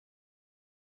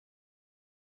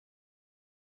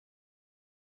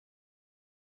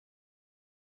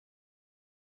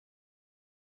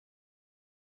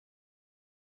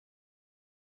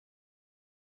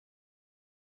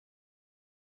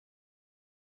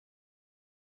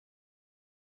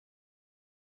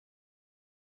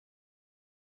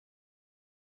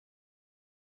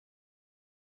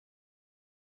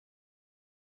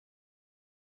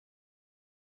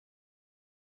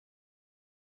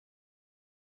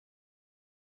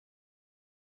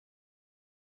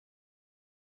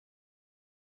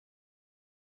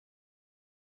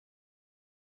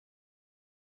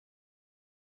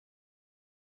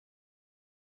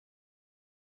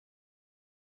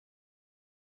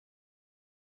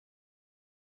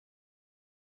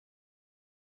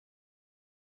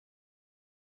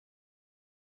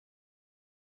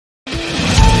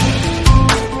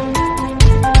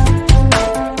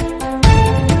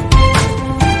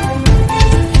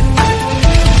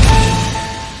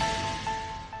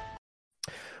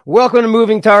Welcome to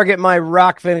Moving Target, my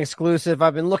Rockfin exclusive.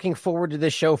 I've been looking forward to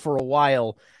this show for a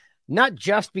while, not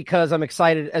just because I'm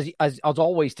excited, as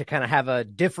always, to kind of have a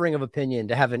differing of opinion,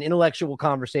 to have an intellectual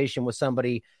conversation with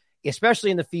somebody,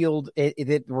 especially in the field,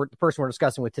 the person we're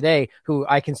discussing with today, who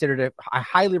I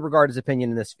highly regard his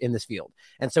opinion in this field.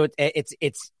 And so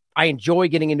I enjoy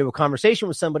getting into a conversation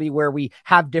with somebody where we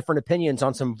have different opinions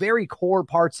on some very core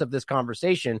parts of this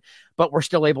conversation, but we're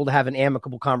still able to have an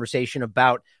amicable conversation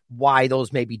about why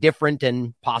those may be different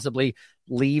and possibly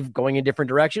leave going in different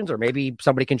directions, or maybe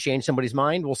somebody can change somebody's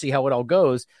mind. We'll see how it all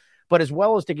goes. But as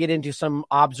well as to get into some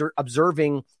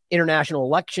observing international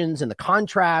elections and the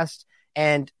contrast.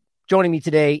 And joining me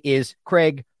today is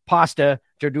Craig Pasta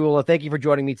Jardula. Thank you for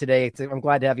joining me today. I'm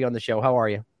glad to have you on the show. How are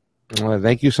you? Well,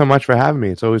 thank you so much for having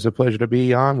me. It's always a pleasure to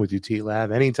be on with you,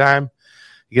 T-Lab. Anytime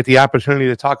you get the opportunity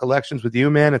to talk elections with you,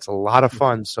 man, it's a lot of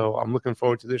fun. So I'm looking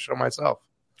forward to this show myself.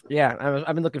 Yeah,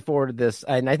 I've been looking forward to this.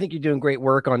 And I think you're doing great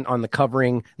work on the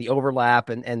covering, the overlap,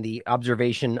 and the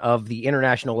observation of the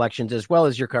international elections, as well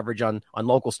as your coverage on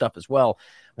local stuff as well.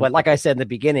 But like I said in the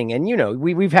beginning, and,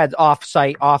 we've had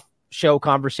off-show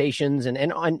conversations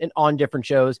and on different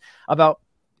shows about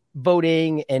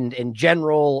voting and in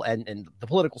general and the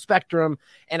political spectrum.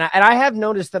 And I have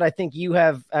noticed that I think you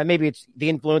have, maybe it's the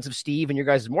influence of Steve and your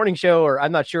guys' morning show, or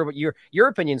I'm not sure, but your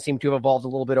opinions seem to have evolved a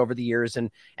little bit over the years.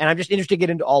 And I'm just interested to get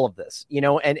into all of this,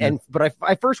 but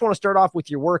I first want to start off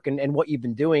with your work and what you've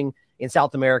been doing in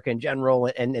South America in general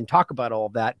and talk about all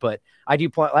of that. But I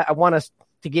want us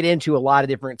to get into a lot of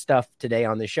different stuff today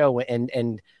on the show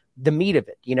and the meat of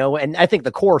it, and I think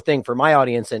the core thing for my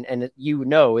audience and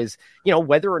is,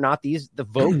 whether or not the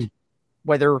vote,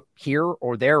 whether here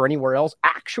or there or anywhere else,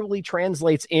 actually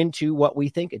translates into what we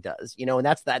think it does, and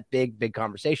that's that big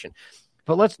conversation.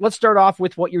 But let's start off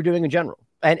with what you're doing in general.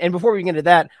 And before we get into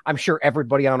that, I'm sure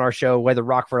everybody on our show, whether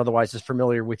Rockford or otherwise, is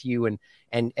familiar with you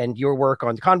and your work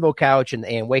on the Convo Couch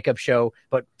and Wake Up Show.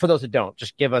 But for those that don't,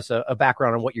 just give us a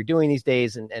background on what you're doing these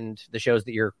days and the shows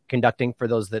that you're conducting for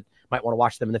those that might want to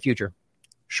watch them in the future.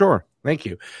 Sure. Thank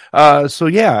you. So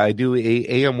I do a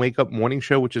AM Wake Up morning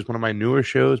show, which is one of my newer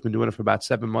shows. Been doing it for about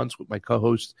 7 months with my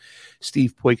co-host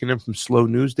Steve Poikonen from Slow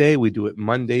News Day. We do it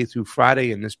Monday through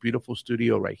Friday in this beautiful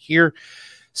studio right here,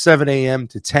 7 a.m.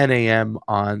 to 10 a.m.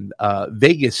 on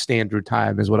Vegas Standard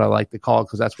Time is what I like to call it,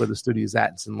 because that's where the studio is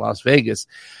at. It's in Las Vegas.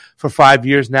 For 5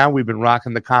 years now, we've been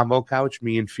rocking the Convo Couch,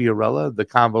 me and Fiorella. The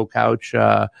Convo Couch,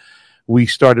 we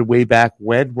started way back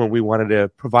when we wanted to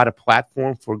provide a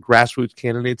platform for grassroots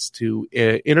candidates to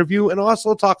interview and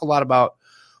also talk a lot about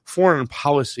foreign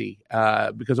policy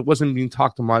because it wasn't being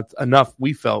talked about enough,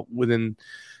 we felt,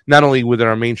 not only within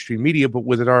our mainstream media, but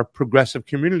within our progressive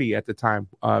community at the time.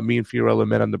 Me and Fiorella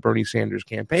met on the Bernie Sanders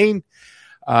campaign,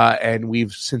 and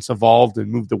we've since evolved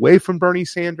and moved away from Bernie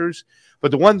Sanders.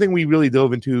 But the one thing we really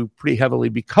dove into pretty heavily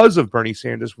because of Bernie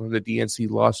Sanders was the DNC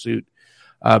lawsuit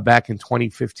back in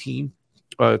 2015.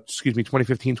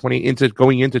 2015,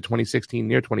 going into 2016,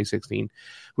 near 2016,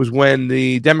 was when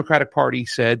the Democratic Party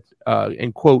said,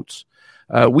 in quotes,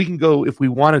 we can go, if we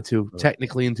wanted to,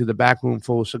 technically into the back room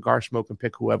full of cigar smoke and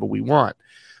pick whoever we want.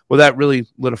 Well, that really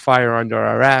lit a fire under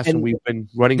our ass, and we've been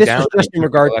running down. This was just in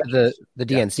regard to the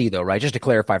DNC, though, right? Just to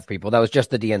clarify for people, that was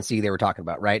just the DNC they were talking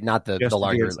about, right? Not the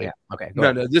larger. Yeah. Okay.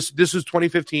 No. This is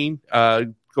 2015,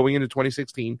 going into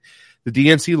 2016. The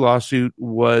DNC lawsuit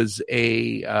was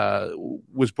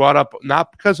brought up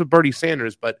not because of Bernie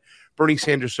Sanders, but Bernie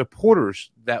Sanders supporters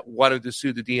that wanted to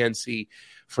sue the DNC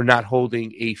for not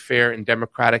holding a fair and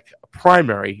democratic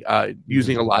primary,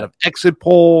 using a lot of exit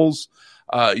polls,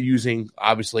 using,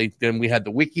 obviously, then we had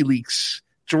the WikiLeaks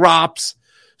drops.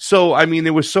 So, I mean,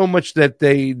 there was so much that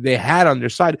they had on their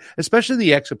side, especially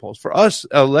the exit polls. For us,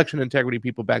 election integrity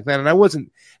people back then, and I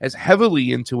wasn't as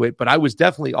heavily into it, but I was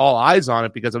definitely all eyes on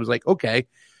it because I was like, okay,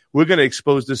 we're going to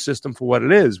expose this system for what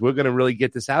it is. We're going to really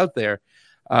get this out there.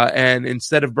 And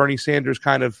instead of Bernie Sanders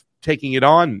kind of taking it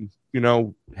on,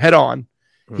 head on,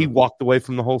 he walked away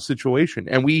from the whole situation.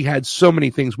 And we had so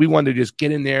many things. We wanted to just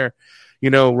get in there,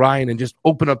 Ryan, and just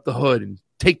open up the hood and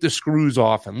take the screws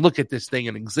off and look at this thing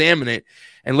and examine it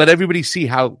and let everybody see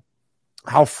how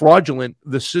fraudulent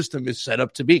the system is set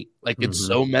up to be. Like, it's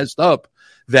so messed up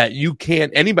that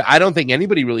I don't think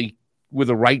anybody really with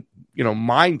the right,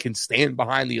 mind can stand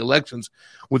behind the elections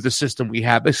with the system we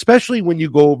have, especially when you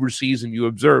go overseas and you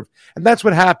observe. And that's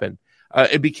what happened.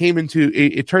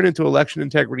 It turned into election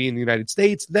integrity in the United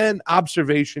States, then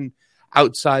observation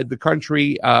outside the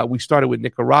country. We started with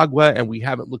Nicaragua, and we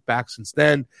haven't looked back since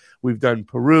then. We've done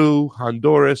Peru,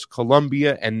 Honduras,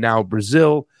 Colombia, and now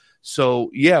Brazil. So,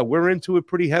 yeah, we're into it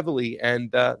pretty heavily, and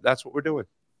that's what we're doing.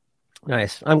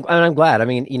 Nice. I'm glad. I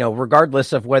mean,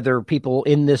 regardless of whether people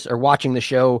in this or watching the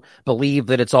show believe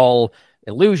that it's all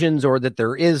illusions or that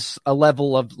there is a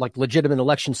level of like legitimate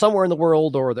election somewhere in the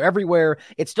world or they're everywhere,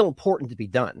 it's still important to be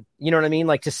done. You know what I mean?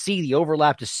 Like to see the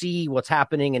overlap, to see what's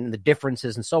happening and the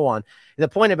differences and so on. The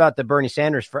point about the Bernie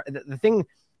Sanders, the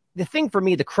thing for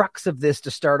me, the crux of this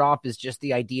to start off is just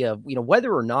the idea of,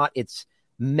 whether or not it's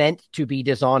meant to be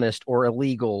dishonest or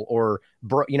illegal or,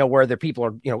 where the people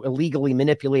are, illegally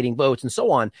manipulating votes and so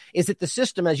on, is that the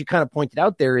system, as you kind of pointed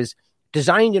out there, is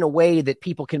designed in a way that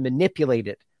people can manipulate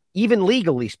it, even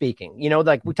legally speaking.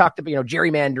 Like we talked about,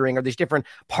 gerrymandering or these different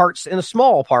parts and the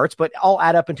small parts, but all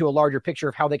add up into a larger picture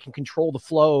of how they can control the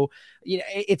flow.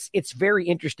 It's very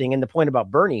interesting. And the point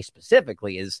about Bernie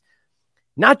specifically is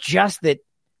not just that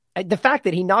the fact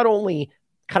that he not only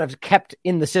kind of kept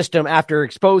in the system after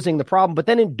exposing the problem, but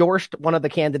then endorsed one of the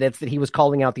candidates that he was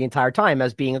calling out the entire time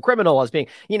as being a criminal, as being,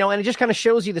 and it just kind of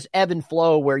shows you this ebb and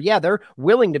flow where, yeah, they're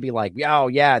willing to be like, oh,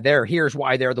 yeah, here's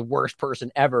why they're the worst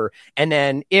person ever. And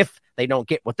then if they don't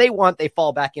get what they want, they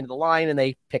fall back into the line and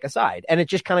they pick a side. And it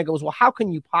just kind of goes, well, how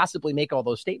can you possibly make all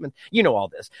those statements? All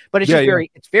this, but it's just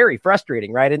it's very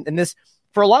frustrating, right? And this,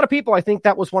 for a lot of people, I think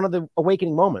that was one of the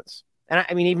awakening moments. And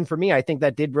I mean, even for me, I think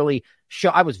that did really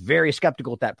show. I was very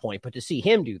skeptical at that point, but to see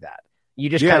him do that, you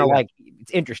just kind of like,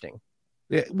 it's interesting.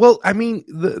 Yeah, well, I mean,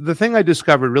 the thing I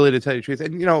discovered, really, to tell you the truth,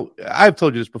 and I've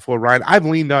told you this before, Ryan. I've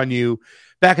leaned on you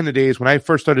back in the days when I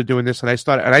first started doing this, and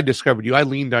I discovered you. I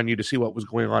leaned on you to see what was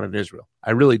going on in Israel.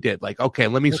 I really did. Like, okay,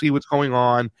 let me see what's going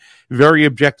on. Very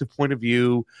objective point of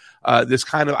view. This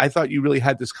kind of, I thought you really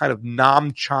had this kind of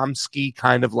Noam Chomsky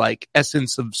kind of like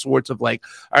essence of sorts of like,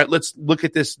 all right, let's look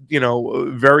at this,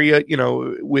 very,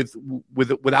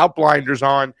 without blinders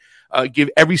on. Give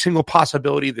every single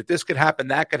possibility that this could happen,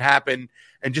 that could happen,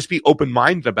 and just be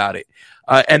open-minded about it.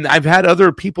 And I've had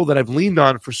other people that I've leaned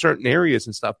on for certain areas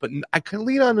and stuff, but I can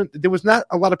lean on. There was not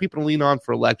a lot of people to lean on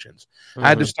for elections. I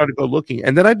had to start to go looking.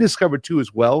 And then I discovered, too,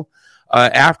 as well,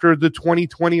 after the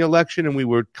 2020 election, and we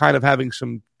were kind of having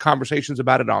some conversations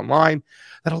about it online,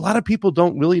 that a lot of people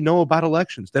don't really know about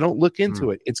elections. They don't look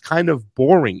into it. It's kind of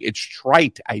boring. It's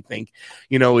trite, I think.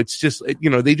 It's just,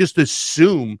 they just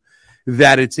assume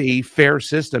that it's a fair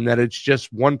system, that it's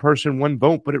just one person, one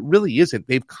vote, but it really isn't.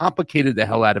 They've complicated the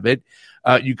hell out of it.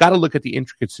 You got to look at the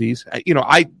intricacies.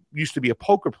 I used to be a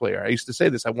poker player. I used to say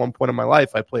this at one point in my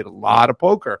life. I played a lot of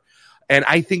poker. And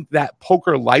I think that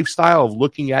poker lifestyle of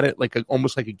looking at it like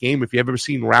almost like a game. If you've ever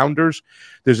seen Rounders,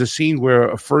 there's a scene where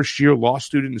a first-year law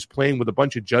student is playing with a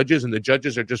bunch of judges, and the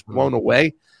judges are just blown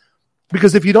away.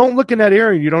 Because if you don't look in that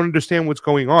area, you don't understand what's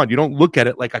going on. You don't look at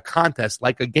it like a contest,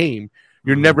 like a game.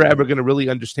 You're never ever going to really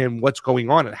understand what's going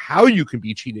on and how you can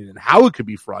be cheated and how it could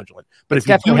be fraudulent. But it's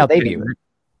definitely how they view it.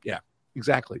 Yeah,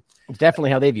 exactly. It's definitely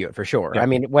how they view it for sure. Yeah. I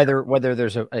mean, whether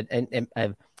there's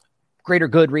a greater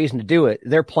good reason to do it,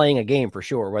 they're playing a game for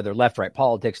sure. Whether left, right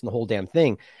politics and the whole damn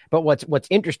thing. But what's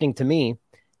interesting to me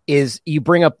is you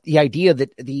bring up the idea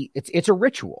that it's a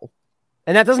ritual.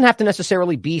 And that doesn't have to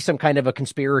necessarily be some kind of a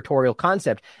conspiratorial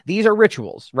concept. These are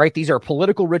rituals, right? These are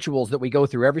political rituals that we go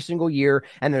through every single year.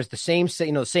 And there's the same,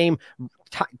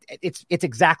 it's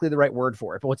exactly the right word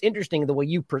for it. But what's interesting, the way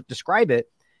you describe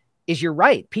it, is you're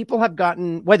right. People have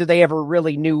gotten, whether they ever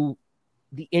really knew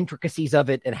the intricacies of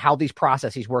it and how these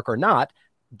processes work or not,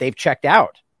 they've checked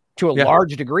out to a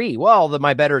large degree. Well,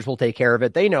 my betters will take care of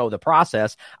it. They know the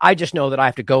process. I just know that I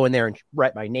have to go in there and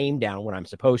write my name down when I'm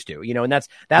supposed to, and that's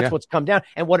what's come down.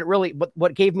 And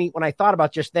what gave me, when I thought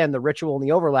about just then the ritual and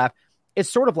the overlap, it's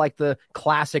sort of like the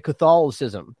classic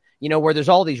Catholicism, where there's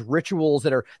all these rituals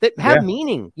that have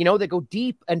meaning, that go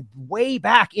deep and way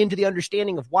back into the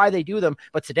understanding of why they do them.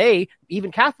 But today,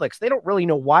 even Catholics, they don't really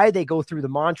know why they go through the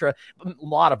mantra, a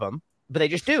lot of them, but they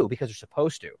just do because they're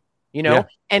supposed to.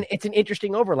 And it's an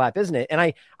interesting overlap, isn't it? And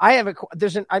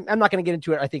I'm not going to get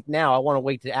into it. I think now I want to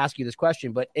wait to ask you this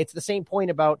question, but it's the same point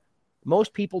about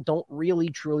most people don't really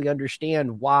truly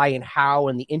understand why and how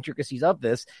and the intricacies of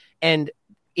this. And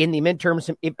in the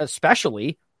midterms,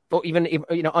 especially, or even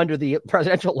under the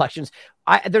presidential elections,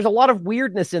 there's a lot of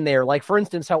weirdness in there. Like, for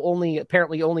instance, how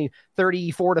apparently only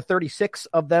 34 to 36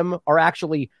 of them are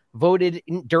actually voted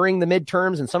during the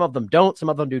midterms, and some of them don't. Some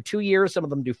of them do 2 years, some of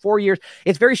them do 4 years.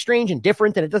 It's very strange and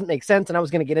different, and it doesn't make sense. And I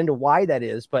was going to get into why that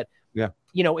is, but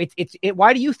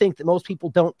why do you think that most people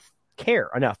don't care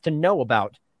enough to know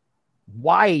about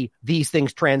why these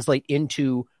things translate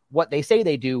into what they say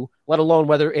they do, let alone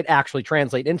whether it actually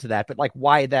translates into that, but like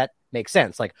why that makes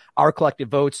sense, like our collective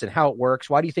votes and how it works?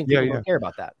 Why do you think people don't care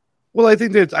about that? Well, I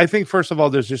think first of all,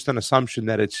 there's just an assumption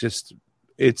that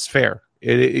it's fair.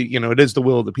 It is the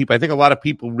will of the people. I think a lot of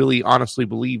people really honestly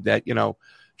believe that,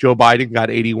 Joe Biden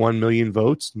got 81 million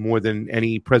votes, more than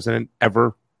any president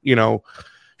ever,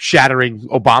 shattering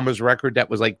Obama's record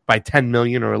that was like by 10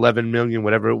 million or 11 million,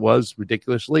 whatever it was,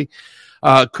 ridiculously.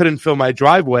 Couldn't fill my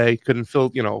driveway, couldn't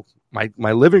fill,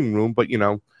 my living room, but,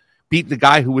 beat the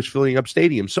guy who was filling up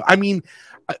stadiums. So, I mean,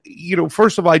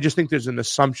 first of all, I just think there's an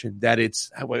assumption that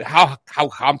it's how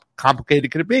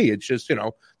complicated could it be? It's just,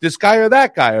 this guy or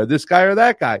that guy or this guy or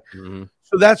that guy. Mm-hmm.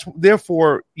 So that's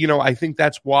therefore, I think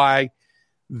that's why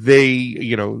they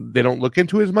don't look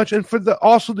into it as much. And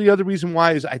also the other reason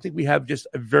why is I think we have just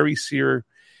a very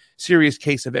serious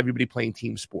case of everybody playing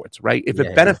team sports, right? If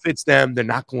it benefits them, they're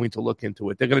not going to look into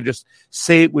it. They're going to just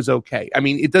say it was okay. I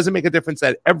mean, it doesn't make a difference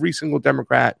that every single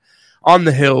Democrat on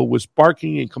the Hill was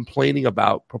barking and complaining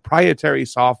about proprietary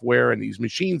software and these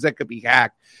machines that could be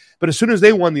hacked. But as soon as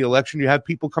they won the election, you have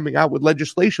people coming out with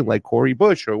legislation like Cory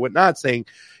Bush or whatnot saying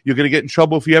you're going to get in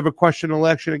trouble if you ever question an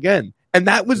election again. And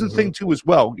that was the thing too, as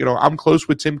well. I'm close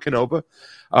with Tim Canova.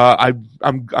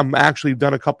 I'm actually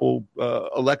done a couple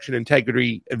election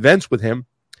integrity events with him,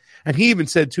 and he even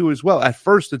said too, as well. At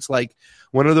first, it's like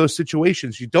one of those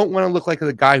situations. You don't want to look like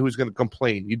the guy who's going to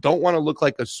complain. You don't want to look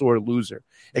like a sore loser.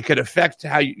 It could affect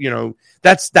how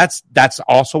That's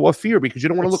also a fear because you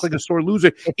don't want to look like a sore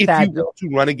loser if you want to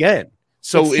run again.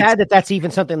 So it's sad that that's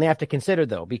even something they have to consider,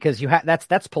 though, because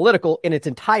that's political in its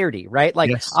entirety, right?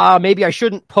 Like, maybe I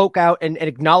shouldn't poke out and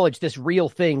acknowledge this real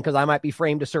thing because I might be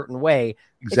framed a certain way.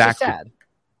 Exactly. It's sad.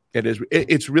 It is.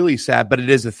 It's really sad, but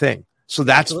it is a thing. So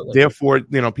that's therefore,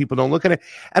 people don't look at it.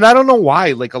 And I don't know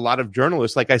why, like a lot of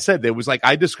journalists, like I said, there was like,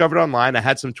 I discovered online, I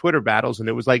had some Twitter battles and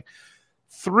it was like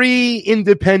 3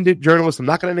 independent journalists. I'm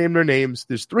not going to name their names.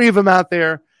 There's 3 of them out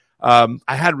there. I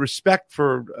had respect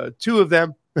for 2 of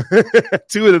them.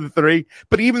 2 of the 3,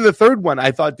 but even the third one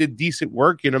I thought did decent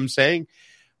work. You know what I'm saying?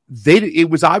 It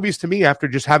was obvious to me after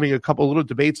just having a couple little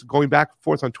debates going back and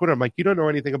forth on Twitter. I'm like, you don't know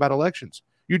anything about elections.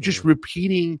 You're just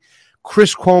repeating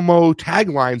Chris Cuomo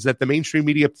taglines that the mainstream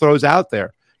media throws out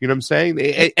there. You know what I'm saying?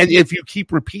 And if you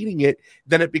keep repeating it,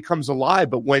 then it becomes a lie.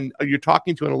 But when you're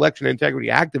talking to an election integrity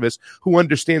activist who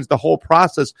understands the whole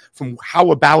process from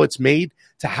how a ballot's made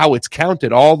to how it's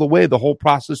counted all the way, the whole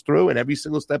process through and every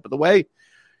single step of the way,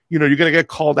 you're going to get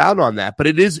called out on that. But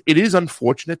it is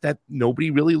unfortunate that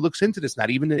nobody really looks into this, not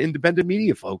even the independent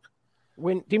media folk.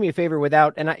 Do me a favor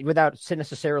without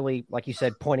necessarily, like you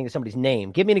said, pointing to somebody's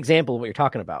name. Give me an example of what you're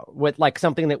talking about. With like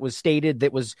something that was stated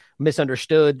that was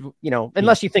misunderstood,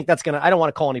 unless you think that's going to, I don't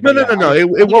want to call anybody. No.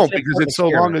 It won't because it's so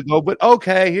long ago. But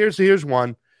okay, here's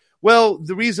one. Well,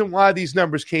 the reason why these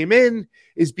numbers came in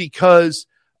is because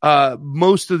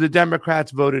most of the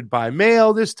Democrats voted by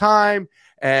mail this time.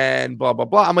 And blah, blah,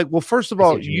 blah. I'm like, well, first of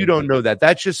all, you don't know that.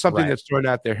 That's just something that's thrown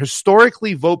out there.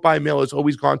 Historically, vote by mail has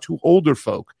always gone to older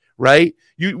folk, right?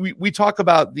 We talk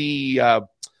about the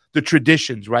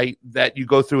traditions, right, that you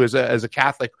go through as a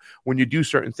Catholic when you do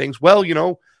certain things. Well,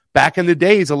 back in the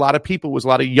days, a lot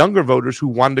of younger voters who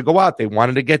wanted to go out. They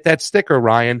wanted to get that sticker,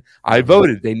 Ryan. I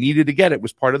voted. They needed to get it. It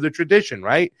was part of the tradition,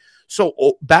 right?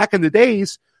 So back in the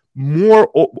days,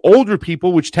 more older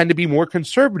people, which tend to be more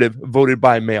conservative, voted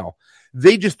by mail.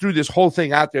 They just threw this whole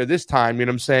thing out there this time, you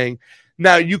know what I'm saying?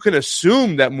 Now, you can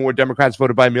assume that more Democrats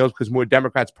voted by mail because more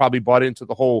Democrats probably bought into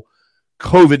the whole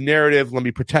COVID narrative. Let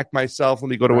me protect myself. Let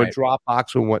me go to a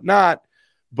Dropbox and whatnot.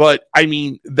 But, I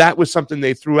mean, that was something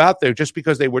they threw out there just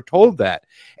because they were told that.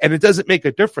 And it doesn't make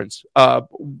a difference.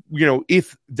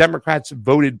 If Democrats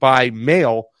voted by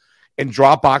mail and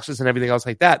Dropboxes and everything else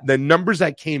like that, the numbers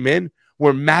that came in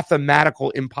were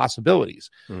mathematical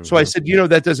impossibilities. Mm-hmm. So I said,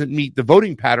 that doesn't meet the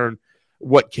voting pattern.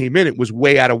 What came in, it was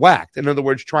way out of whack. In other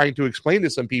words, trying to explain to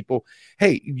some people,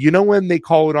 hey, when they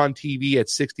call it on TV at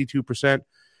 62%,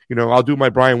 I'll do my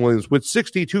Brian Williams, with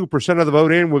 62% of the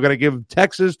vote in, we're going to give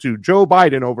Texas to Joe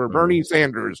Biden over Bernie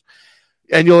Sanders.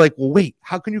 And you're like, well, wait,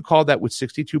 how can you call that with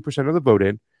 62% of the vote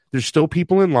in? There's still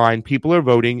people in line, people are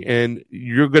voting, and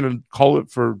you're going to call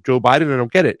it for Joe Biden. I don't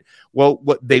get it. Well,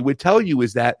 what they would tell you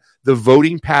is that the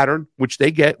voting pattern, which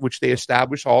they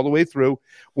establish all the way through,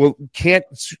 can't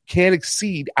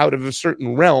exceed out of a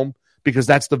certain realm because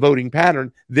that's the voting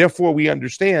pattern. Therefore, we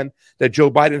understand that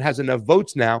Joe Biden has enough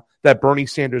votes now that Bernie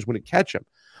Sanders wouldn't catch him.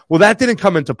 Well, that didn't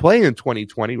come into play in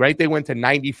 2020, right? They went to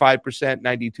 95%,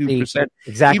 92%.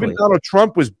 Exactly. Even Donald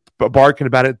Trump was barking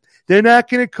about it. They're not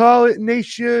going to call it, and they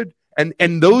should.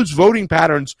 And those voting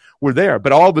patterns were there.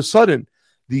 But all of a sudden,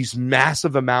 these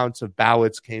massive amounts of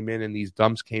ballots came in and these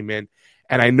dumps came in.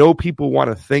 And I know people want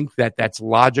to think that that's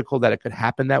logical, that it could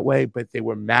happen that way, but they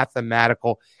were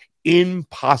mathematical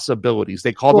impossibilities.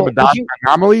 They called them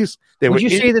anomalies. Would you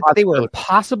say that they were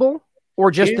impossible? Or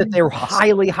just that they're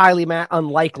highly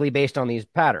unlikely based on these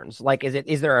patterns? Like,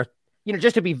 is there a,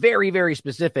 just to be very, very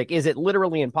specific, is it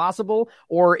literally impossible,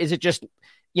 or is it just,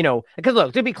 because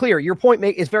look, to be clear, your point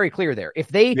is very clear there. If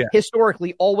they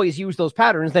historically always use those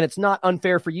patterns, then it's not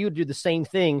unfair for you to do the same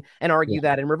thing and argue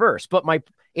that in reverse. But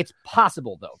it's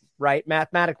possible though, right?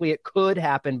 Mathematically, it could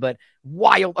happen, but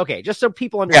wild. Okay, just so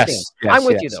people understand. I'm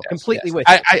with you though, completely with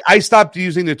you. I stopped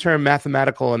using the term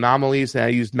mathematical anomalies and I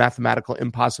used mathematical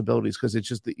impossibilities because it's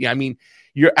just,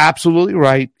 you're absolutely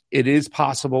right. It is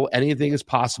possible. Anything is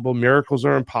possible. Miracles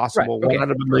are impossible. Right. Okay. 1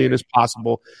 out of a million is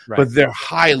possible, but they're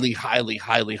highly, highly,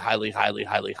 highly, highly, highly,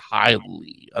 highly,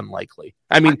 highly unlikely.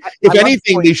 If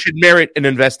anything, they should merit an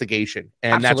investigation,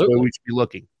 and that's where we should be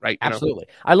looking, right? Absolutely.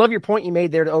 I love your point you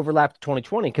made there to overlap to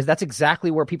 2020, because that's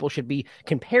exactly where people should be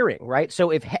comparing, right?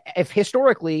 So if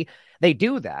historically they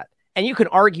do that, and you can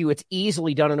argue it's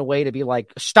easily done in a way to be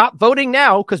like, stop voting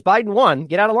now because Biden won,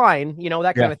 get out of line,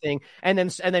 that kind of thing, and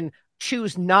then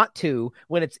choose not to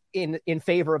when it's in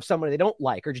favor of someone they don't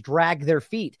like, or just drag their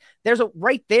feet. There's a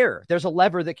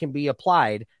lever that can be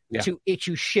applied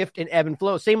to shift and ebb and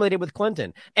flow. Same way they did with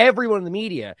Clinton. Everyone in the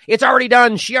media, it's already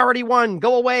done. She already won.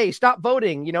 Go away. Stop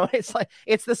voting. It's like,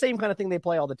 it's the same kind of thing they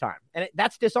play all the time. And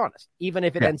that's dishonest, even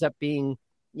if it ends up being,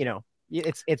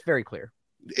 it's very clear.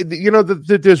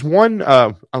 There's one,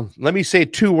 let me say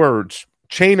 2 words,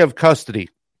 chain of custody.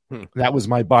 That was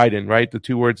my Biden, right? The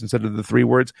 2 words instead of the 3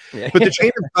 words. But the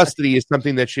chain of custody is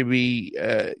something that should be,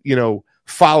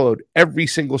 followed every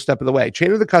single step of the way.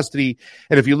 Chain of the custody,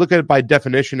 and if you look at it by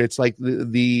definition, it's like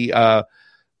the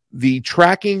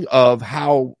tracking of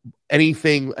how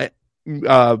anything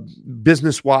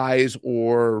business wise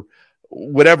or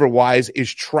whatever wise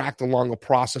is tracked along a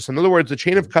process. In other words, the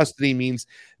chain of custody means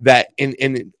that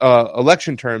in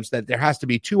election terms, that there has to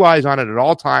be 2 eyes on it at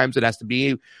all times. It has to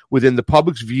be within the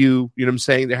public's view. You know what I'm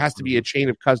saying? There has to be a chain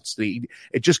of custody.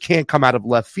 It just can't come out of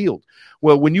left field.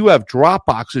 Well, when you have drop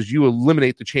boxes, you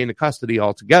eliminate the chain of custody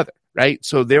altogether, right?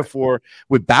 So therefore,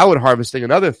 with ballot harvesting,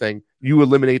 another thing, you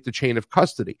eliminate the chain of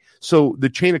custody. So the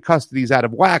chain of custody is out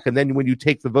of whack. And then when you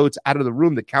take the votes out of the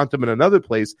room to count them in another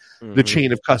place, the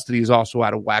chain of custody is also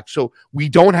out of whack. So we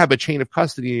don't have a chain of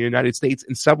custody in the United States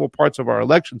in several parts of our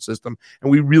election system. And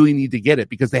we really need to get it,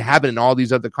 because they have it in all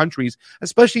these other countries,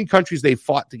 especially in countries they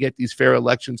fought to get these fair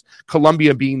elections.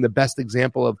 Colombia being the best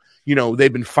example of,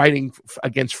 they've been fighting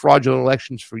against fraudulent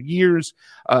elections for years.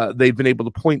 They've been able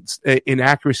to point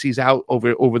inaccuracies out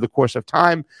over the course of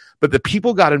time, but the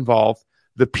people got involved.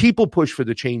 The people pushed for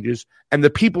the changes, and the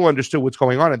people understood what's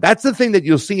going on. And that's the thing that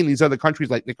you'll see in these other countries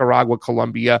like Nicaragua,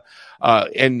 Colombia,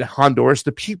 and Honduras.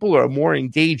 The people are more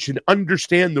engaged and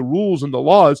understand the rules and the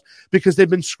laws because they've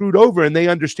been screwed over, and they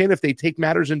understand if they take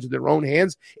matters into their own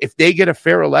hands, if they get a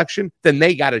fair election, then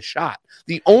they got a shot.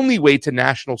 The only way to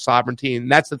national sovereignty,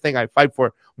 and that's the thing I fight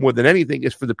for more than anything,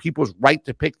 is for the people's right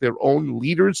to pick their own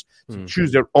leaders, to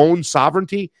choose their own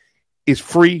sovereignty, is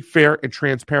free, fair, and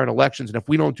transparent elections. And if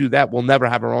we don't do that, we'll never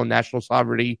have our own national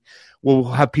sovereignty. We'll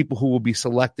have people who will be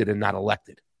selected and not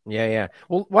elected. Yeah.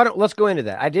 Well, let's go into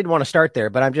that. I did want to start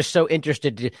there, but I'm just so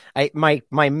interested. My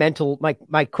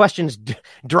questions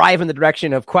drive in the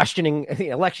direction of questioning the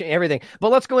election, everything. But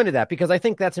let's go into that, because I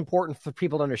think that's important for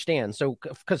people to understand. So,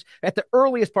 because at the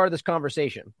earliest part of this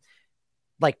conversation,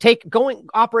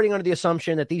 operating under the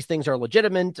assumption that these things are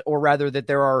legitimate, or rather that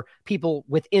there are people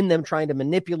within them trying to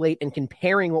manipulate, and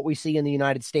comparing what we see in the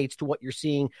United States to what you're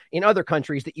seeing in other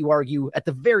countries that you argue, at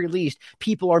the very least,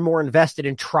 people are more invested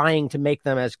in trying to make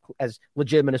them as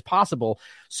legitimate as possible.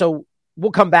 So we'll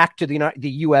come back to the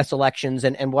U.S. elections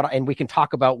and we can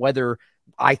talk about whether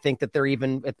I think that they're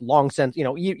even at long sense,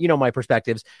 my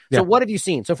perspectives. So what have you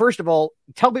seen? So first of all,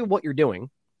 tell me what you're doing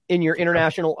in your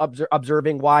international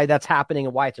observing, why that's happening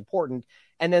and why it's important,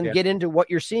 and then get into what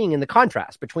you're seeing in the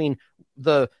contrast between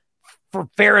the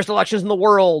fairest elections in the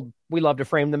world, we love to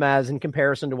frame them as, in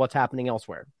comparison to what's happening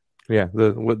elsewhere. Yeah,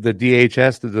 the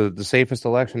DHS, the safest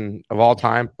election of all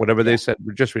time, whatever they said,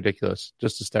 were just ridiculous,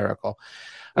 just hysterical.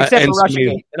 Except for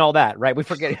Russiagate and all that, right? We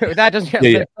forget that doesn't.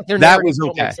 That was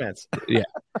okay. Make sense. Yeah,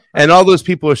 and all those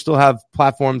people still have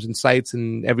platforms and sites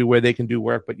and everywhere they can do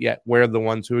work, but yet we're the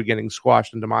ones who are getting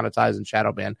squashed and demonetized and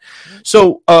shadow banned.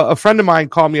 So a friend of mine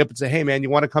called me up and said, "Hey, man, you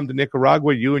want to come to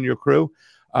Nicaragua? You and your crew?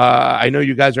 I know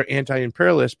you guys are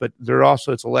anti-imperialist, but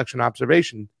it's election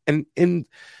observation, and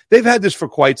they've had this for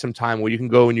quite some time, where you can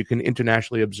go and you can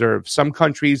internationally observe. Some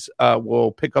countries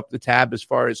will pick up the tab as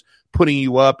far as putting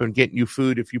you up and getting you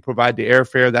food if you provide the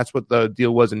airfare. That's what the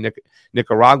deal was in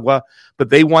Nicaragua. But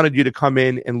they wanted you to come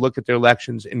in and look at their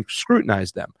elections and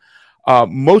scrutinize them.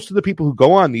 Most of the people who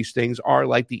go on these things are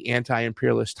like the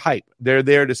anti-imperialist type. They're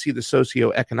there to see the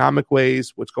socioeconomic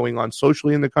ways, what's going on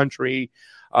socially in the country,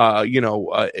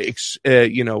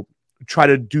 try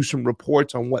to do some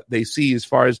reports on what they see as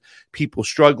far as people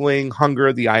struggling,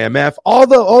 hunger, the IMF, all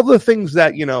the things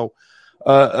that,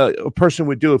 a person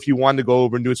would do if you wanted to go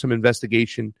over and do some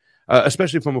investigation,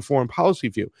 especially from a foreign policy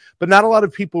view. But not a lot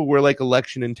of people were like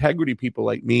election integrity people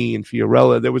like me and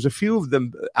Fiorella. There was a few of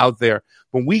them out there.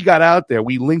 When we got out there,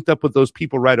 we linked up with those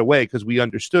people right away because we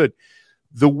understood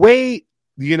the way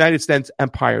the United States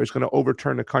empire is going to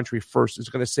overturn the country first is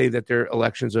going to say that their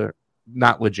elections are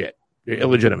not legit. They're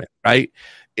illegitimate, right?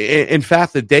 In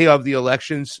fact, the day of the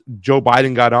elections, Joe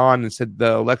Biden got on and said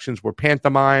the elections were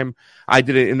pantomime. I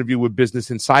did an interview with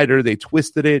Business Insider. They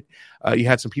twisted it. You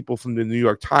had some people from the New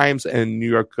York Times and New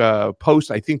York Post.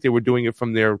 I think they were doing it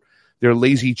from their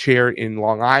lazy chair in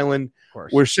Long Island.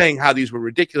 We're saying how these were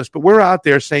ridiculous, but we're out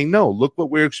there saying, no, look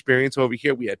what we're experiencing over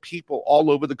here. We had people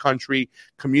all over the country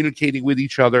communicating with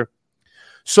each other.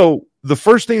 So the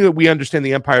first thing that we understand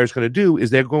the empire is going to do is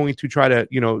they're going to try to,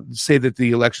 say that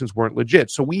the elections weren't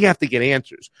legit. So we have to get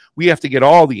answers. We have to get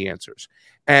all the answers.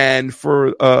 And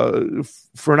for an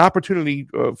opportunity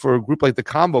for a group like the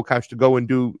Combo Couch to go and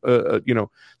do,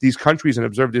 these countries and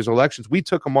observe these elections, we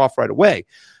took them off right away.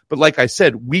 But like I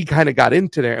said, we kind of got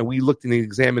into there and we looked and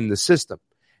examined the system.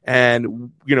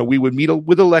 And, we would meet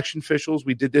with election officials.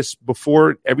 We did this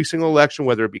before every single election,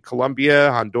 whether it be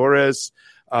Colombia, Honduras,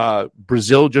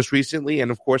 Brazil just recently, and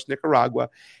of course Nicaragua,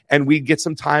 and we'd get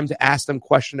some time to ask them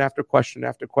question after question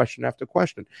after question after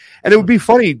question. And it would be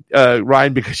funny,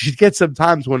 Ryan, because you'd get some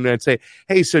times when they'd say,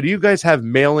 "Hey, so do you guys have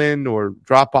mail-in or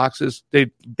drop boxes?"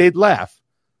 They'd laugh.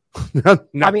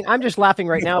 I mean, I'm just laughing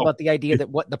right now about the idea that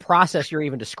what the process you're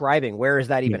even describing, where is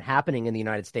that even happening in the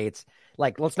United States?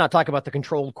 Like, let's not talk about the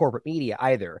controlled corporate media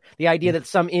either. The idea that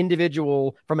some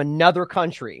individual from another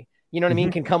country, you know what I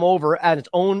mean, can come over at its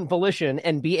own volition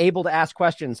and be able to ask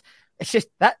questions. It's just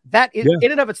that is,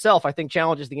 in and of itself, I think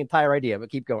challenges the entire idea, but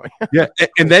keep going.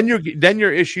 And then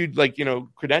you're issued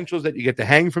credentials that you get to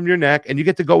hang from your neck, and you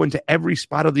get to go into every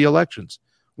spot of the elections.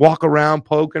 Walk around,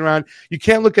 poking around. You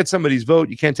can't look at somebody's vote.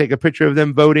 You can't take a picture of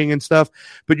them voting and stuff,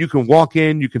 but you can walk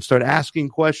in, you can start asking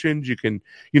questions. You can,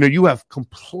 you have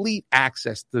complete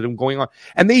access to them going on.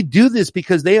 And they do this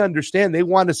because they understand they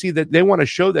want to see that they want to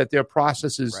show that their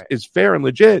process is fair and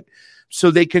legit.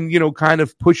 So they can, kind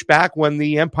of push back when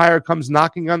the empire comes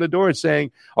knocking on the door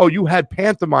saying, "Oh, you had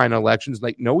pantomime elections."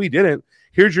 Like, no, we didn't.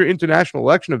 Here's your international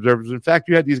election observers. In fact,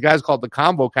 you had these guys called the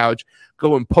Combo Couch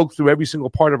go and poke through every single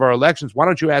part of our elections. Why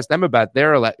don't you ask them about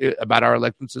about our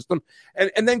election system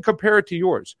and then compare it to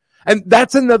yours? And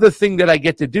that's another thing that I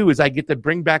get to do is I get to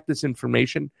bring back this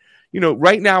information.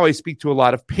 Right now I speak to a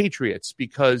lot of patriots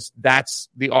because that's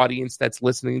the audience that's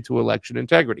listening to election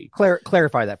integrity.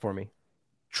 Clarify that for me.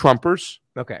 Trumpers.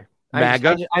 Okay.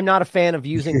 MAGA. I'm not a fan of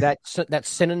using that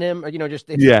synonym.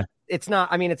 It's not.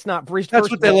 I mean, it's not. That's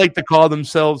what they like to call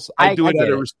themselves. I do it out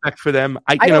of respect for them.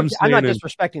 I'm not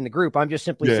disrespecting the group. I'm just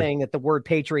simply saying that the word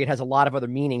patriot has a lot of other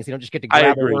meanings. You don't just get to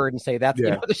grab a word and say that's.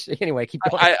 Anyway, keep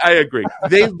going. I agree.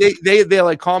 They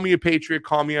like call me a patriot,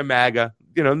 call me a MAGA.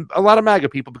 A lot of MAGA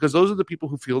people, because those are the people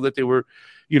who feel that they were,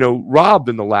 robbed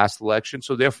in the last election.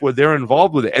 So therefore they're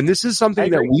involved with it. And this is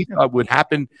something that we thought would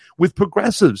happen with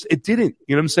progressives. It didn't,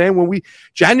 you know what I'm saying? When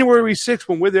January 6th,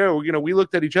 when we're there, we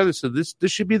looked at each other. So this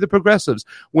should be the progressives.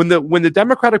 When the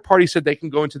Democratic Party said they can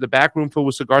go into the back room filled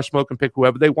with cigar smoke and pick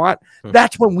whoever they want,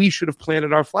 that's when we should have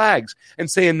planted our flags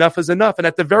and say enough is enough. And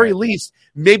at the very least,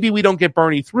 maybe we don't get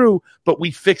Bernie through, but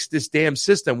we fix this damn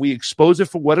system. We expose it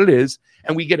for what it is,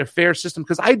 and we get a fair system.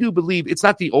 Because I do believe it's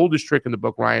not the oldest trick in the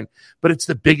book, Ryan, but it's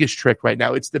the biggest trick right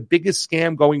now. It's the biggest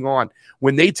scam going on.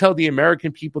 When they tell the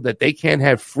American people that they can't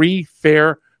have free,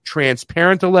 fair,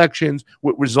 transparent elections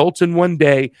with results in one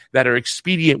day that are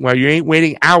expedient where you ain't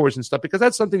waiting hours and stuff, because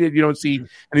that's something that you don't see in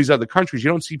these other countries.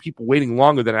 You don't see people waiting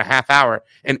longer than a half hour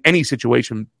in any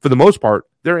situation. For the most part,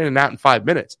 they're in and out in 5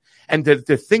 minutes. And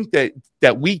to think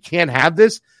that we can't have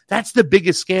this, that's the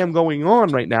biggest scam going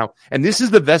on right now. And this is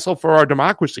the vessel for our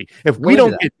democracy. If we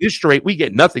don't get this straight, we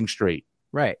get nothing straight.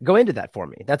 Right. Go into that for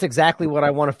me. That's exactly what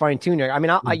I want to fine tune here. I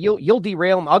mean, you'll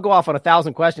derail them. I'll go off on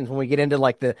 1,000 questions when we get into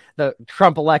like the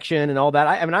Trump election and all that.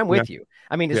 I'm with you.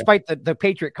 I mean, despite the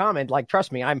Patriot comment, like,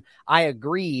 trust me, I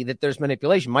agree that there's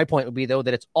manipulation. My point would be, though,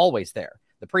 that it's always there.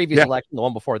 The previous election, the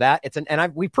one before that,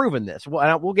 we've proven this.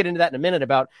 We'll get into that in a minute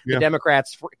about the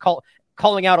Democrats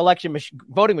calling out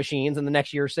voting machines, and the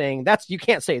next year saying you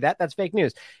can't say that. That's fake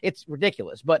news. It's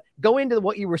ridiculous. But go into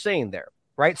what you were saying there.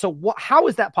 right? So how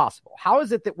is that possible? How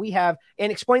is it that we have,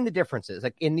 and explain the differences?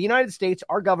 Like in the United States,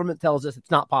 our government tells us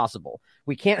it's not possible.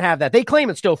 We can't have that. They claim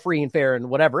it's still free and fair and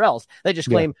whatever else. They just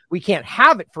claim we can't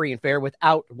have it free and fair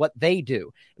without what they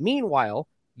do. Meanwhile,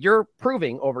 you're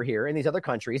proving over here in these other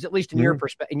countries, at least in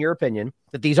your opinion,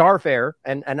 that these are fair.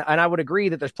 And I would agree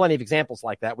that there's plenty of examples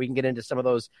like that. We can get into some of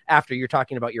those after you're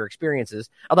talking about your experiences.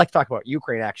 I'd like to talk about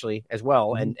Ukraine actually as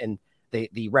well, and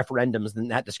the referendums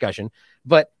and that discussion.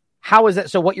 But how is that?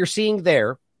 So what you're seeing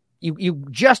there, you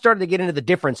just started to get into the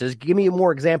differences. Give me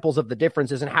more examples of the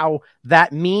differences and how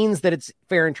that means that it's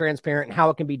fair and transparent and how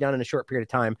it can be done in a short period of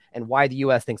time and why the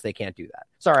U.S. thinks they can't do that.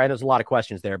 Sorry, I know there's a lot of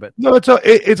questions there, but no, it's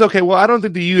okay. Well, I don't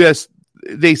think the U.S.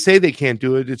 they say they can't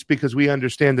do it. It's because we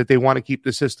understand that they want to keep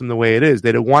the system the way it is.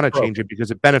 They don't want to change it because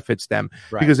it benefits them.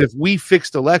 Right. Because if we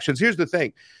fixed elections, here's the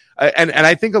thing. And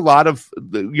I think a lot of,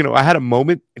 I had a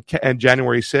moment on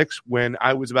January 6th when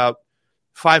I was about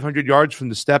 500 yards from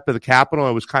the step of the Capitol.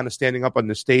 I was kind of standing up on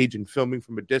the stage and filming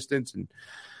from a distance. And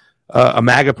a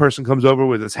MAGA person comes over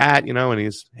with his hat, and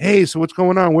he's, hey, so what's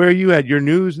going on? Where are you at? Your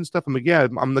news and stuff? I'm like, yeah,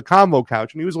 I'm the convo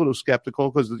couch. And he was a little skeptical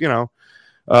because,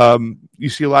 you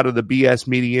see a lot of the BS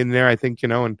media in there, I think,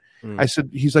 and I said,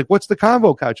 he's like, what's the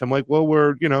convo couch? I'm like, well,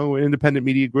 we're, an independent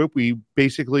media group. We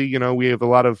basically, we have a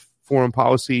lot of foreign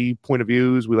policy point of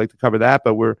views. We like to cover that,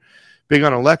 but we're big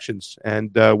on elections.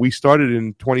 And we started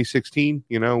in 2016,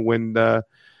 when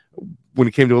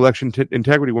it came to election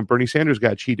integrity, when Bernie Sanders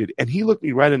got cheated. And he looked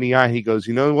me right in the eye. He goes,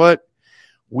 you know what?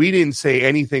 We didn't say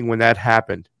anything when that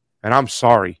happened. And I'm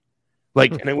sorry.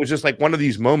 And it was just like one of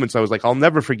these moments. I was like, I'll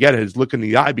never forget his look in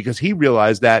the eye, because he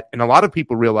realized that, and a lot of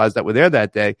people realized that were there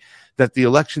that day, that the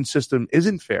election system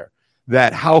isn't fair.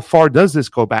 That how far does this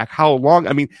go back? How long?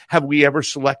 I mean, have we ever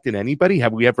selected anybody?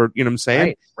 Have we ever, you know what I'm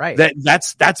saying? Right.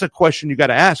 That's a question you got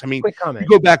to ask. I mean, you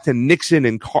go back to Nixon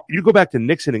and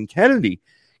Kennedy.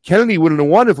 Kennedy wouldn't have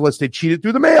won unless they cheated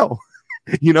through the mail,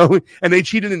 and they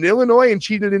cheated in Illinois and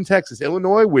cheated in Texas.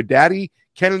 Illinois, where Daddy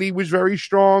Kennedy was very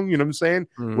strong, you know what I'm saying?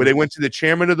 Where they went to the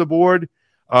chairman of the board,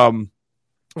 who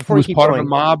was part of the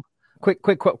mob.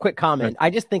 Quick comment.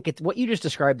 I just think it's what you just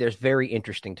described there is very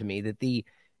interesting to me, that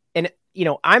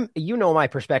my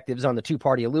perspectives on the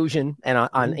two-party illusion and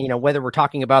on whether we're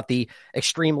talking about the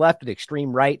extreme left or the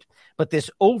extreme right, but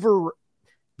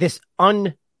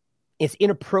it's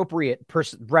inappropriate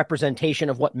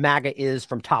representation of what MAGA is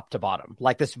from top to bottom,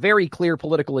 like this very clear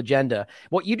political agenda.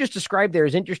 What you just described there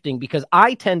is interesting, because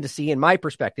I tend to see, in my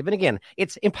perspective, and again,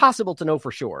 it's impossible to know for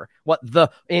sure what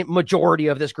the majority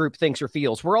of this group thinks or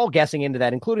feels. We're all guessing into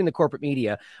that, including the corporate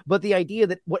media. But the idea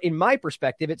that, in my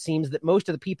perspective, it seems that most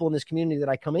of the people in this community that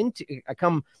I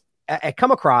come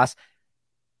across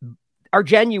are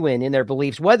genuine in their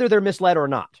beliefs, whether they're misled or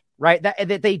not. Right.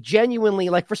 That they genuinely,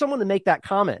 like, for someone to make that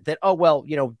comment that, oh, well,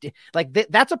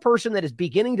 that's a person that is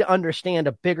beginning to understand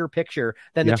a bigger picture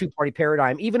than the two-party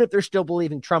paradigm, even if they're still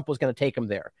believing Trump was going to take them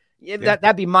there.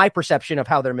 That'd be my perception of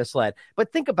how they're misled.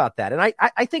 But think about that. And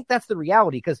I think that's the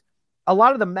reality, because a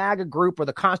lot of the MAGA group or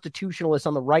the constitutionalists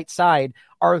on the right side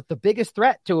are the biggest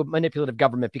threat to a manipulative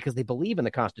government, because they believe in the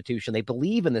Constitution. They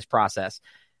believe in this process.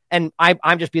 And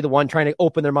I'm just be the one trying to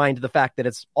open their mind to the fact that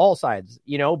it's all sides,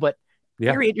 but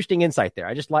very interesting insight there.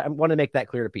 I want to make that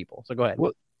clear to people. So go ahead.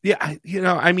 Well, yeah,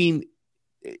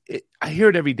 I hear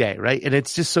it every day, right? And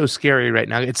it's just so scary right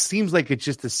now. It seems like it's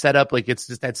just a setup, like it's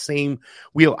just that same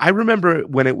wheel. I remember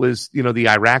when it was, the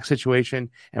Iraq situation,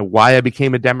 and why I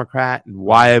became a Democrat and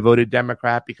why I voted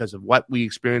Democrat, because of what we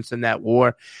experienced in that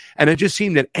war. And it just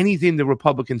seemed that anything the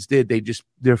Republicans did,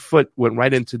 their foot went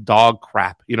right into dog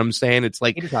crap. You know what I'm saying? It's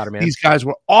like these guys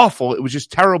were awful. It was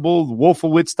just terrible. The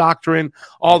Wolfowitz doctrine,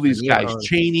 all these guys,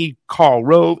 Cheney, Karl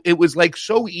Rove. It was like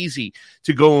so easy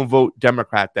to go and vote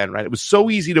Democrat then, right? It was so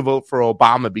easy to vote for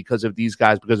Obama because of these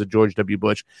guys, because of George W.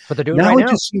 Bush. But they're doing it right now.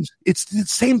 Just seems it's the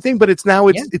same thing, but it's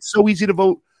so easy to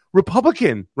vote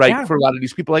Republican, right? Yeah. For a lot of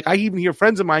these people. Like, I even hear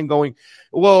friends of mine going,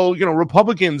 well,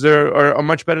 Republicans are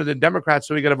much better than Democrats,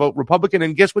 so we got to vote Republican.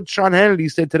 And guess what Sean Hannity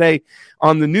said today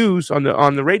on the news, on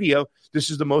the radio?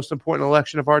 This is the most important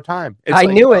election of our time. I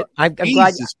knew it. I'm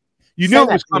glad you knew it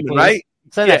was coming, right?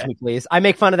 Send that to me, please. I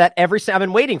make fun of that I've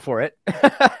been waiting for it.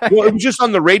 Well, it was just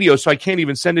on the radio, so I can't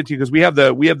even send it to you, because we have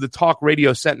the talk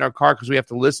radio set in our car because we have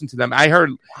to listen to them. I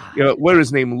heard, what is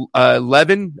his name?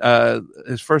 Levin.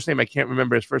 His first name, I can't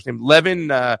remember his first name.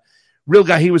 Levin, real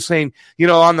guy. He was saying,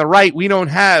 on the right, we don't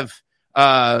have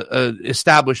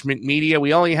establishment media.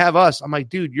 We only have us. I'm like,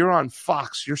 dude, you're on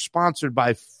Fox. You're sponsored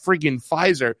by friggin'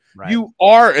 Pfizer. Right. You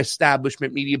are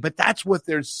establishment media, but that's what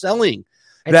they're selling.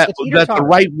 that the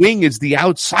right wing is the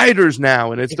outsiders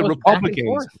now, and it's the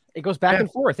Republicans. It goes back and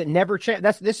forth. It never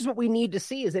changes. This is what we need to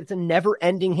see, is that it's a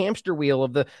never-ending hamster wheel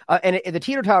of the the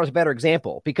teeter-totter is a better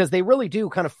example, because they really do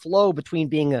kind of flow between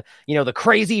being the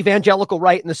crazy evangelical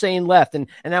right and the sane left, and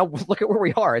now look at where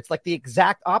we are. It's like the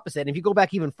exact opposite. And if you go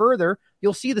back even further,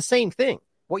 you'll see the same thing.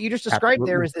 What you just described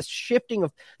there is this shifting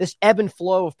of this ebb and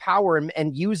flow of power,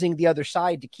 and using the other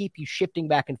side to keep you shifting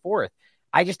back and forth.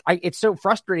 It's so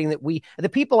frustrating that the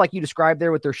people like you described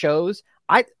there with their shows,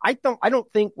 I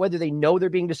don't think whether they know they're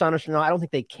being dishonest or not, I don't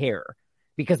think they care,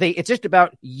 because it's just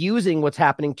about using what's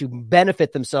happening to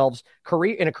benefit themselves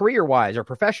career wise or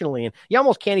professionally. And you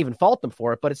almost can't even fault them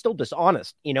for it, but it's still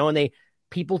dishonest, and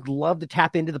people love to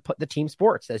tap into the team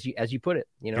sports, as you put it,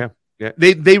 Yeah,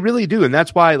 they really do. And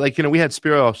that's why, we had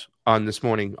Spiros on this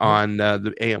morning on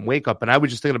the AM Wake Up, and I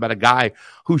was just thinking about a guy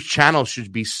whose channel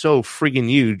should be so friggin'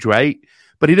 huge, right?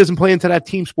 But he doesn't play into that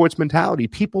team sports mentality.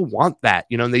 People want that,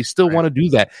 and they still want to do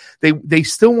that. They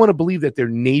still want to believe that their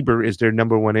neighbor is their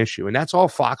number one issue. And that's all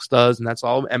Fox does, and that's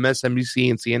all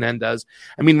MSNBC and CNN does.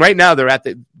 I mean, right now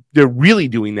they're really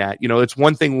doing that. It's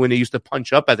one thing when they used to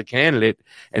punch up at the candidate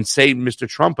and say Mr.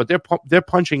 Trump, but they're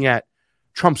punching at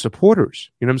Trump supporters,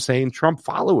 Trump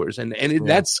followers. And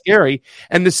that's scary.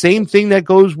 And the same thing that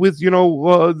goes with,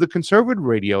 the conservative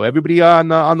radio. Everybody on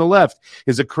the left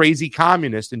is a crazy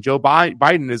communist, and Joe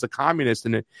Biden is a communist,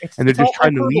 and they're just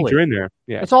trying to lead you in there.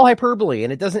 Yeah. It's all hyperbole,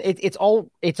 and it's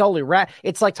all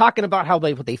It's like talking about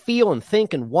what they feel and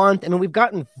think and want. I mean, we've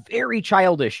gotten very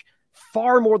childish,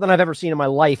 far more than I've ever seen in my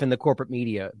life in the corporate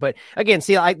media. But again,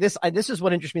 see, this is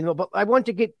what interests me. But I want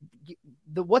to get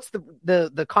what's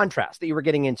the contrast that you were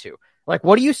getting into? Like,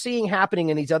 what are you seeing happening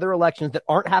in these other elections that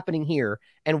aren't happening here?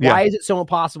 And why is it so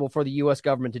impossible for the U.S.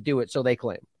 government to do it? So they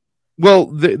claim.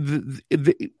 Well,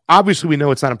 obviously we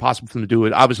know it's not impossible for them to do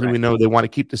it. Obviously we know they want to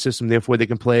keep the system. Therefore they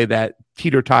can play that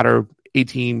teeter-totter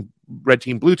A-team, red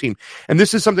team, blue team. And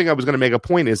this is something I was going to make a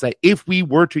point, is that if we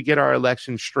were to get our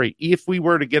elections straight, if we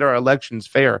were to get our elections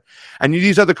fair, and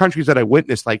these other countries that I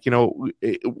witnessed,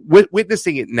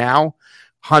 witnessing it now,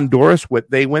 Honduras, what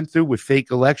they went through with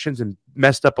fake elections and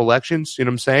messed up elections, you know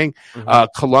what I'm saying?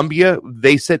 Mm-hmm. Colombia,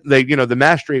 they said, the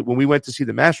magistrate, when we went to see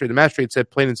the magistrate said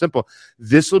plain and simple,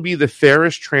 this will be the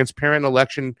fairest, transparent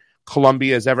election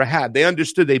Colombia has ever had. They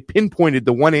understood, they pinpointed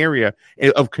the one area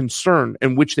of concern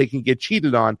in which they can get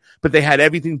cheated on, but they had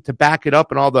everything to back it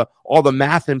up and all the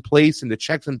math in place and the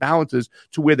checks and balances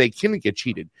to where they couldn't get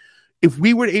cheated. If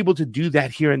we were able to do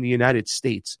that here in the United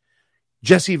States,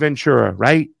 Jesse Ventura,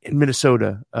 right, in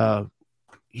Minnesota,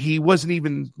 he wasn't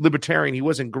even libertarian. He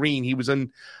wasn't green. He was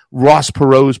in Ross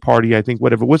Perot's party, I think,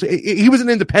 whatever it was. He was an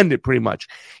independent, pretty much.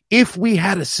 If we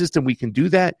had a system, we can do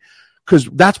that, because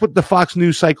that's what the Fox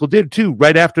News cycle did, too.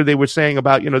 Right after they were saying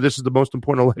about, this is the most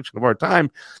important election of our time,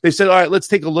 they said, all right, let's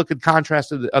take a look at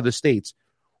contrast of the other states.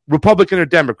 Republican or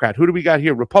Democrat? Who do we got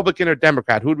here? Republican or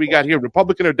Democrat? Who do we got here?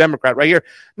 Republican or Democrat? Right here.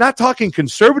 Not talking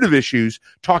conservative issues,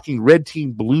 talking red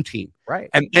team, blue team. Right.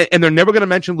 And they're never going to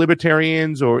mention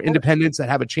libertarians or independents that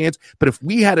have a chance. But if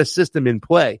we had a system in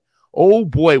play, oh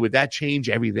boy, would that change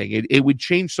everything. It would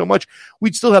change so much.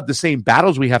 We'd still have the same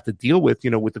battles we have to deal with,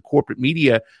 with the corporate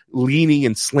media leaning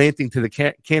and slanting to the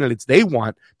candidates they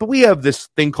want. But we have this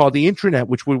thing called the intranet,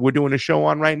 which we're doing a show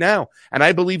on right now. And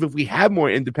I believe if we had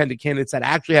more independent candidates that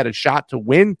actually had a shot to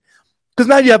win, because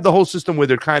now you have the whole system where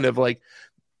they're kind of like,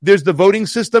 there's the voting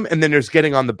system, and then there's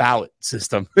getting on the ballot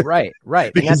system. Right.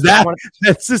 Because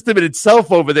that system in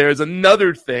itself over there is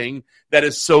another thing that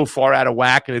is so far out of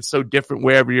whack, and it's so different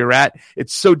wherever you're at.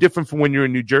 It's so different from when you're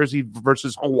in New Jersey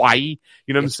versus Hawaii.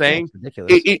 You know what I'm saying? It's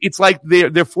ridiculous. It's like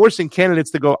they're forcing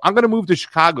candidates to go, I'm going to move to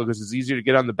Chicago because it's easier to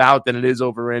get on the ballot than it is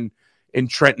over in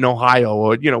Trenton, Ohio,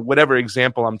 or whatever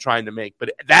example I'm trying to make.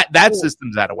 But that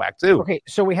system's out of whack too. Okay,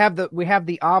 so we have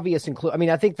the obvious include. I mean,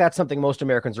 I think that's something most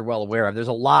Americans are well aware of. There's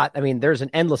a lot. I mean, there's an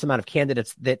endless amount of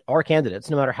candidates that are candidates,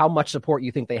 no matter how much support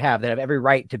you think they have, that have every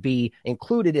right to be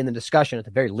included in the discussion at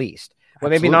the very least. Well,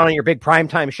 maybe not on your big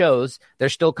primetime shows.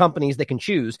 There's still companies that can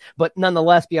choose, but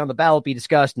nonetheless be on the ballot, be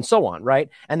discussed, and so on, right?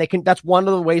 And that's one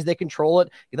of the ways they control it.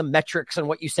 The metrics and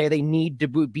what you say they need to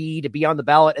be on the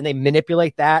ballot, and they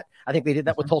manipulate that. I think they did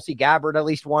that with Tulsi Gabbard at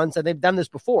least once, and they've done this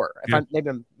before. Maybe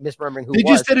I'm misremembering who they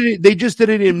just did it. They just did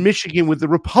it in Michigan with the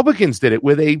Republicans. Did it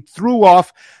where they threw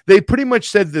off. They pretty much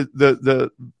said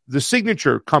that the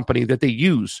signature company that they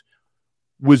use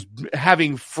was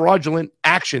having fraudulent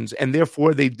actions, and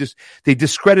therefore they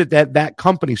discredit that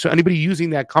company. So anybody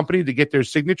using that company to get their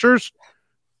signatures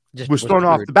was thrown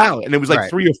off the ballot, and it was like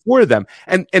 3 or 4 of them.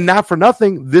 And not for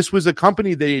nothing, this was a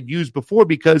company they had used before,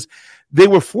 because they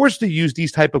were forced to use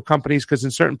these type of companies, because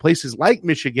in certain places like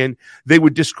Michigan, they were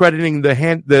discrediting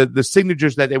the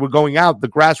signatures that they were going out. The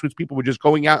grassroots people were just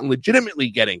going out and legitimately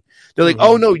getting. They're like,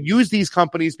 oh no, use these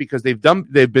companies because they've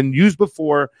been used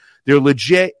before. They're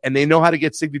legit, and they know how to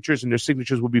get signatures, and their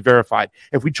signatures will be verified.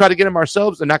 If we try to get them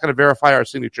ourselves, they're not going to verify our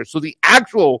signatures. So the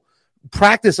actual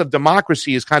practice of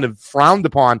democracy is kind of frowned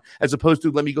upon, as opposed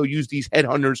to let me go use these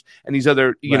headhunters and these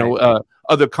other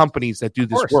other companies that do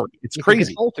this work. It's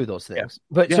crazy. All through those things.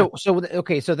 But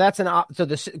so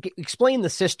that's explain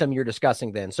the system you're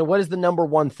discussing then. So what is the number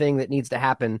one thing that needs to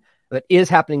happen, that is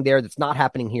happening there, that's not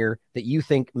happening here, that you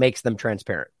think makes them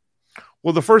transparent?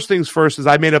 Well, the first things first is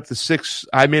I made up 6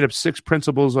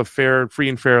 principles of free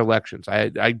and fair elections.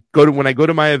 When I go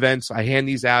to my events, I hand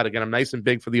these out. Again, I'm nice and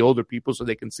big for the older people so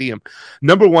they can see them.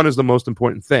 Number one is the most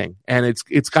important thing. And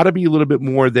it's got to be a little bit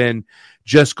more than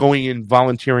just going and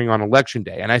volunteering on election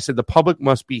day. And I said the public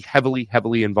must be heavily,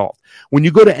 heavily involved. When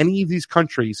you go to any of these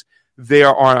countries, there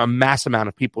are a mass amount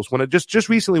of people. So just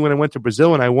recently, when I went to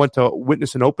Brazil and I went to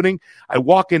witness an opening, I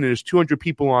walk in and there's 200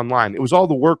 people online. It was all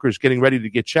the workers getting ready to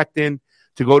get checked in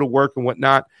to go to work and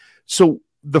whatnot. So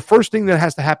the first thing that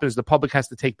has to happen is the public has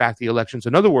to take back the elections.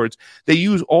 In other words, they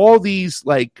use all these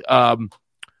what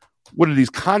are these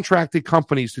contracted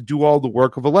companies to do all the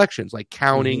work of elections, like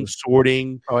counting,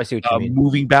 sorting, I see what you mean.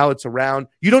 Moving ballots around.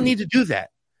 You don't need to do that.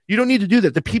 You don't need to do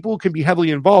that. The people can be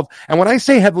heavily involved. And when I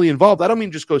say heavily involved, I don't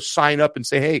mean just go sign up and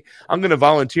say, hey, I'm going to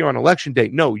volunteer on election day.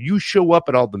 No, you show up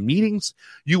at all the meetings.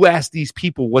 You ask these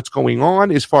people what's going on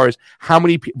as far as how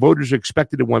many voters are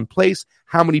expected in one place,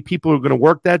 how many people are going to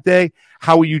work that day,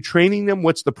 how are you training them,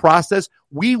 what's the process.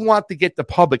 We want to get the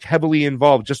public heavily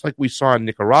involved, just like we saw in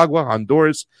Nicaragua,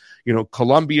 Honduras,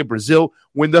 Colombia, Brazil.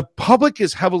 When the public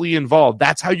is heavily involved,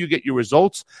 that's how you get your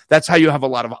results. That's how you have a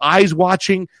lot of eyes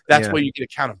watching. That's where you get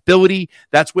accountability.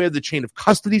 That's where the chain of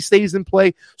custody stays in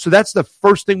play. So that's the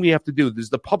first thing we have to do, is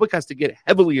the public has to get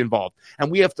heavily involved.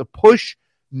 And we have to push,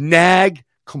 nag,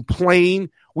 complain.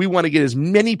 We want to get as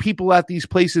many people at these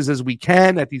places as we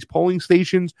can, at these polling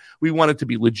stations. We want it to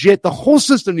be legit. The whole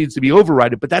system needs to be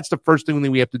overridden, but that's the first thing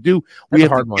that we have to do. We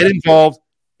have to get involved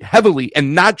heavily,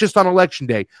 and not just on election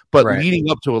day, but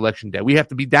leading up to election day. We have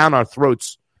to be down our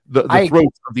throats, the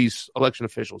throats of these election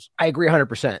officials. I agree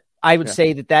 100%. I would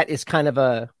say that is kind of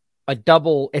a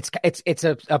double. It's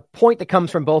a point that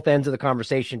comes from both ends of the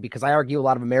conversation, because I argue a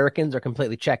lot of Americans are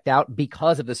completely checked out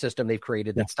because of the system they've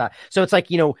created. So it's like,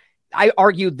 I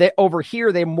argue that over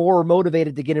here, they're more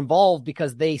motivated to get involved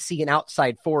because they see an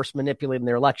outside force manipulating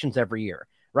their elections every year.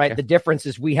 Right. Yeah. The difference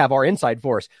is we have our inside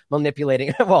force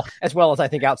manipulating, as well as I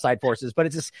think outside forces. But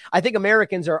it's just, I think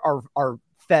Americans are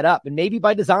fed up, and maybe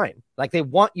by design, like they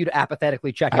want you to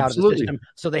apathetically check out of the system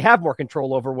so they have more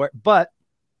control over what. But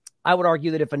I would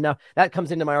argue that if enough, that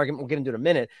comes into my argument, we'll get into in a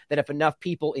minute, that if enough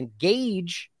people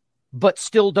engage, but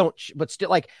still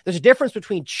like there's a difference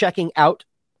between checking out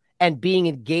and being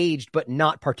engaged, but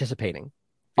not participating.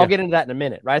 I'll get into that in a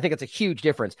minute, right? I think it's a huge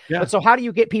difference. Yeah. But so how do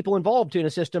you get people involved in a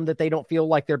system that they don't feel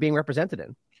like they're being represented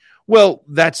in? Well,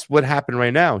 that's what happened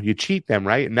right now. You cheat them,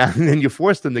 right? And then you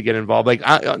force them to get involved. Like,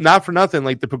 not for nothing,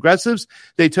 like the progressives,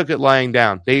 they took it lying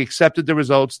down. They accepted the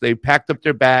results. They packed up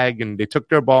their bag and they took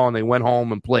their ball and they went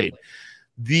home and played.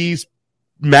 These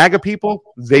MAGA people,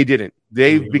 they didn't.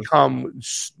 They've become,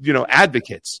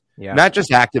 advocates, not just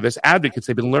activists, advocates.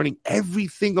 They've been learning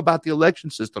everything about the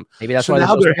election system. Maybe that's so why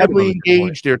now they're heavily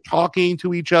engaged. They're talking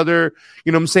to each other.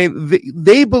 You know what I'm saying?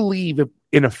 They believe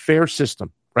in a fair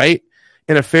system, right?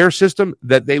 In a fair system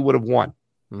that they would have won.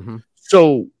 Mm-hmm.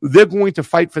 So they're going to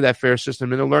fight for that fair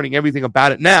system, and they're learning everything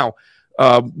about it. Now,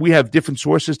 we have different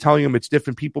sources telling them it's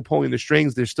different people pulling the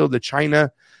strings. There's still the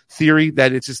China theory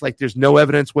that it's just like there's no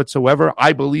evidence whatsoever.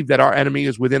 I believe that our enemy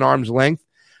is within arm's length,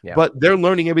 but they're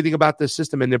learning everything about this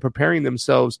system, and they're preparing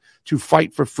themselves to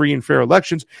fight for free and fair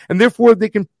elections. And therefore, they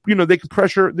can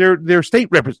pressure their state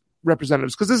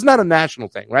representatives, because this is not a national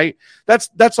thing, right?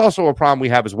 That's also a problem we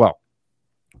have as well.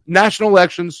 National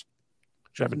elections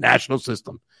should have a national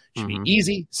system. It should be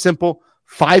easy, simple.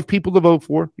 5 people to vote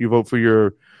for. You vote for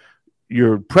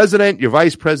your president, your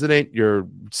vice president, your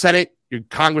Senate, your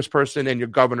congressperson, and your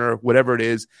governor, whatever it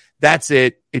is. That's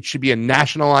it. It should be a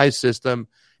nationalized system.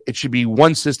 It should be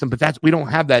one system, but we don't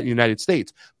have that in the United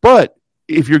States. But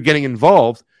if you're getting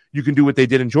involved, you can do what they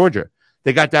did in Georgia.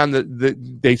 They got down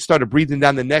they started breathing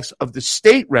down the necks of the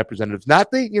state representatives, not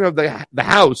the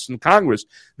House and Congress.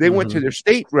 They went to their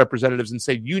state representatives and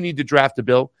said, you need to draft a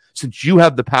bill since you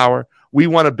have the power. We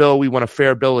want a bill. We want a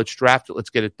fair bill. Let's draft it.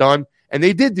 Let's get it done. And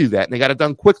they did do that, and they got it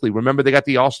done quickly. Remember, they got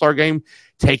the All-Star game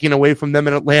taken away from them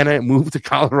in Atlanta and moved to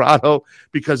Colorado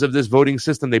because of this voting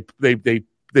system. They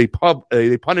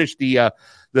punished the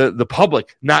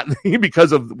public, not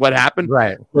because of what happened.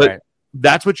 Right. But right.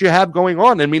 That's what you have going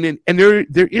on. I mean, and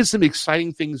there is some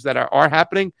exciting things that are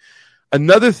happening.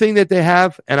 Another thing that they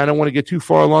have, and I don't want to get too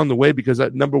far along the way because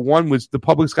number one was the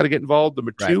public's got to get involved.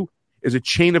 Number two is a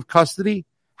chain of custody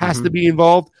has to be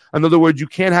involved. In other words, you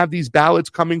can't have these ballots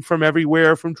coming from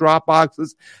everywhere, from drop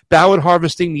boxes. Ballot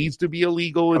harvesting needs to be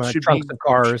illegal. It should be of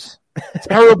cars.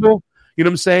 Terrible. You know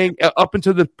what I'm saying? Up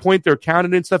until the point they're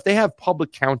counted and stuff, they have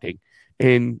public counting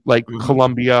in like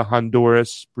Colombia,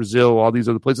 Honduras, Brazil, all these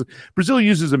other places. Brazil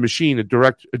uses a machine, a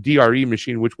DRE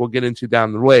machine, which we'll get into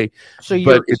down the way. So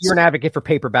you're an advocate for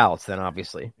paper ballots then,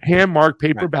 obviously. Hand-marked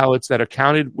paper ballots that are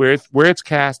counted where it's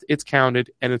cast, it's counted,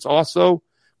 and it's also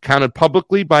counted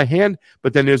publicly by hand,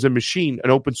 but then there's a machine,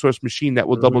 an open source machine that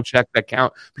will double check that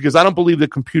count, because I don't believe that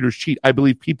computers cheat. I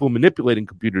believe people manipulating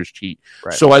computers cheat.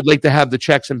 Right. So I'd like to have the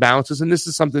checks and balances, and this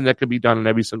is something that can be done in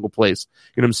every single place.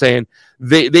 You know what I'm saying?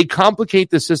 They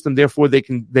complicate the system, therefore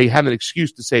they have an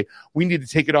excuse to say we need to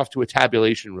take it off to a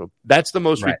tabulation room. That's the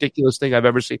most ridiculous thing I've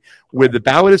ever seen. Where the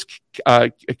ballot is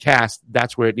cast,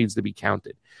 that's where it needs to be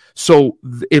counted. So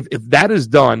if that is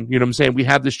done, you know what I'm saying, we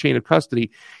have this chain of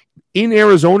custody. In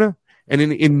Arizona and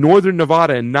in northern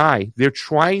Nevada and Nye, they're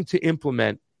trying to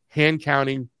implement hand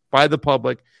counting by the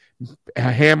public,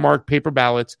 hand-marked paper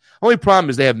ballots. Only problem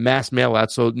is they have mass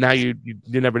mail-outs, so now you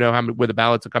never know where the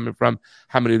ballots are coming from,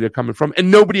 how many they're coming from, and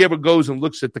nobody ever goes and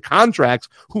looks at the contracts,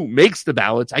 who makes the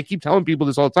ballots. I keep telling people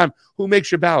this all the time. Who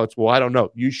makes your ballots? Well, I don't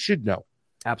know. You should know.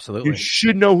 Absolutely. You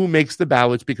should know who makes the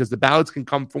ballots, because the ballots can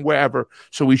come from wherever.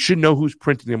 So we should know who's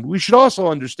printing them. We should also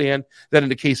understand that in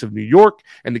the case of New York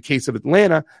and the case of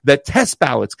Atlanta, that test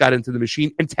ballots got into the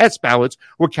machine and test ballots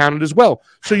were counted as well.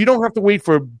 So you don't have to wait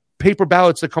for paper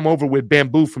ballots to come over with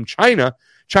bamboo from China.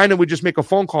 China would just make a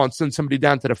phone call and send somebody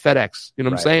down to the FedEx. You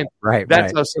know what I'm saying? Right.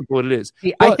 That's how simple it is.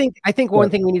 See, I think one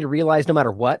thing we need to realize, no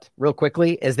matter what, real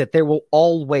quickly, is that there will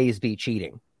always be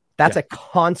cheating. That's a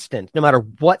constant, no matter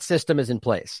what system is in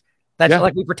place. That's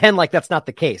like we pretend like that's not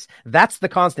the case. That's the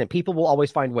constant. People will always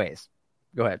find ways.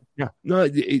 Go ahead. Yeah, no,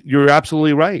 you're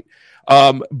absolutely right.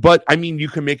 But I mean, you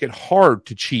can make it hard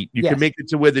to cheat. You can make it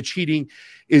to where the cheating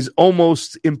is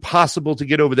almost impossible to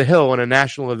get over the hill in a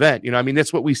national event. You know, I mean,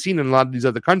 that's what we've seen in a lot of these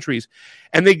other countries.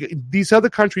 And these other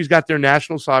countries got their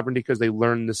national sovereignty because they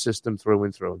learned the system through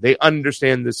and through. They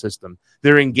understand the system.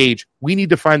 They're engaged. We need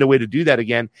to find a way to do that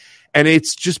again. And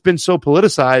it's just been so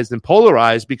politicized and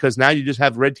polarized, because now you just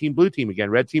have red team, blue team again,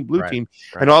 red team, blue team,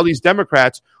 and all these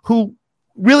Democrats who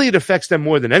really it affects them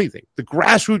more than anything. The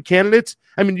grassroots candidates,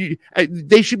 I mean,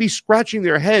 they should be scratching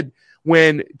their head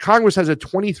when Congress has a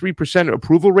 23%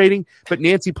 approval rating, but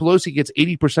Nancy Pelosi gets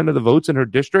 80% of the votes in her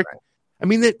district. Right. I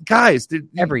mean,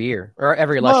 every year, or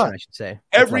every election, I should say.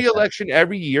 Every election,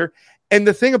 every year. And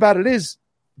the thing about it is,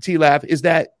 T-Lab, is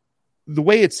that the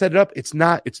way it's set up, it's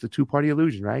the two-party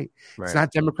illusion, right? It's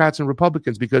not Democrats and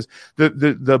Republicans, because the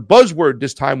buzzword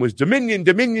this time was Dominion.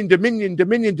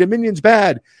 Dominion's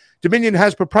bad. Dominion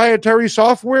has proprietary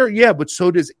software. Yeah, but so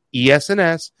does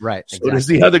ES&S. Right. So does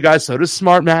the other guys. So does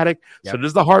Smartmatic. Yep. So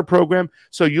does the HART program.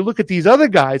 So you look at these other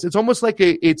guys, it's almost like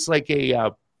a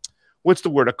what's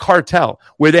the word? A cartel,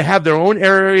 where they have their own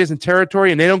areas and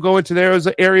territory, and they don't go into their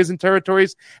areas and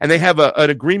territories, and they have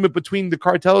an agreement between the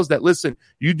cartels that, listen,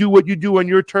 you do what you do on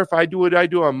your turf, I do what I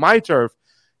do on my turf.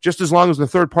 Just as long as the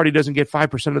third party doesn't get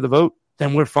 5% of the vote,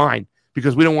 then we're fine,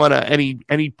 because we don't want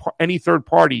any third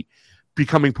party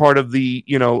becoming part of the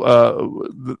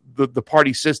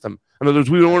party system. In other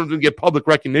words, we don't want them to get public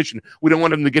recognition. We don't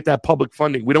want them to get that public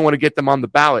funding. We don't want to get them on the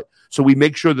ballot. So we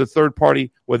make sure the third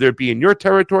party, whether it be in your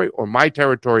territory or my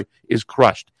territory, is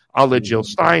crushed. I'll let Jill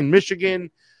Stein, Michigan.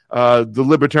 The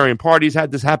Libertarian parties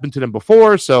had this happen to them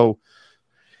before. So,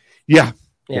 yeah.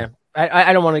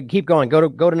 I don't want to keep going. Go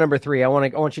to number 3. I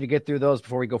want you to get through those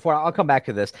before we go forward. I'll come back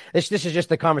to this. This is just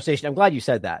the conversation. I'm glad you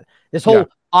said that. This whole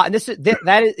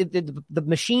the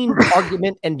machine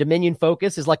argument and Dominion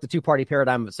focus is like the two-party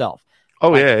paradigm itself.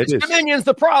 Oh, yeah, it is. Dominion's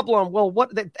the problem. Well,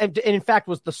 and in fact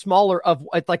was the smaller of,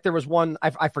 like, there was one,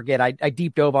 I forget, I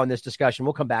deep dove on this discussion.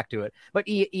 We'll come back to it. But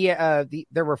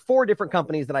there were 4 different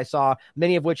companies that I saw,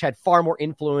 many of which had far more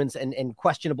influence and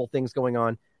questionable things going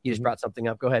on. You just brought something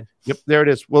up. Go ahead. Yep, there it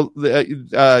is. Well,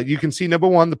 you can see, number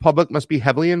 1, the public must be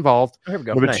heavily involved. Here we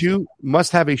go. Number 2,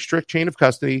 must have a strict chain of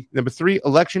custody. Number 3,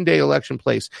 election day, election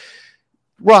place.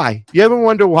 Why? You ever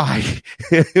wonder why?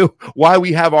 Why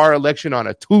we have our election on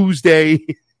a Tuesday?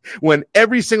 when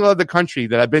every single other country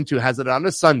that I've been to has it on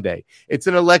a Sunday. It's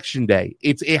an election day.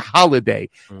 It's a holiday.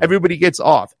 Everybody gets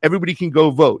off. Everybody can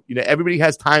go vote. Everybody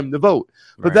has time to vote.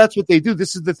 But that's what they do.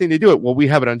 This is the thing they do it. Well, we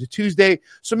have it on Tuesday.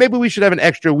 So maybe we should have an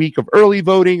extra week of early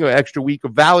voting or extra week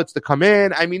of ballots to come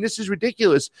in. I mean, this is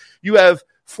ridiculous. You have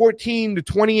 14 to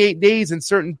 28 days in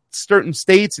certain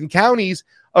states and counties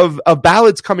of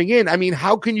ballots coming in. I mean,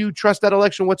 how can you trust that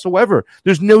election whatsoever?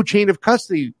 There's no chain of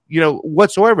custody,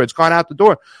 whatsoever. It's gone out the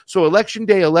door. So election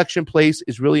day, election place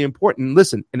is really important. And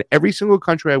listen, in every single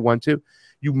country I went to,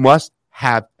 you must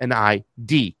have an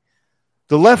ID.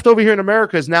 The left over here in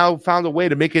America has now found a way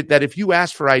to make it that if you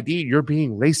ask for ID, you're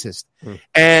being racist.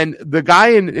 And the guy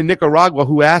in Nicaragua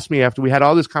who asked me after we had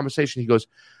all this conversation, he goes,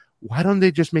 why don't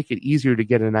they just make it easier to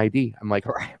get an ID? I'm like,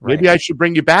 maybe I should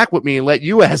bring you back with me and let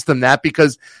you ask them that,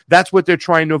 because that's what they're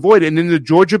trying to avoid. And in the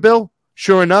Georgia bill,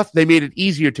 sure enough, they made it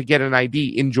easier to get an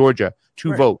ID in Georgia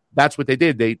to vote. That's what they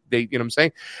did. They, you know what I'm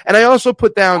saying? And I also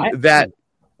put down that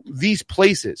these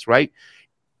places, right?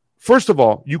 First of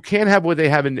all, you can't have what they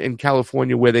have in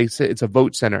California where they say it's a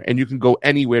vote center and you can go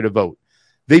anywhere to vote.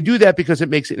 They do that because it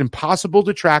makes it impossible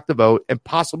to track the vote,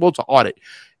 impossible to audit.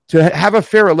 To have a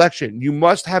fair election, you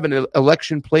must have an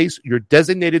election place, your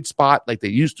designated spot, like they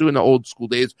used to in the old school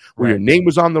days, where your name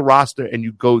was on the roster and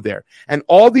you go there. And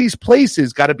all these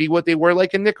places got to be what they were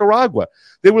like in Nicaragua.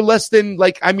 They were less than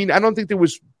I don't think there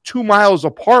was 2 miles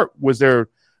apart was there,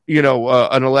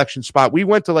 an election spot. We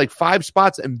went to 5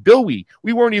 spots in Bilwi.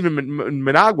 We weren't even in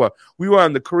Managua. We were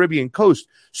on the Caribbean coast.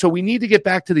 So we need to get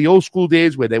back to the old school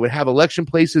days where they would have election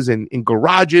places in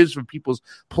garages for people's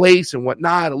place and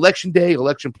whatnot. Election day,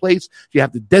 election place. You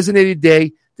have the designated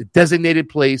day, the designated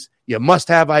place. You must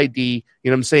have ID.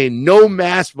 You know what I'm saying? No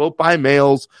mass vote by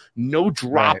mails, no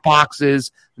drop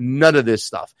boxes, none of this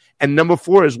stuff. And number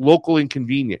 4 is local and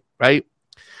convenient, right?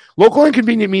 Local and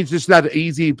convenient means it's not an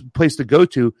easy place to go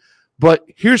to, but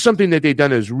here's something that they've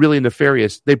done that is really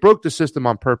nefarious. They broke the system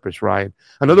on purpose, Ryan.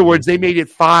 In other words, they made it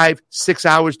 5-6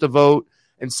 hours to vote.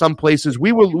 In some places,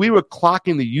 we were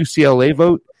clocking the UCLA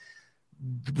vote.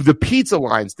 The pizza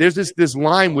lines, there's this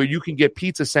line where you can get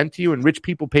pizza sent to you, and rich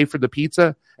people pay for the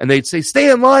pizza, and they'd say, stay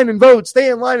in line and vote, stay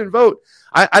in line and vote.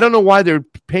 I don't know why they're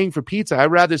paying for pizza. I'd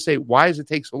rather say, why does it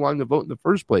take so long to vote in the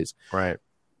first place? Right.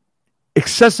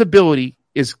 Accessibility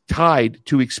is tied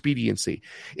to expediency.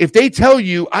 If they tell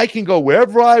you I can go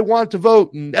wherever I want to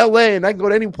vote in LA and I can go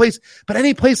to any place, but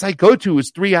any place I go to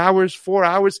is 3 hours, 4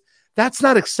 hours, that's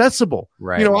not accessible.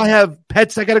 Right. I have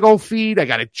pets I got to go feed. I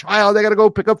got a child I got to go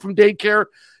pick up from daycare.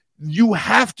 You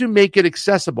have to make it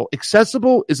accessible.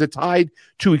 Accessible is tied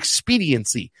to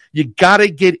expediency. You got to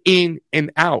get in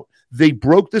and out. They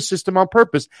broke the system on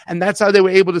purpose, and that's how they were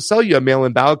able to sell you a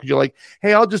mail-in ballot, because you're like,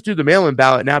 hey, I'll just do the mail-in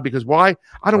ballot now, because why?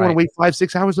 I don't want to wait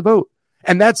 5-6 hours to vote.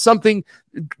 And that's something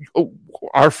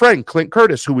our friend Clint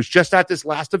Curtis, who was just at this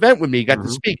last event with me, got to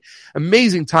speak.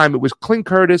 Amazing time. It was Clint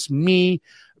Curtis, me,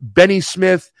 Benny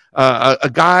Smith, a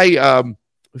guy,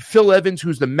 Phil Evans,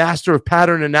 who's the master of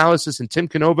pattern analysis, and Tim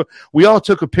Canova. We all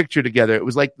took a picture together. It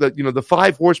was like the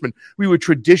 5 horsemen. We were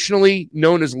traditionally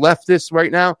known as leftists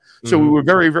right now, so we were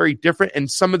very, very different.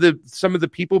 And some of the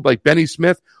people like Benny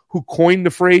Smith, who coined the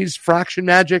phrase fraction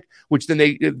magic, which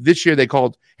then this year they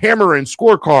called hammer and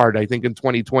scorecard. I think in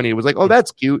 2020 it was like, oh,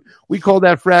 that's cute. We call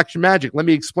that fraction magic. Let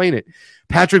me explain it.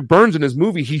 Patrick Burns in his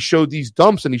movie, he showed these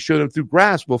dumps and he showed them through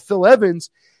graphs. Well, Phil Evans,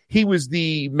 he was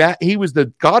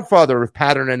the godfather of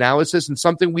pattern analysis, and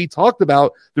something we talked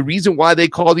about, the reason why they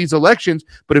call these elections.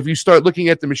 But if you start looking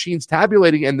at the machines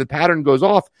tabulating and the pattern goes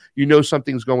off,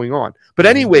 something's going on. But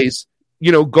anyways,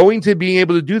 going to being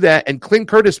able to do that. And Clint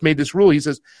Curtis made this rule. He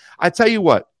says, I tell you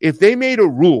what, if they made a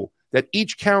rule that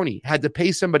each county had to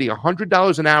pay somebody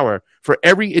 $100 an hour for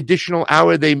every additional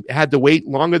hour they had to wait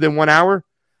longer than 1 hour,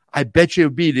 I bet you it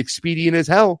would be expedient as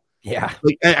hell. Yeah.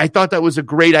 I thought that was a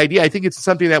great idea. I think it's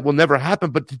something that will never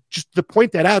happen, but just to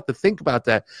point that out, to think about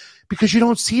that, because you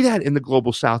don't see that in the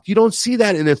global South. You don't see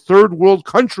that in a third world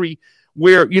country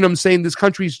where, this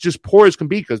country is just poor as can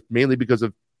be, mainly because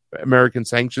of American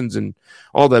sanctions and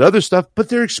all that other stuff, but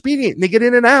they're expedient and they get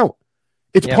in and out.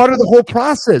 It's part of the whole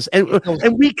process.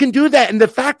 And we can do that. And the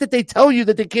fact that they tell you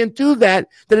that they can't do that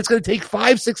it's going to take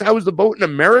 5-6 hours to vote in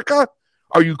America.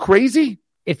 Are you crazy?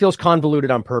 It feels convoluted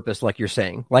on purpose, like you're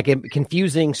saying, like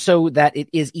confusing so that it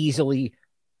is easily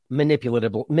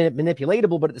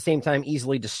manipulatable, but at the same time,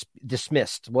 easily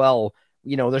dismissed. Well,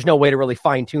 there's no way to really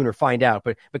fine tune or find out,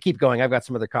 but keep going. I've got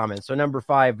some other comments. So number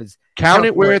 5 is count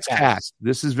it where it's cast.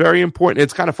 This is very important.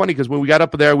 It's kind of funny because when we got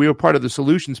up there, we were part of the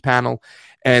solutions panel,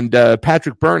 and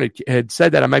Patrick Byrne had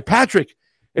said that. I'm like, Patrick,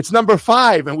 it's number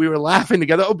 5. And we were laughing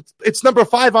together. Oh, it's number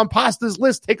 5 on Pasta's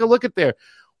list. Take a look at there.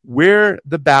 where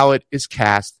the ballot is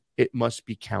cast, it must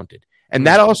be counted. And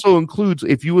that also includes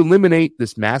if you eliminate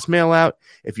this mass mail out,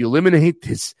 if you eliminate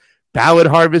this ballot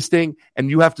harvesting, and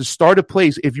you have to start a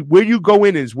place. Where you go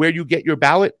in is where you get your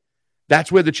ballot. That's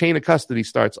where the chain of custody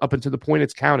starts up until the point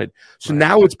it's counted. So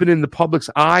now it's been in the public's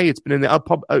eye. It's been in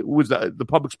the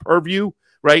public's purview,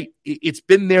 right? It's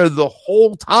been there the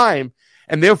whole time.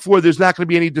 And therefore, there's not going to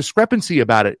be any discrepancy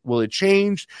about it. Will it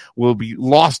change? Will it be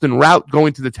lost en route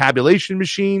going to the tabulation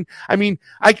machine? I mean,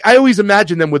 I always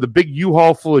imagine them with a big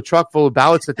U-Haul truck full of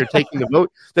ballots that they're taking to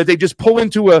vote, that they just pull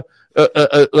into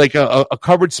a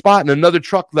covered spot, and another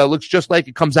truck that looks just like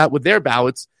it comes out with their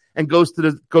ballots and takes to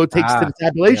the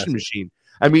tabulation machine.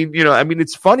 I mean,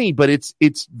 it's funny, but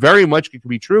it's very much it can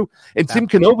be true. In Tim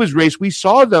Canova's race, we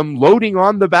saw them loading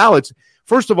on the ballots.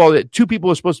 First of all, that 2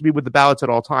 people are supposed to be with the ballots at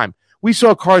all time. We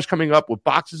saw cars coming up with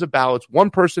boxes of ballots,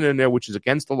 1 person in there, which is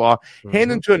against the law,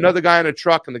 handing to another guy in a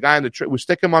truck, and the guy in the truck was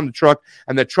sticking him on the truck,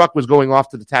 and the truck was going off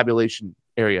to the tabulation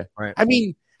area. Right. I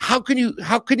mean, how can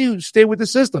you stay with the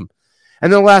system?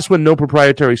 And then the last one, no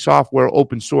proprietary software,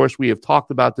 open source. We have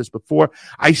talked about this before.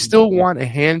 I still want a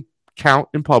hand count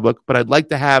in public, but I'd like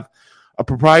to have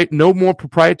no more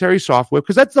proprietary software,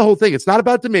 because that's the whole thing. It's not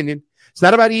about Dominion. It's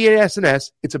not about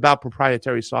EAS&S. It's about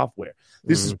proprietary software.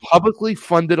 This is publicly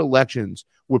funded elections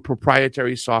with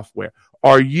proprietary software.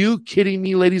 Are you kidding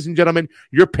me, ladies and gentlemen?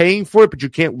 You're paying for it, but you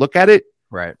can't look at it?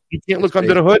 Right. You can't look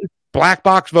under the hood? Black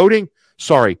box voting?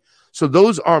 Sorry. So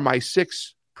those are my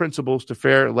 6 principles to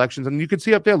fair elections. And you can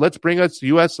see up there, let's bring us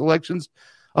U.S. elections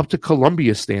up to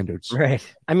Columbia standards. Right.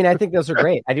 I mean, I think those are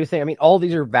great. I do think, all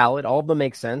these are valid. All of them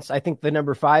make sense. I think the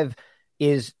number 5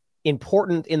 is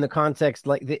important in the context,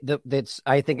 like that's,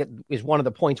 I think it is one of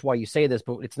the points why you say this,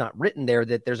 but it's not written there,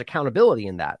 that there's accountability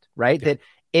in that, right? Yeah.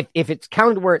 That if it's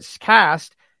counted where it's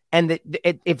cast, and that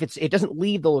if it doesn't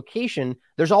leave the location,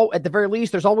 at the very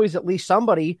least, there's always at least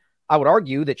somebody, I would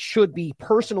argue, that should be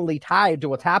personally tied to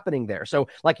what's happening there. So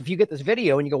like if you get this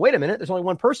video and you go, wait a minute, there's only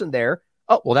one person there.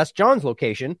 Oh, well, that's John's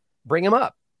location. Bring him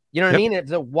up. You know what I mean?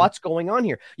 It's what's going on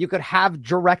here. You could have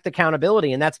direct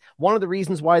accountability, and that's one of the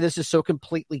reasons why this is so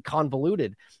completely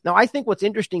convoluted. Now, I think what's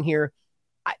interesting here,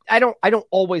 I don't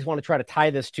always want to try to tie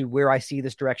this to where I see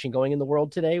this direction going in the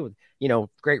world today with,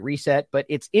 Great Reset, but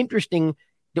it's interesting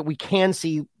that we can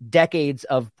see decades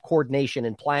of coordination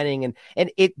and planning,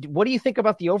 and what do you think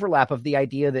about the overlap of the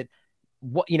idea that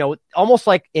almost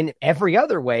like in every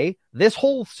other way, this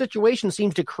whole situation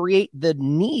seems to create the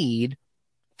need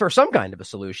for some kind of a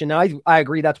solution. Now, I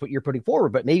agree that's what you're putting forward,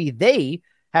 but maybe they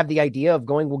have the idea of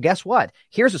going, well, guess what?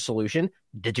 Here's a solution: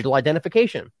 digital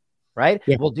identification, right?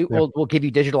 Yeah, we'll give you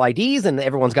digital IDs, and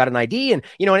everyone's got an ID, and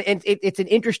it's an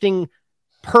interesting,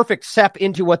 perfect step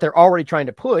into what they're already trying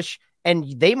to push, and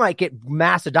they might get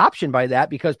mass adoption by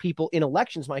that because people in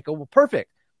elections might go, well,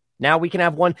 perfect. Now we can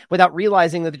have one without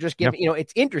realizing that they're just giving.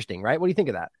 It's interesting, right? What do you think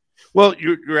of that? Well,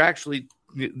 you're actually.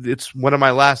 It's one of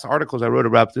my last articles I wrote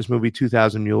about this movie,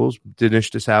 2000 Mules, Dinesh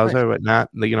D'Souza, whatnot,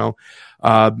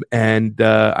 and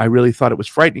I really thought it was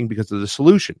frightening because of the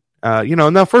solution.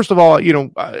 Now, first of all,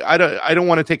 I don't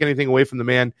want to take anything away from the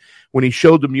man when he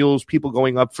showed the mules, people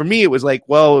going up. For me, it was like,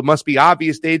 well, it must be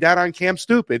obvious they down on Camp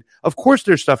Stupid. Of course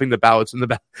they're stuffing the ballots in the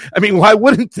ballot. I mean, why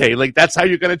wouldn't they? Like, that's how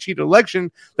you're going to cheat an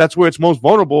election. That's where it's most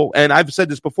vulnerable. And I've said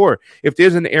this before. If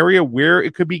there's an area where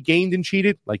it could be gained and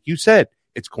cheated, like you said,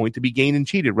 it's going to be gained and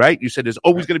cheated, right? You said there's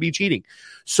always going to be cheating.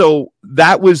 So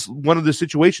that was one of the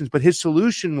situations. But his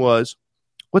solution was,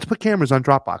 let's put cameras on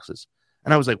drop boxes.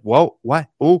 And I was like, whoa, what?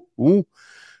 Ooh.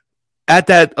 At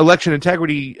that election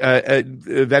integrity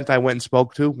event I went and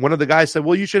spoke to, one of the guys said,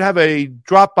 well, you should have a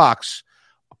drop box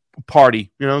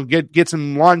party. Get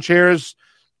some lawn chairs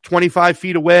 25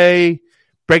 feet away,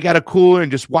 break out a cooler,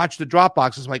 and just watch the drop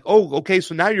boxes. I'm like, oh, okay,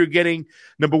 so now you're getting,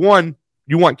 number one,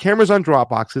 you want cameras on drop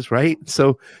boxes, right?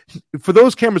 So for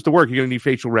those cameras to work, you're going to need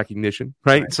facial recognition,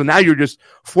 right? So now you're just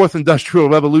fourth industrial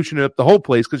revolution up the whole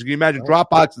place, because you can imagine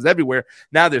drop boxes everywhere.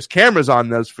 Now there's cameras on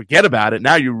those. Forget about it.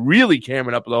 Now you're really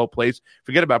cammering up the whole place.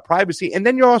 Forget about privacy. And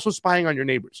then you're also spying on your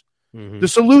neighbors. Mm-hmm. The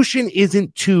solution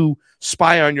isn't to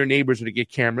spy on your neighbors or to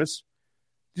get cameras.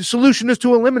 The solution is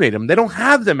to eliminate them. They don't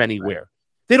have them anywhere.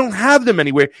 They don't have them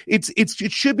anywhere. It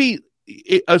should be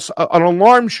an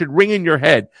alarm should ring in your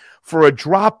head for a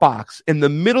drop box in the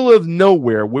middle of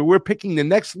nowhere where we're picking the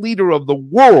next leader of the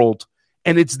world,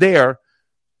 and it's there,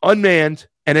 unmanned,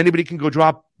 and anybody can go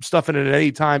drop stuff in it at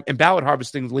any time, and ballot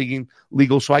harvesting is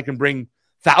legal, so I can bring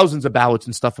thousands of ballots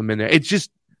and stuff them in there. It's just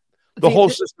the whole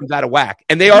system's out of whack,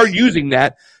 and they are using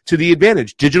that to the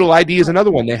advantage. Digital ID is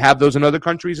another one. They have those in other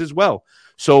countries as well.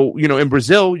 So, in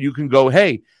Brazil, you can go,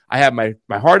 hey, I have my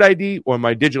hard ID or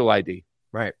my digital ID.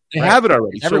 Right. They have it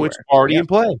already, so it's already in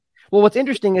play. Well, what's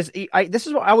interesting is this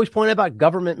is what I always point out about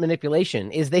government manipulation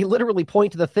is they literally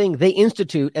point to the thing they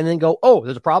institute and then go, oh,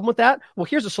 there's a problem with that. Well,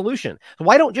 here's a solution.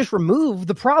 Why don't just remove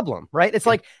the problem, right? It's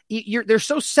like they're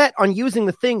so set on using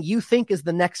the thing you think is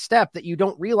the next step that you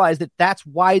don't realize that that's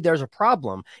why there's a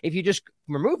problem. If you just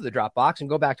remove the drop box and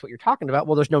go back to what you're talking about,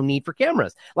 well, there's no need for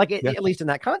cameras, at least in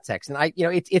that context. And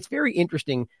it's very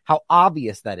interesting how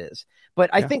obvious that is. But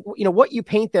I think, what you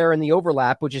paint there in the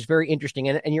overlap, which is very interesting.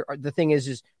 And the thing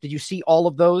is did you see all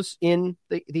of those in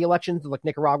the elections, like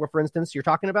Nicaragua, for instance, you're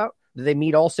talking about? Did they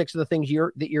meet all 6 of the things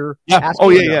you're asking? Oh,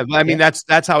 yeah. I mean,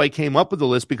 that's how I came up with the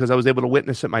list, because I was able to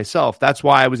witness it myself. That's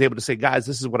why I was able to say, guys,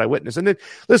 this is what I witnessed. And then,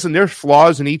 listen, there's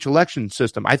flaws in each election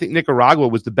system. I think Nicaragua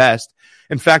was the best.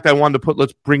 In fact, I wanted to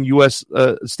let's bring U.S.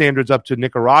 Standards up to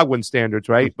Nicaraguan standards,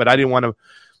 right? But I didn't want to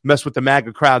mess with the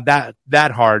MAGA crowd that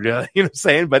hard. You know what I'm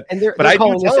saying? But I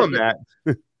do tell them that.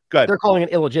 Good. They're calling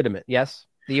it illegitimate, yes?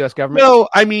 The U.S. government? No,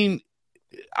 I mean,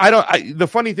 the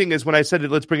funny thing is when I said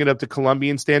let's bring it up to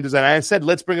Colombian standards, and I said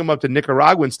let's bring them up to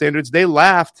Nicaraguan standards, they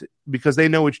laughed because they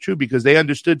know it's true, because they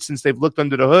understood, since they've looked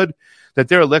under the hood, that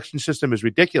their election system is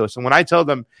ridiculous. And when I tell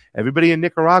them everybody in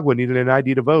Nicaragua needed an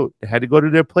ID to vote, they had to go to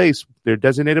their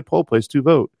designated poll place to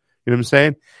vote. You know what I'm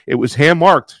saying? It was hand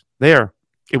marked there.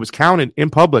 It was counted in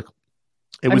public.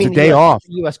 It was a day off.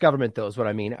 The U.S. government, though, is what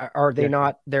I mean. Are they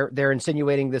not? They're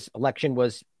insinuating this election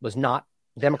was not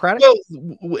democratic?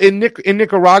 Well, in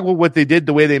Nicaragua, what they did,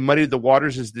 the way they muddied the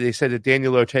waters, is they said that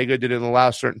Daniel Ortega didn't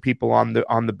allow certain people on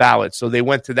the ballot. So they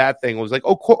went to that thing. It was like,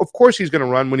 of course he's going to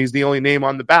run when he's the only name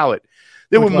on the ballot.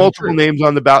 There were multiple names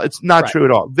on the ballot. It's not true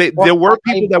at all. There were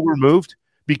people that were moved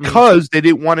because they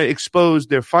didn't want to expose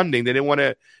their funding. They didn't want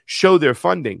to show their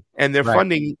funding, and their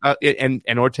funding.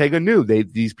 And Ortega knew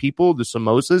these people, the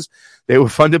Somosas, they were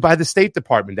funded by the State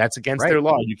Department. That's against their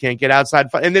law. You can't get outside,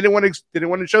 and they didn't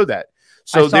want to show that.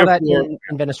 So I saw that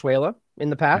in Venezuela in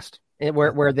the past,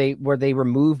 where they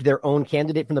removed their own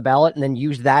candidate from the ballot and then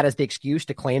used that as the excuse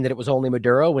to claim that it was only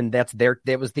Maduro, and that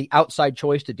was the outside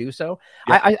choice to do so.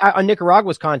 Yeah. On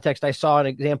Nicaragua's context, I saw an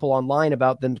example online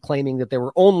about them claiming that there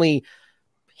were only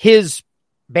his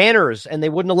banners and they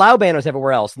wouldn't allow banners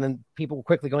everywhere else. And then people were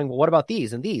quickly going, well, what about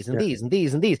these and these and these and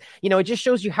these and these? It just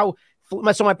shows you how.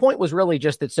 So my point was really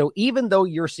just that. So even though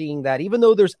you're seeing that, even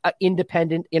though there's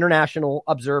independent international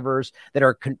observers that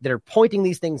are pointing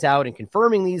these things out and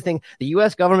confirming these things, the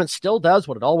U.S. government still does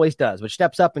what it always does, which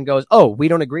steps up and goes, oh, we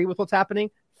don't agree with what's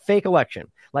happening. Fake election,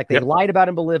 like they lied about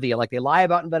in Bolivia, like they lie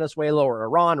about in Venezuela or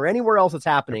Iran or anywhere else that's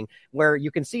happening where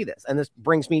you can see this. And this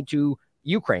brings me to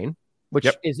Ukraine, which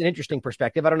is an interesting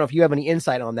perspective. I don't know if you have any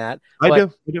insight on that. I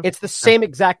do. It's the same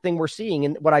exact thing we're seeing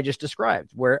in what I just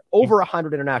described, where over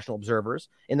 100 international observers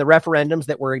in the referendums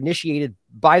that were initiated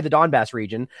by the Donbass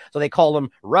region. So they call them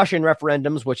Russian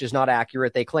referendums, which is not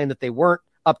accurate. They claim that they weren't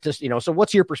up to, so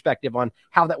what's your perspective on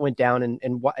how that went down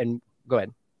and go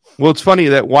ahead. Well, it's funny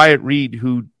that Wyatt Reed,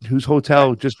 whose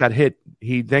hotel just got hit,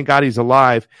 thank God he's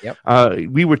alive. Yep.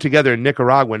 We were together in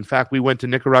Nicaragua. In fact, we went to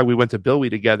Nicaragua. We went to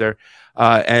Bilwi together,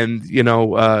 and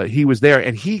he was there,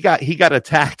 and he got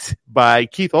attacked by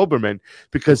Keith Olbermann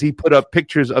because he put up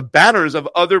pictures of banners of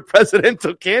other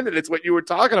presidential candidates. What you were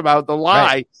talking about, the lie.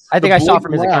 Right. I think I saw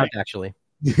from his account actually.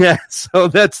 Yeah, so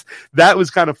that was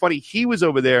kind of funny. He was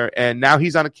over there, and now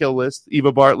he's on a kill list.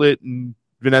 Eva Bartlett and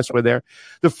Vanessa were there.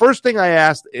 The first thing I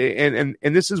asked, and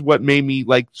this is what made me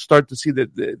start to see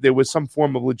that there was some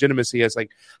form of legitimacy, as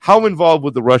how involved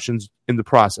were the Russians in the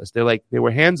process? They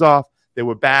were hands off, they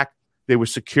were back, they were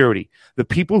security. The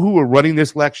people who were running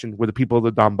this election were the people of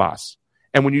the Donbass.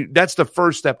 And that's the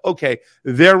first step. Okay,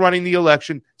 they're running the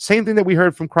election. Same thing that we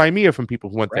heard from Crimea from people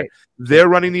who went there. They're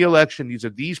running the election. These are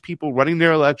these people running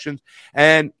their elections.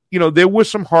 And, there were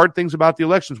some hard things about the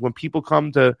elections when people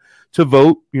come to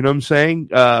vote. You know what I'm saying?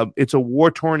 It's a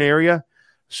war-torn area.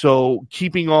 So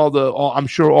keeping I'm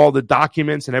sure all the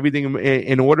documents and everything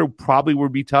in order probably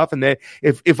would be tough. And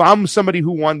if I'm somebody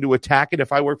who wanted to attack it,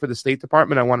 if I work for the State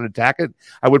Department, I wanted to attack it,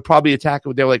 I would probably attack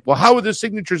it. They're like, well, how are the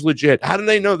signatures legit? How do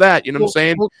they know that? You know what I'm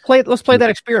saying? Let's play that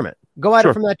experiment. Go at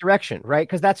it from that direction, right?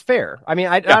 Because that's fair. I mean,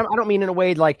 I don't mean in a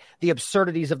way like the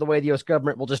absurdities of the way the U.S.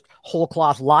 government will just whole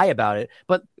cloth lie about it,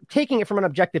 but taking it from an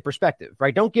objective perspective,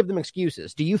 right? Don't give them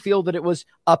excuses. Do you feel that it was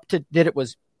it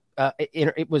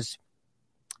was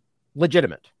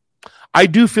legitimate? I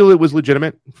do feel it was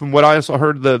legitimate. From what I also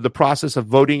heard, the process of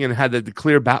voting and had the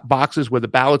clear boxes where the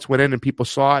ballots went in and people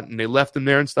saw it and they left them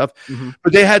there and stuff. Mm-hmm.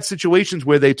 But they had situations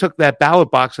where they took that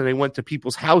ballot box and they went to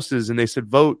people's houses and they said,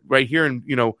 vote right here and,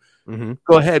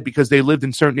 go ahead, because they lived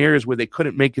in certain areas where they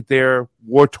couldn't make it there,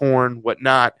 war-torn,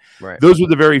 whatnot. Right. Those were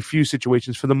the very few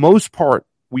situations. For the most part,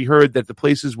 We heard that the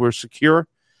places were secure.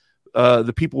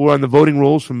 The people were on the voting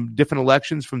rolls from different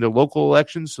elections, from their local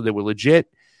elections, so they were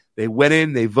legit. They went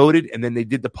in, they voted, and then they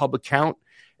did the public count.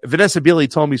 Vanessa Bailey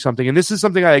told me something, and this is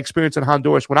something I experienced in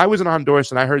Honduras. When I was in Honduras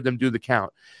and I heard them do the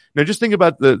count. Now, just think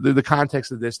about the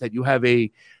context of this, that you have a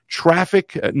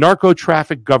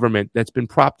narco-traffic government that's been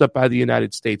propped up by the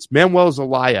United States. Manuel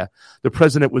Zelaya, the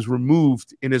president, was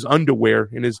removed in his underwear,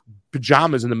 in his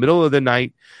pajamas in the middle of the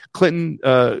night. Clinton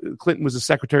was the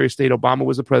Secretary of State. Obama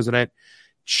was the president.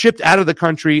 Shipped out of the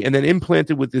country and then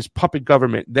implanted with this puppet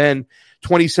government. Then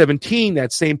 2017,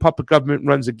 that same puppet government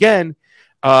runs again.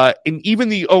 And even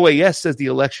the OAS says the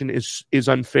election is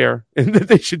unfair and that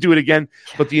they should do it again.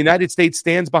 But the United States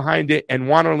stands behind it, and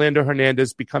Juan Orlando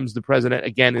Hernandez becomes the president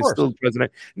again, is still the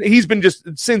president. He's been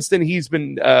since then, he's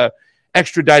been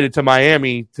extradited to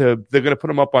Miami. They're going to put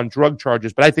him up on drug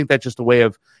charges. But I think that's just a way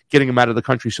of getting him out of the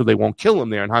country so they won't kill him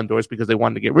there in Honduras because they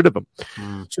wanted to get rid of him.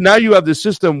 So now you have this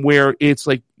system where it's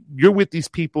like you're with these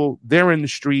people, they're in the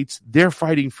streets, they're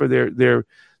fighting for their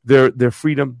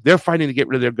freedom, they're fighting to get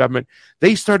rid of their government.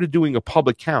 They started doing a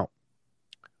public count.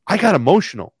 I got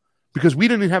emotional because we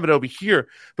didn't have it over here,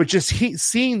 but just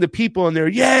seeing the people in there,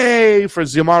 yay for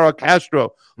Xiomara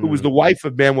Castro, who was the wife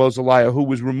of Manuel Zelaya, who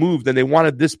was removed, and they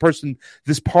wanted this party,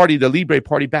 the Libre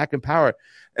Party, back in power.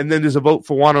 And then there's a vote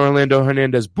for Juan Orlando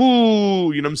Hernandez.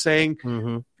 Boo! You know what I'm saying?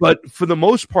 Mm-hmm. But for the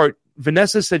most part,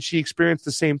 Vanessa said she experienced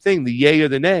the same thing, the yay or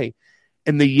the nay.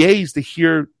 And the yay is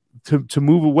to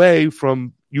move away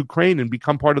from Ukraine and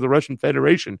become part of the Russian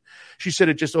Federation. She said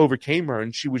it just overcame her,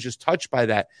 and she was just touched by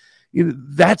that. You know,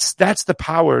 that's the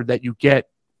power that you get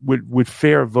with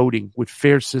fair voting, with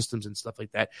fair systems and stuff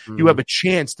like that. Mm-hmm. You have a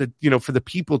chance to, for the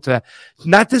people to,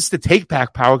 not just to take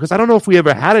back power, because I don't know if we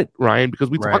ever had it, Ryan,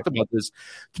 because we talked about this,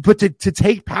 but to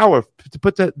take power, to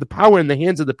put the power in the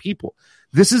hands of the people.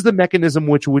 This is the mechanism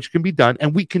which can be done,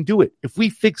 and we can do it. If we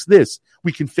fix this,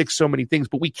 we can fix so many things,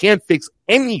 but we can't fix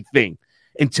anything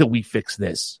until we fix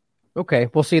this. Okay.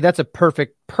 Well, see, that's a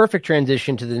perfect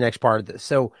transition to the next part of this.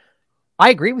 So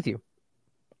I agree with you.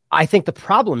 I think the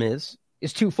problem is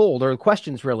twofold, or the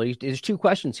questions really, there's two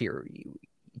questions here.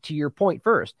 To your point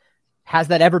first, has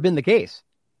that ever been the case?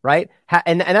 Right.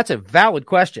 And that's a valid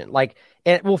question. I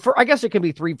guess it can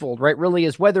be threefold, right? Really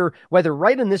is whether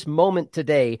right in this moment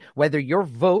today, whether your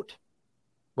vote,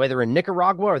 whether in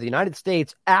Nicaragua or the United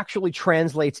States, actually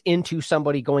translates into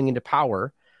somebody going into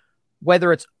power,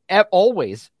 whether it's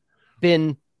always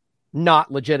been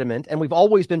not legitimate and we've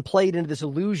always been played into this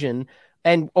illusion.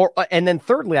 And then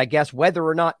thirdly, I guess, whether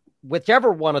or not,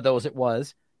 whichever one of those it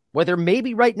was, whether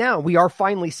maybe right now we are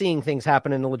finally seeing things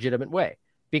happen in a legitimate way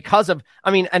because of,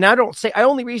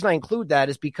 only reason I include that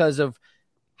is because of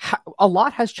a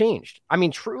lot has changed. I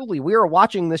mean, truly, we are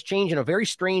watching this change in a very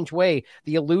strange way.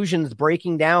 The illusions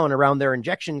breaking down around their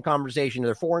injection conversation,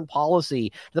 their foreign policy,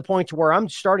 to the point to where I'm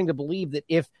starting to believe that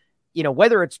if,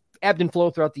 whether it's ebbed and flow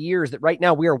throughout the years, that right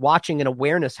now we are watching an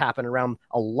awareness happen around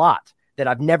a lot that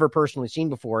I've never personally seen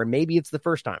before. And maybe it's the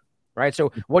first time, right?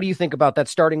 So what do you think about that?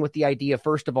 Starting with the idea,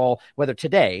 first of all, whether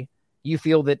today you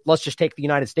feel that, let's just take the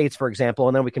United States, for example,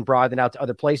 and then we can broaden it out to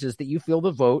other places, that you feel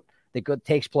the vote that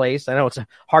takes place. I know it's a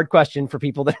hard question for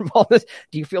people that are involved in this.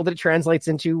 Do you feel that it translates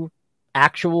into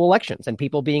actual elections and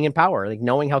people being in power, like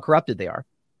knowing how corrupted they are?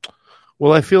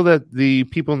 Well, I feel that the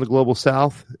people in the global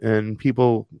south and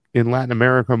people in Latin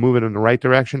America are moving in the right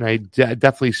direction. I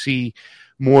definitely see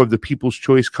more of the people's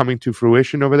choice coming to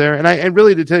fruition over there. And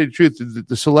really, to tell you the truth,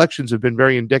 the selections have been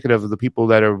very indicative of the people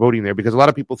that are voting there, because a lot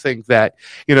of people think that,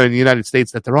 in the United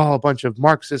States, that they're all a bunch of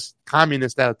Marxist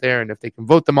communists out there, and if they can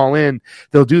vote them all in,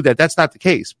 they'll do that. That's not the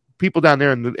case. People down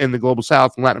there in the global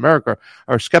south and Latin America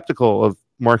are skeptical of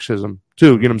Marxism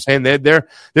too. You know what I'm saying?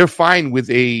 They're fine with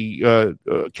a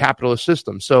capitalist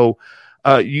system. So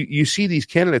you see these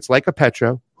candidates like a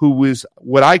Petro, who was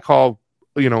what I call,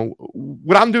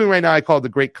 what I'm doing right now, I call the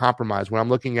great compromise. When I'm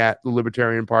looking at the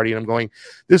Libertarian Party and I'm going,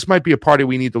 this might be a party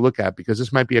we need to look at, because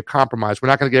this might be a compromise. We're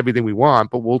not going to get everything we want,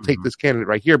 but we'll take this candidate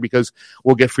right here because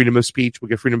we'll get freedom of speech. We'll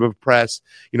get freedom of press.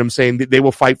 You know what I'm saying? They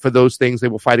will fight for those things. They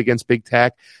will fight against big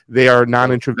tech. They are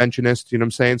non-interventionists. You know what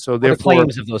I'm saying? So the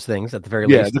claims of those things at the very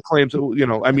least. Yeah, the claims,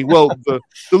 the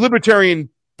Libertarian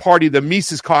Party, the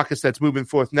Mises Caucus that's moving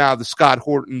forth now, the Scott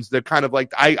Hortons, they're kind of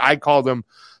like, I call them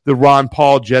the Ron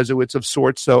Paul Jesuits of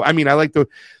sorts. So, I like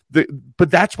but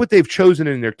that's what they've chosen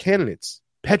in their candidates.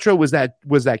 Petro was that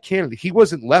candidate. He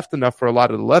wasn't left enough for a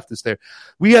lot of the leftists there.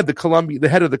 We had the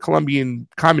head of the Colombian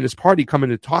Communist Party come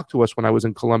in to talk to us when I was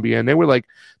in Colombia, and they were like,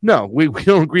 no, we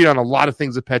don't agree on a lot of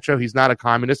things with Petro. He's not a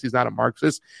communist. He's not a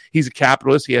Marxist. He's a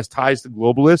capitalist. He has ties to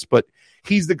globalists, but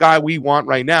he's the guy we want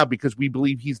right now because we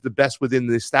believe he's the best within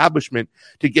the establishment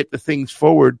to get the things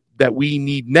forward that we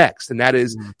need next. And that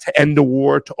is to end the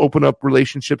war, to open up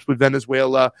relationships with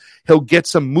Venezuela. He'll get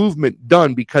some movement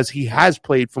done because he has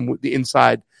played from the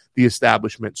inside the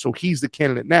establishment. So he's the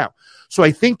candidate now. So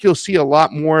I think you'll see a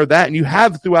lot more of that. And you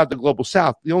have throughout the global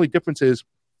South. The only difference is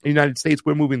in the United States,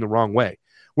 we're moving the wrong way.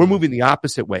 We're moving the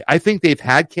opposite way. I think they've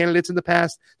had candidates in the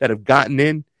past that have gotten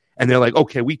in and they're like,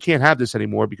 okay, we can't have this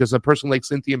anymore because a person like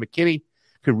Cynthia McKinney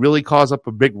could really cause up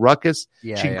a big ruckus.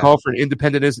 She can call for an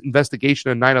independent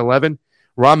investigation on 9/11.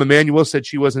 Rahm Emanuel said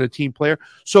she wasn't a team player.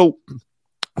 So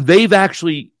they've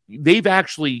actually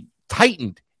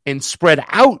tightened and spread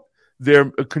out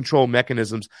their control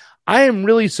mechanisms. I am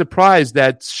really surprised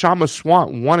that Shama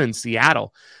Swant won in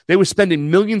Seattle. They were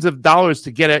spending millions of dollars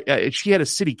to get she had a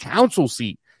city council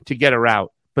seat to get her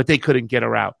out, but they couldn't get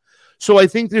her out. So I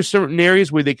think there's certain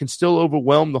areas where they can still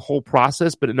overwhelm the whole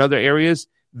process, but in other areas,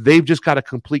 they've just got a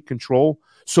complete control.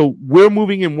 So we're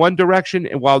moving in one direction,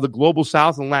 and while the global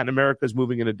South and Latin America is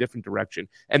moving in a different direction.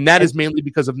 And that is mainly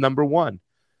because of number one.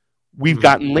 We've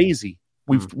gotten lazy.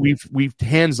 We've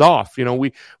hands off.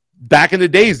 Back in the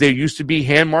days, there used to be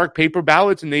hand-marked paper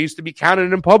ballots, and they used to be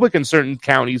counted in public in certain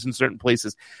counties and certain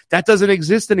places. That doesn't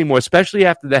exist anymore, especially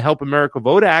after the Help America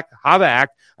Vote Act, HAVA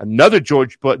Act, another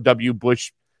George W.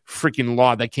 Bush freaking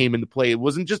law that came into play. It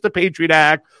wasn't just the Patriot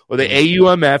Act or the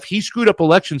AUMF. He screwed up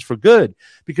elections for good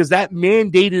because that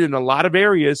mandated in a lot of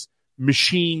areas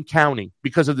machine counting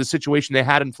because of the situation they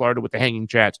had in Florida with the hanging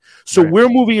chads. So we're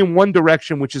moving in one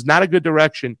direction, which is not a good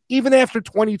direction. Even after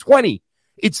 2020,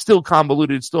 it's still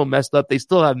convoluted. It's still messed up. They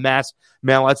still have mass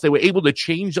mailouts. They were able to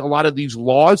change a lot of these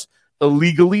laws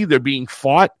illegally. They're being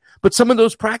fought, but some of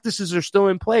those practices are still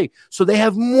in play. So they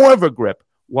have more of a grip.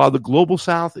 While the global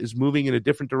South is moving in a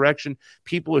different direction,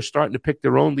 people are starting to pick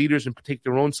their own leaders and take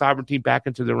their own sovereignty back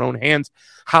into their own hands.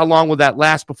 How long will that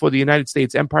last before the United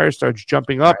States empire starts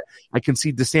jumping up? I can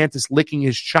see DeSantis licking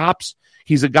his chops.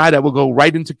 He's a guy that will go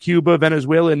right into Cuba,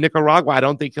 Venezuela, and Nicaragua. I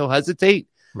don't think he'll hesitate.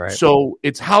 Right. So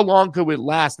it's how long could it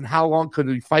last and how long could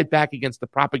we fight back against the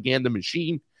propaganda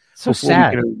machine? So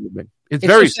sad. It's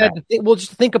very sad. Well,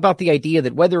 just think about the idea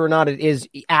that whether or not it is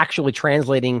actually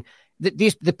translating,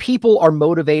 the people are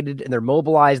motivated and they're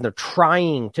mobilized and they're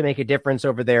trying to make a difference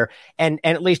over there. And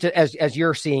at least as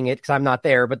you're seeing it, because I'm not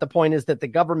there, but the point is that the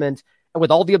government,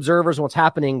 with all the observers and what's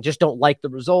happening, just don't like the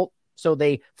result. So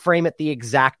they frame it the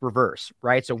exact reverse,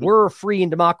 right? So we're free in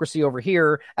democracy over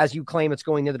here, as you claim it's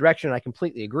going the other direction. And I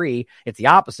completely agree. It's the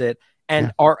opposite,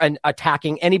 and are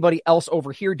attacking anybody else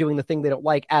over here doing the thing they don't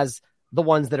like as the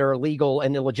ones that are illegal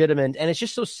and illegitimate. And it's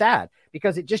just so sad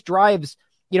because it just drives,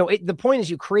 the point is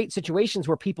you create situations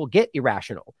where people get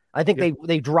irrational. I think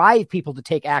they drive people to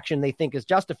take action they think is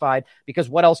justified, because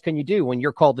what else can you do when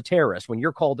you're called the terrorist, when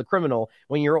you're called the criminal,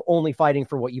 when you're only fighting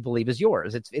for what you believe is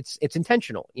yours? It's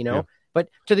intentional, But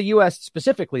to the U.S.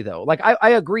 specifically, though, like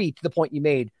I agree to the point you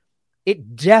made.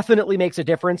 It definitely makes a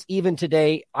difference even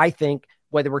today, I think,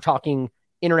 whether we're talking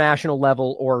international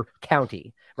level or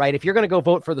county, right? If you're going to go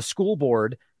vote for the school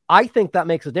board, I think that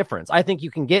makes a difference. I think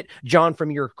you can get John from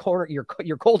your corner,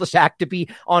 your cul-de-sac to be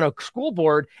on a school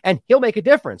board, and he'll make a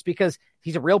difference because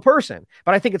he's a real person.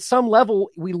 But I think at some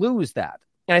level we lose that.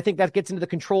 And I think that gets into the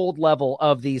controlled level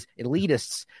of these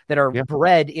elitists that are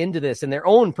bred into this in their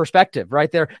own perspective, right?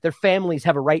 Their families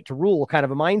have a right to rule kind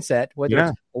of a mindset, whether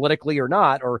it's politically or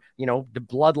not, or, the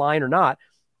bloodline or not.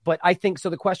 But I think so.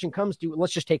 The question comes to,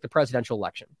 let's just take the presidential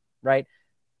election, right?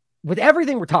 With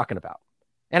everything we're talking about.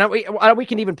 And we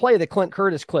can even play the Clint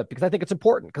Curtis clip because I think it's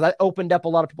important, because that opened up a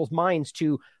lot of people's minds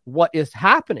to what is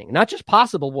happening, not just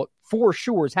possible, what for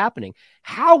sure is happening.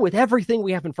 How, with everything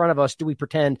we have in front of us, do we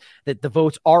pretend that the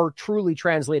votes are truly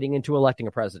translating into electing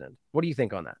a president? What do you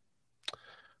think on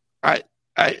that?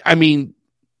 I mean,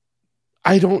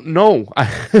 I don't know.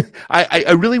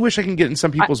 I really wish I can get in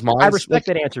some people's minds. I respect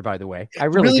that answer, by the way. I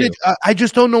really do. I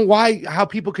just don't know how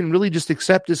people can really just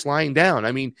accept this lying down.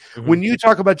 I mean, when you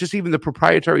talk about just even the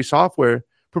proprietary software,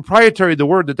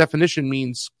 the definition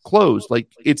means closed. Like,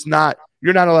 it's not,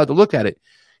 you're not allowed to look at it.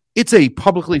 It's a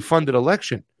publicly funded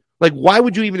election. Like, why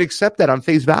would you even accept that on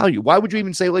face value? Why would you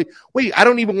even say, like, wait, I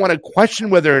don't even want to question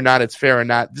whether or not it's fair or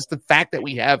not. Just the fact that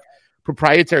we have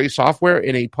proprietary software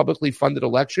in a publicly funded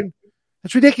election.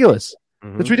 That's ridiculous.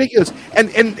 That's ridiculous. And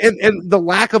the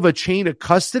lack of a chain of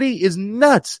custody is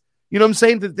nuts. You know what I'm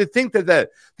saying? To think that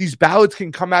these ballots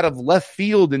can come out of left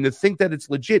field and to think that it's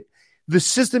legit. the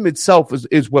system itself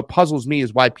is what puzzles me,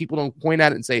 is why people don't point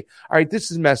at it and say, all right,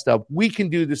 this is messed up. We can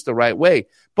do this the right way.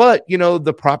 But,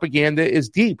 the propaganda is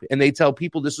deep, and they tell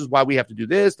people this is why we have to do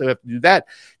this, they have to do that.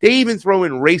 They even throw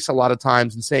in race a lot of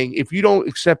times and saying, if you don't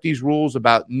accept these rules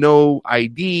about no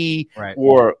ID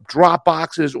or drop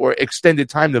boxes or extended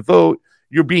time to vote,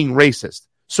 you're being racist.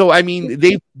 So, I mean,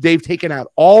 they've taken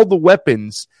out all the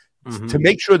weapons to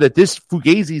make sure that this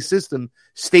Fugazi system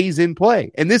stays in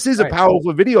play. And this is a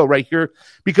powerful video right here,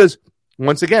 because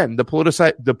once again, the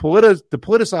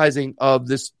politicizing of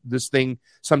this thing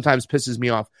sometimes pisses me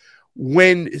off.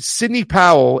 When Sidney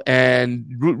Powell and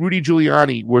Rudy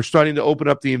Giuliani were starting to open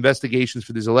up the investigations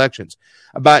for these elections,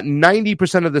 about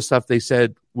 90% of the stuff they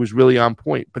said was really on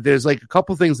point. But there's like a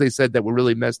couple things they said that were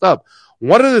really messed up.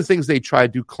 One of the things they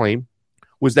tried to claim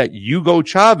was that Hugo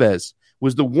Chavez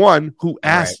was the one who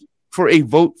asked for a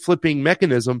vote flipping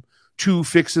mechanism to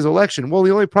fix his election. Well,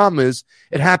 the only problem is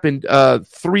it happened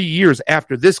 3 years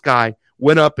after this guy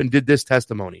went up and did this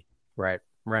testimony. Right.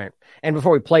 And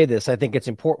before we play this, I think it's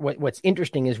important. What's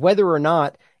interesting is whether or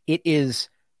not it is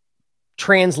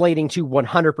translating to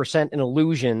 100% an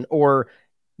illusion, or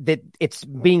that it's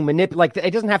being manipulated. Like,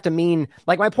 it doesn't have to mean,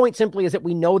 like, my point simply is that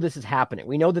we know this is happening.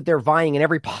 We know that they're vying in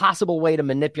every possible way to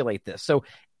manipulate this. So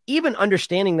even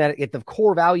understanding that at the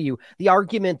core value, the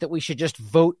argument that we should just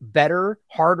vote better,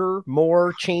 harder,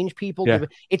 more, change people,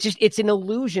 it's an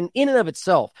illusion in and of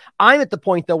itself. I'm at the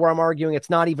point, though, where I'm arguing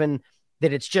it's not even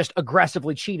that it's just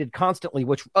aggressively cheated constantly,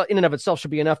 which in and of itself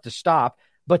should be enough to stop,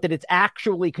 but that it's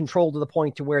actually controlled to the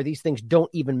point to where these things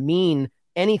don't even mean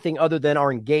anything other than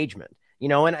our engagement,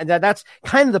 and that's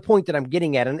kind of the point that I'm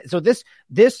getting at. And so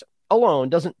this alone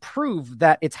doesn't prove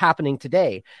that it's happening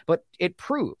today, but it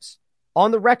proves on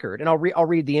the record, and I'll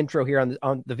read the intro here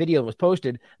on the video that was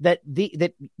posted, that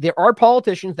there are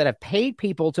politicians that have paid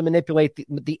people to manipulate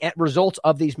the results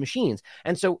of these machines.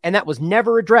 And that was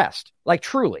never addressed, like,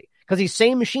 truly. Because these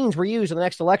same machines were used in the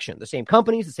next election, the same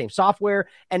companies, the same software,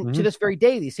 and to this very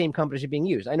day, these same companies are being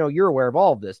used. I know you're aware of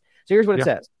all of this. So here's what it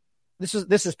says.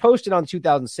 This is posted on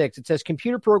 2006. It says,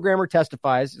 computer programmer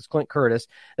testifies, it's Clint Curtis,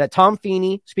 that Tom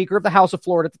Feeney, Speaker of the House of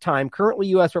Florida at the time, currently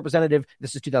U.S. Representative,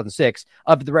 this is 2006,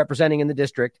 of the representing in the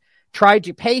district, tried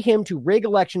to pay him to rig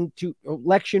election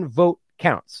vote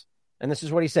counts. And this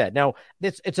is what he said. Now,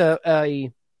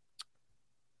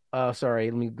 sorry,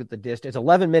 let me get the disc. It's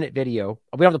 11-minute video.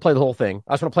 We don't have to play the whole thing.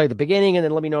 I just want to play the beginning, and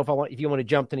then let me know if you want to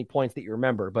jump to any points that you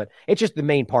remember. But it's just the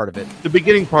main part of it. The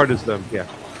beginning part is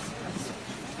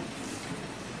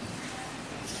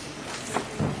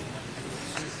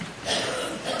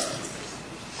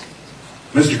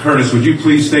Mr. Curtis, would you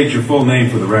please state your full name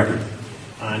for the record?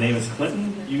 My name is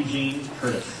Clinton Eugene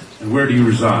Curtis. And where do you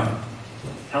reside?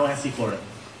 Tallahassee, Florida.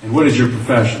 And what is your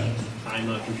profession? I'm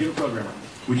a computer programmer.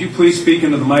 Would you please speak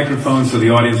into the microphone so the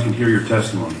audience can hear your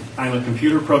testimony? I'm a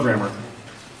computer programmer.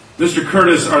 Mr.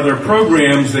 Curtis, are there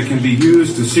programs that can be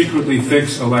used to secretly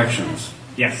fix elections?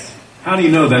 Yes. How do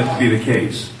you know that to be the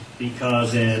case?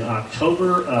 Because in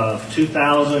October of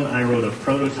 2000, I wrote a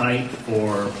prototype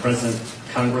for President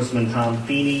Congressman Tom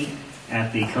Feeney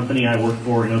at the company I work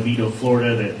for in Oviedo,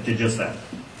 Florida, that did just that.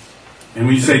 And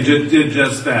when you say did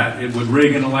just that, it would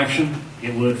rig an election?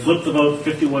 It would flip the vote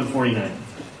 51-49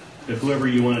 to whoever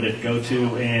you wanted it to go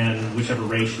to and whichever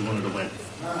race you wanted to win.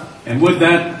 And would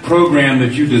that program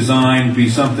that you designed be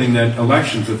something that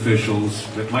elections officials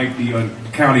that might be on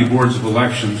county boards of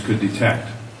elections could detect?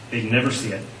 They'd never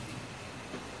see it.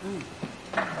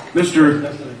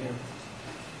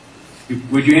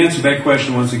 Would you answer that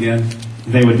question once again?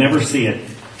 They would never see it.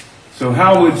 So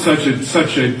how would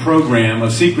such a program, a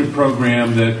secret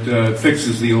program that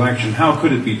fixes the election, how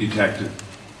could it be detected?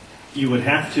 You would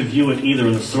have to view it either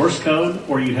in the source code,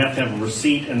 or you'd have to have a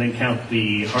receipt and then count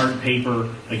the hard paper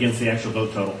against the actual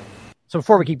vote total. So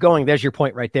before we keep going, there's your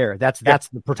point right there. That's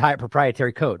the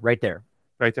proprietary code right there.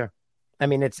 Right there. I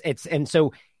mean, it's and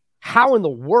so how in the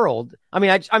world? I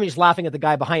mean, I'm just laughing at the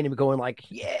guy behind him going like,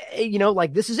 yeah,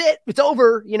 like, this is it. It's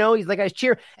over. He's like, guys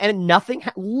cheer. And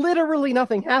literally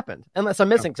nothing happened unless I'm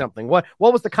missing something. What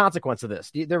was the consequence of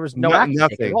this? There was no action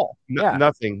at all.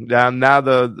 Nothing.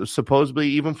 Now supposedly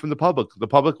even from the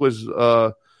public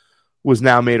was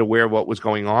now made aware of what was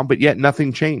going on, but yet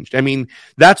nothing changed. I mean,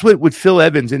 that's what with Phil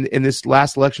Evans in this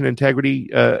last election integrity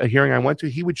hearing I went to,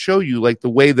 he would show you like the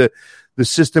way the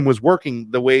system was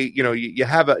working, the way, you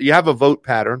have a vote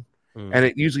pattern and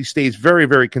it usually stays very,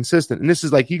 very consistent. And this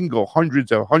is like, you can go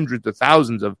hundreds of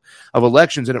thousands of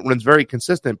elections and it runs very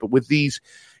consistent. But with these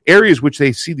areas, which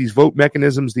they see these vote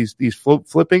mechanisms, these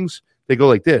flippings, they go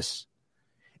like this.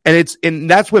 And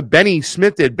that's what Benny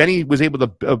Smith did. Benny was able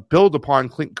to build upon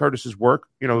Clinton Curtis's work.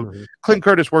 Clinton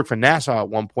Curtis worked for NASA at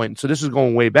one point, so this is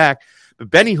going way back. But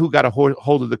Benny, who got a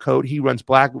hold of the code, he runs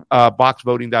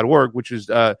blackboxvoting.org, which is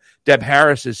Deb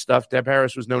Harris's stuff. Deb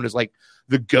Harris was known as like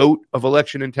the GOAT of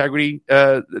election integrity,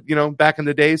 back in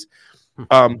the days.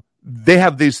 They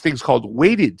have these things called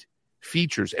weighted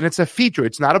features, and it's a feature.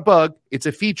 It's not a bug. It's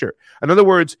a feature. In other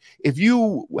words, if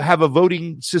you have a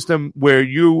voting system where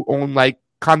you own like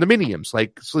condominiums,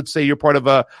 like so let's say you're part of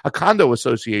a condo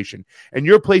association and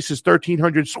your place is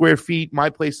 1,300 square feet,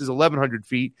 my place is 1,100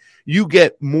 feet, you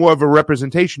get more of a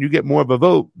representation, you get more of a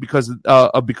vote because of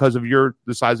the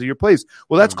size of your place.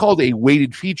 Well, that's called a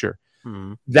weighted feature.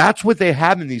 That's what they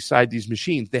have inside these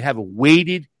machines. They have a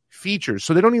weighted features,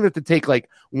 so they don't even have to take like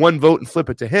one vote and flip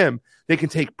it to him. They can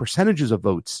take percentages of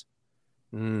votes.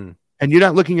 And you're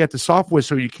not looking at the software,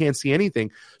 so you can't see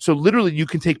anything. So literally, you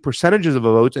can take percentages of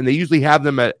the votes, and they usually have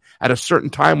them at a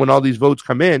certain time when all these votes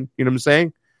come in. You know what I'm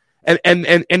saying?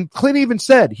 And Clint even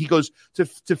said, he goes,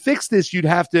 to fix this, you'd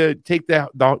have to take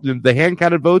the hand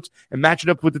counted votes and match it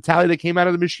up with the tally that came out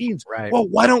of the machines. Right. Well,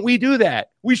 why don't we do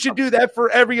that? We should do that for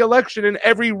every election in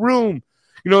every room.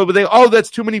 But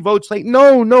that's too many votes. Like,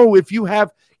 no. If you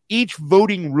have each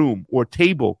voting room or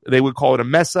table, they would call it a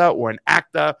mesa or an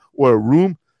acta or a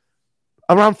room.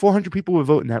 Around 400 people would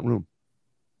vote in that room.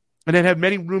 And then have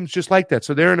many rooms just like that.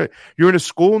 So you're in a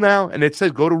school now, and it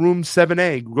says go to room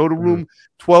 7A, go to room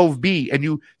 12B,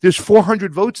 and there's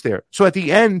 400 votes there. So at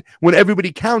the end, when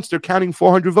everybody counts, they're counting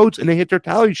 400 votes, and they hit their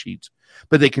tally sheets.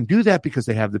 But they can do that because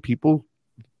they have the people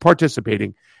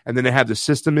participating, and then they have the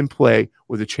system in play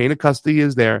where the chain of custody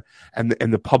is there, and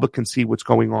the public can see what's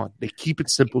going on. They keep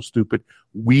it simple, stupid.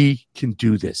 We can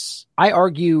do this. I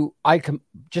argue,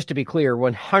 just to be clear,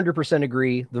 100%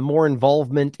 agree. The more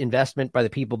investment by the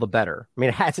people, the better. I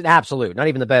mean, it's an absolute, not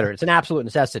even the better. It's an absolute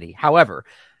necessity. However,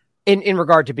 in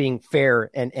regard to being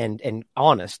fair and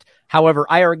honest, however,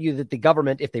 I argue that the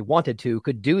government, if they wanted to,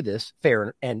 could do this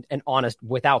fair and honest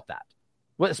without that.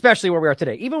 Especially where we are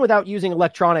today, even without using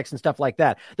electronics and stuff like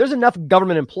that. There's enough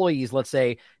government employees, let's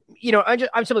say,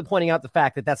 I'm simply pointing out the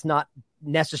fact that that's not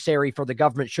necessary for the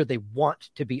government should they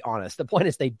want to be honest. The point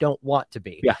is they don't want to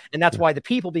be. Yeah. And that's why the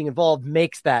people being involved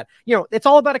makes that, it's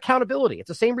all about accountability. It's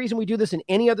the same reason we do this in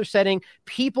any other setting.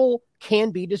 People can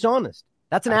be dishonest.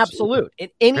 That's an absolute. And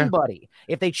anybody,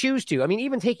 if they choose to, I mean,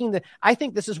 even I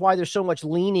think this is why there's so much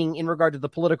leaning in regard to the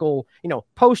political,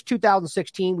 post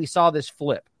 2016, we saw this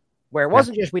flip. Where it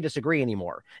wasn't just we disagree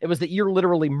anymore. It was that you're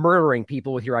literally murdering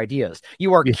people with your ideas.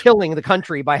 You are killing the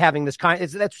country by having this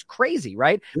that's crazy,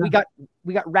 right? Yeah.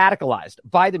 We got radicalized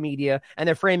by the media, and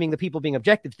they're framing the people being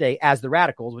objective today as the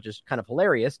radicals, which is kind of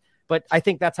hilarious. But I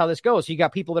think that's how this goes. So you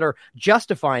got people that are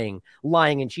justifying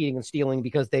lying and cheating and stealing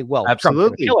because Trump's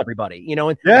going to kill everybody,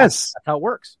 and that's how it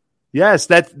works. Yes,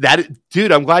 that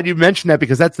dude, I'm glad you mentioned that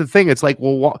because that's the thing. It's like,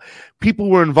 well, people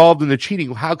were involved in the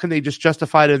cheating. How can they just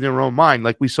justify it in their own mind?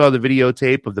 Like we saw the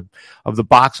videotape of the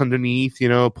box underneath,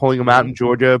 pulling them out in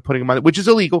Georgia, putting them on, which is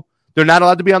illegal. They're not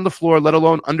allowed to be on the floor, let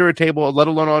alone under a table, let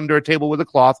alone under a table with a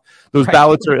cloth. Those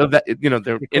ballots are,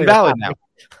 they're invalid now.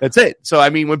 That's it. So, I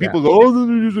mean, when people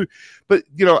go, but,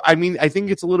 I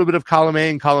think it's a little bit of column A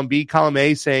and column B. Column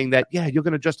A saying that, you're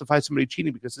going to justify somebody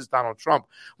cheating because it's Donald Trump.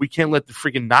 We can't let the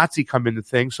freaking Nazi come in the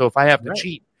thing. So if I have to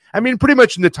cheat, I mean, pretty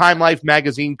much in the Time Life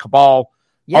magazine cabal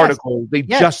article, they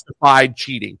justified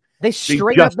cheating. They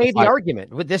straight up made the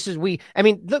argument. Look, this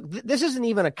isn't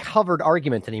even a covered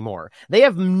argument anymore. They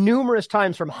have numerous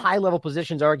times from high-level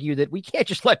positions argue that we can't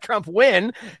just let Trump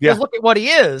win because look at what he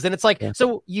is. And it's like,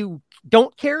 so you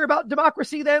don't care about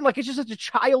democracy then? Like, it's just such a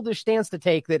childish stance to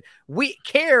take that we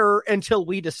care until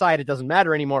we decide it doesn't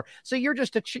matter anymore. So you're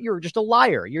just a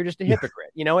liar. You're just a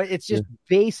hypocrite. It's just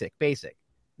basic.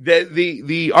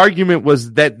 The argument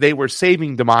was that they were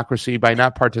saving democracy by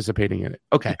not participating in it.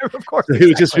 Okay. Of course. So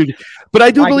exactly. But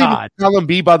I do believe column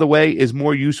B, by the way, is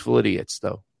more useful idiots,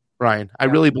 though, Ryan. I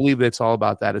really believe that it's all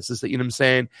about that. It's just that, what I'm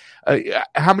saying?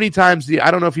 How many times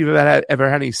I don't know if you've ever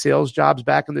had any sales jobs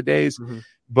back in the days,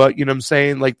 but what I'm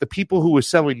saying? Like the people who were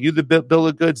selling you the bill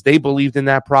of goods, they believed in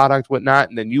that product, whatnot,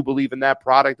 and then you believe in that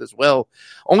product as well.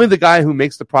 Only the guy who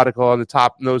makes the product on the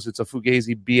top knows it's a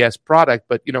Fugazi BS product,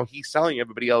 but he's selling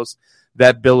everybody else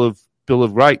that bill of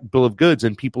goods,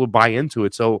 and people buy into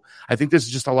it. So I think this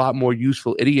is just a lot more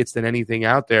useful idiots than anything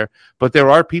out there. But there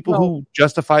are people who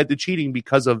justified the cheating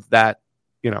because of that,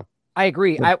 I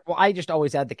agree. I just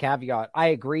always add the caveat. I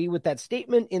agree with that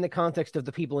statement in the context of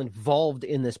the people involved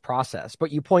in this process.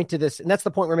 But you point to this, and that's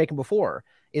the point we're making before,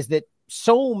 is that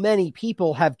so many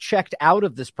people have checked out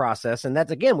of this process. And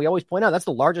that's, again, we always point out, that's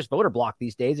the largest voter block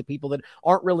these days of people that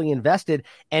aren't really invested.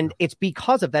 And it's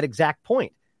because of that exact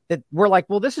point that we're like,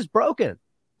 well, this is broken.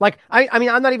 Like, I mean,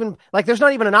 I'm not even like, there's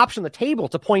not even an option on the table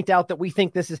to point out that we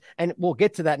think this is, and we'll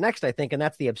get to that next, I think. And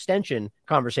that's the abstention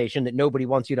conversation that nobody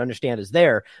wants you to understand is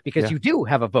there, because you do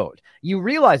have a vote. You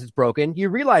realize it's broken. You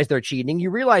realize they're cheating.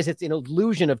 You realize it's an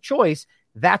illusion of choice.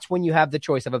 That's when you have the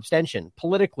choice of abstention,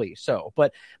 politically so.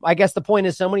 But I guess the point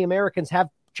is so many Americans have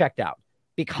checked out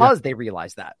because they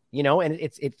realize that, you know, and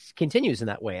it continues in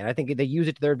that way. And I think they use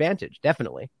it to their advantage.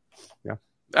 Definitely.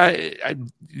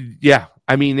 Yeah.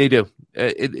 I mean, they do.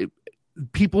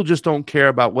 People just don't care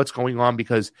about what's going on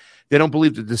because they don't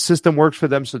believe that the system works for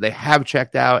them. So they have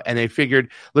checked out and they figured,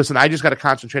 listen, I just got to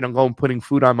concentrate on going, putting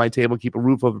food on my table, keep a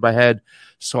roof over my head.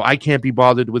 So I can't be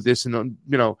bothered with this. And,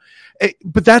 you know,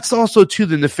 but that's also too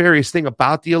the nefarious thing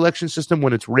about the election system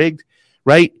when it's rigged,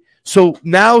 right? So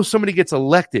now somebody gets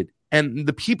elected and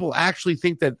the people actually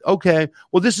think that, okay,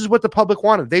 well, this is what the public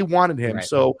wanted. They wanted him. Right.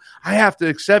 So I have to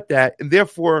accept that. And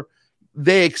therefore,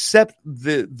 they accept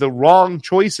the wrong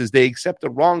choices. They accept the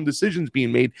wrong decisions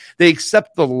being made. They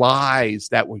accept the lies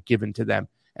that were given to them.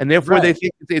 And therefore, they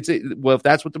think well, if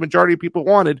that's what the majority of people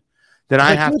wanted, then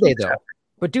I have to accept it.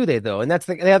 But do they, though? And that's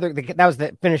that was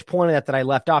the finished point of that I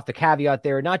left off, the caveat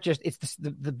there. Not just, it's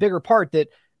the bigger part that,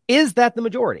 is that the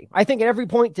majority? I think at every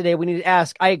point today, we need to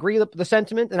ask, I agree with the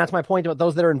sentiment, and that's my point about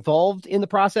those that are involved in the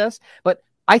process. But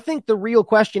I think the real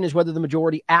question is whether the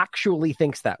majority actually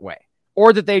thinks that way,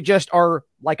 or that they just are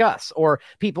like us, or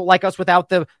people like us without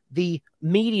the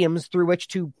mediums through which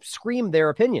to scream their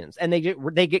opinions. And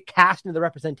they get cast into the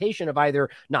representation of either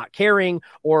not caring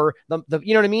or the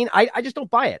you know what I mean? I just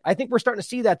don't buy it. I think we're starting to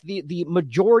see that the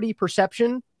majority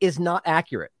perception is not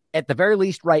accurate, at the very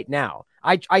least right now.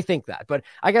 I think that, but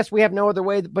I guess we have no other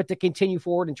way but to continue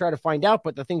forward and try to find out.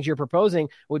 But the things you're proposing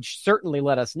would certainly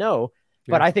let us know.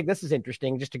 Yeah. But I think this is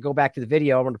interesting. Just to go back to the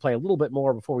video, I want to play a little bit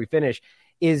more before we finish,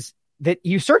 is that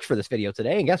you search for this video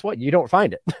today, and guess what? You don't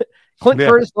find it. Clint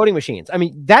Curtis voting machines. I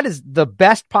mean, that is the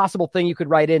best possible thing you could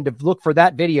write in to look for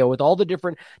that video with all the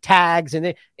different tags,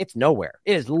 and it's nowhere.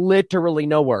 It is literally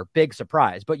nowhere. Big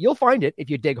surprise, but you'll find it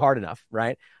if you dig hard enough,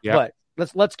 right? Yep.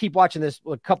 But let's keep watching this,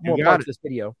 a couple more parts of this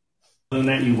video. Than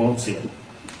that, you won't see it.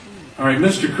 All right,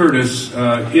 Mr. Curtis,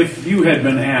 if you had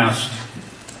been asked,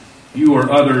 you or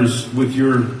others with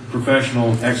your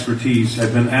professional expertise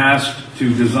had been asked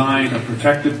to design a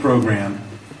protective program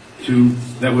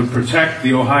that would protect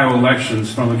the Ohio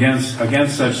elections from against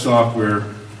such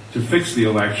software to fix the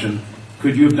election,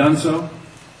 could you have done so?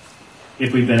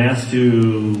 If we've been asked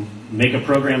to make a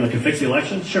program that could fix the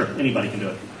election, sure, anybody can do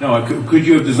it. No, could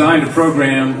you have designed a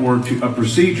program or a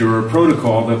procedure or a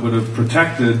protocol that would have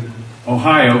protected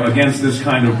Ohio against this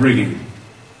kind of rigging?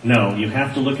 No, you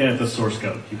have to look at the source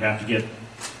code. You have to get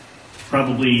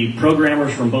probably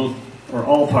programmers from both or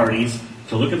all parties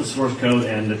to look at the source code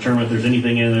and determine if there's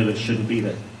anything in there that shouldn't be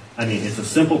there. I mean, it's a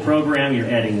simple program. You're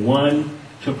adding 1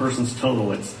 to a person's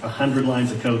total. It's 100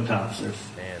 lines of code tops.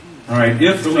 All right.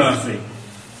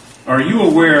 Are you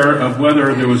aware of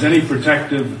whether there was any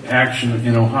protective action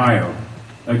in Ohio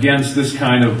against this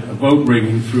kind of vote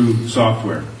rigging through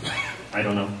software? I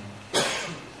don't know.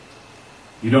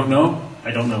 You don't know?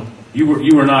 I don't know. You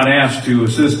were not asked to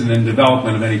assist in the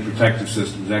development of any protective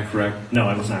system. Is that correct? No,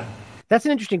 I was not. That's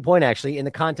an interesting point, actually, in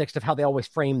the context of how they always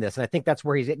frame this. And I think that's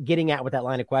where he's getting at with that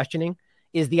line of questioning,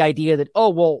 is the idea that, oh,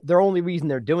 well, their only reason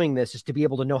they're doing this is to be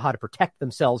able to know how to protect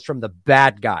themselves from the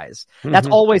bad guys. Mm-hmm. That's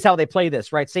always how they play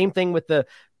this, right? Same thing with the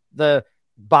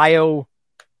bio,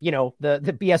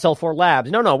 the BSL-4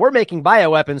 labs. No, we're making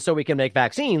bioweapons so we can make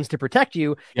vaccines to protect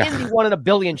you. Yeah. In the 1 in a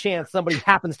billion chance somebody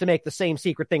happens to make the same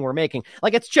secret thing we're making.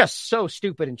 Like, it's just so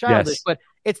stupid and childish, but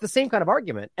it's the same kind of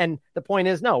argument. And the point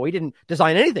is, no, we didn't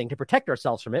design anything to protect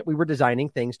ourselves from it. We were designing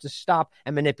things to stop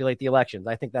and manipulate the elections.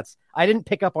 I think I didn't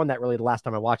pick up on that really the last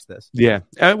time I watched this. Yeah.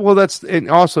 Well, and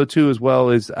also too, as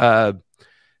well, is I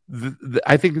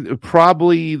think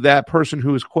probably that person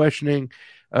who is questioning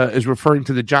is referring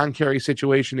to the John Kerry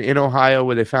situation in Ohio,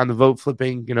 where they found the vote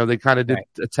flipping. They kind of did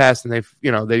a test, and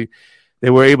they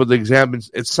were able to examine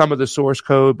some of the source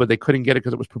code, but they couldn't get it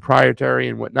because it was proprietary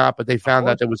and whatnot. But they found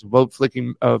that there was a vote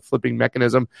flipping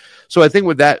mechanism. So I think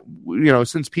with that,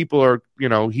 since people are,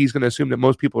 he's going to assume that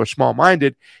most people are small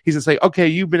minded. He's going to say, okay,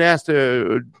 you've been asked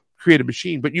to create a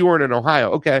machine, but you weren't in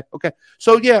Ohio. Okay.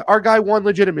 So yeah, our guy won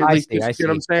legitimately. I You know what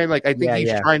I'm saying? Like, I think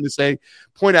he's trying to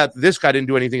point out that this guy didn't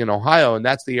do anything in Ohio, and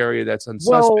that's the area that's unsuspect.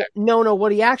 Well, no.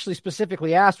 What he actually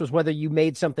specifically asked was whether you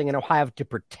made something in Ohio to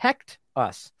protect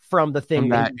us from the thing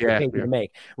that you paid to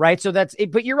make, right? So that's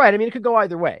it. But you're right. I mean, it could go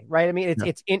either way, right? I mean,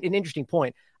 it's an interesting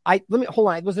point. Hold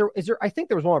on. Is there? I think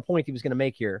there was one more point he was going to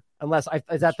make here. Unless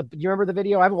do you remember the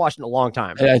video? I haven't watched it in a long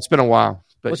time. Yeah, it's been a while.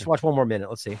 But let's watch one more minute.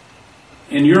 Let's see.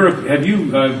 In Europe, have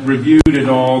you reviewed at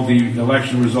all the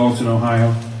election results in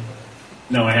Ohio?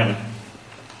 No, I haven't.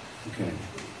 Okay.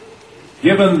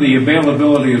 Given the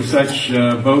availability of such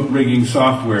vote rigging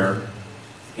software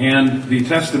and the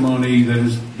testimony that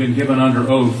has been given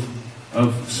under oath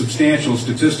of substantial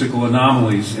statistical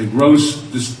anomalies and gross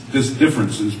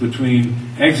differences between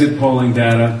exit polling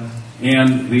data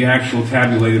and the actual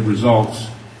tabulated results,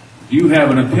 do you have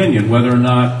an opinion whether or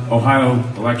not the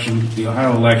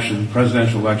Ohio election,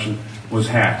 presidential election, was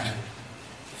hacked?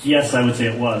 Yes, I would say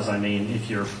it was. I mean, if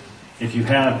you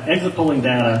have exit polling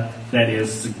data that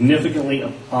is significantly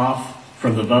off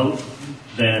from the vote,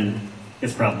 then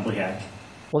it's probably hacked.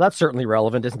 Well, that's certainly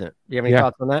relevant, isn't it? Do you have any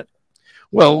thoughts on that?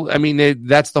 Well, I mean,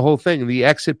 that's the whole thing. The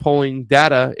exit polling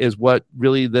data is what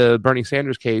really the Bernie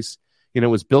Sanders case,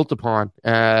 was built upon.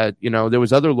 There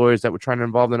was other lawyers that were trying to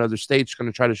involve in other states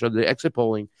going to try to show the exit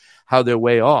polling, how they're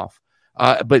way off.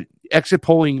 But exit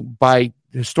polling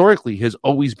historically has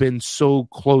always been so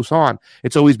close on.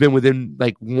 It's always been within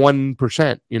like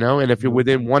 1%, and if you're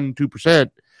within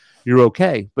 1-2%, you're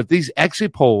okay. But these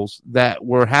exit polls that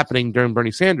were happening during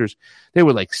Bernie Sanders, they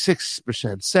were like 6%,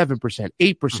 7%,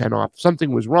 8% off.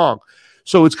 Something was wrong.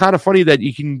 So it's kind of funny that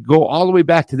you can go all the way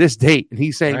back to this date. And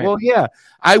he's saying, well, yeah,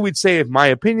 I would say, in my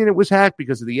opinion, it was hacked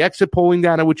because of the exit polling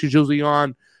data, which is usually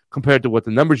on compared to what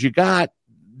the numbers you got.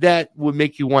 That would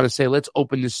make you want to say, let's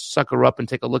open this sucker up and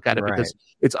take a look at it because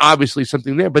it's obviously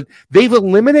something there. But they've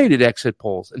eliminated exit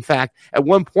polls. In fact, at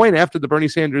one point after the Bernie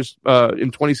Sanders in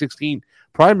 2016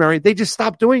 primary, they just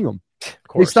stopped doing them.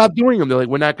 They stopped doing them. They're like,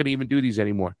 we're not going to even do these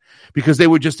anymore because they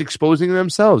were just exposing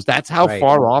themselves. That's how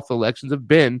far off elections have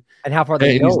been, and how far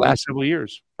they in these last several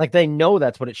years. Like they know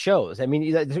that's what it shows. I mean,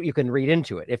 you can read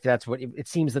into it if that's what it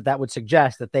seems that would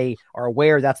suggest that they are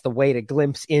aware that's the way to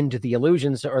glimpse into the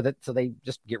illusions, or that so they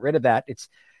just get rid of that.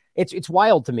 It's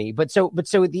wild to me. But so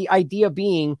the idea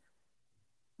being,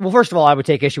 well, first of all, I would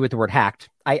take issue with the word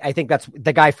hacked. I think that's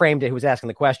the guy framed it who was asking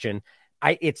the question.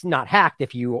 It's not hacked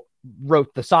if you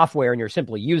wrote the software and you're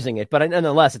simply using it, but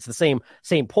nonetheless, it's the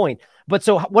same point. But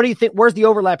so, what do you think? Where's the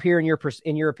overlap here in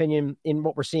your opinion in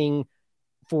what we're seeing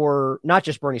for not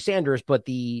just Bernie Sanders but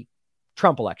the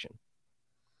Trump election,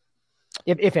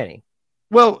 if any?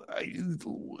 Well,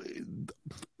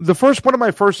 one of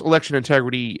my first election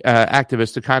integrity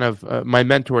activists, to kind of my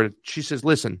mentor, she says,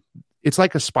 "Listen, it's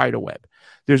like a spider web.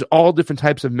 There's all different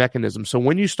types of mechanisms. So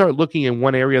when you start looking in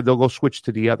one area, they'll go switch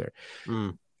to the other."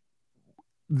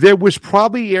 There was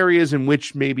probably areas in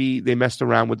which maybe they messed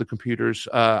around with the computers.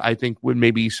 I think with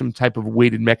maybe some type of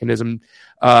weighted mechanism.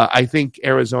 I think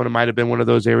Arizona might have been one of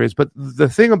those areas. But the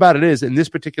thing about it is, in this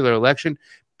particular election,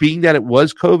 being that it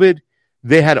was COVID,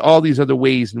 they had all these other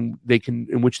ways in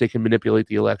which they can manipulate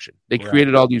the election. They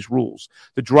created all these rules.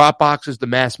 The drop boxes, the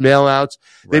mass mailouts.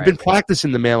 They've been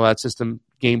practicing the mailout system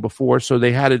game before, so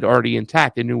they had it already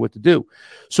intact. They knew what to do.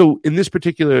 So in this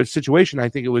particular situation, I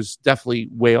think it was definitely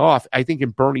way off. I think in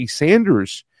Bernie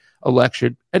Sanders'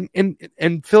 election,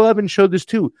 and Phil Evans showed this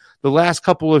too, the last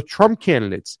couple of Trump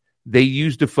candidates, they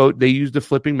used the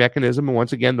flipping mechanism and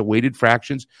once again the weighted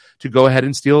fractions to go ahead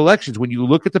and steal elections. When you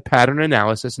look at the pattern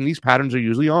analysis, and these patterns are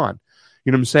usually on,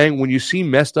 you know what I'm saying? When you see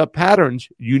messed up patterns,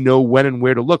 you know when and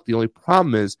where to look. The only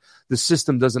problem is the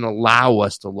system doesn't allow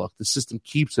us to look. The system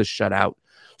keeps us shut out.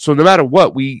 So no matter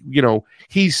what,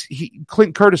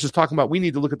 Clint Curtis is talking about, we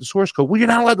need to look at the source code. Well, you're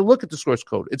not allowed to look at the source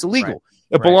code. It's illegal.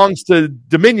 It belongs to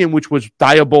Dominion, which was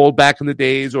Diebold back in the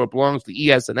days, or it belongs to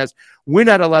ES&S. We're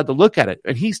not allowed to look at it.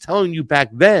 And he's telling you back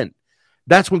then,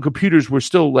 that's when computers were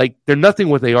still like, they're nothing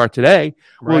what they are today.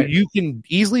 Right. Well, you can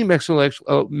easily mess with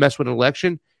an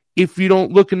election if you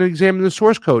don't look and examine the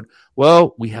source code.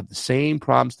 Well, we have the same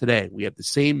problems today. We have the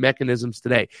same mechanisms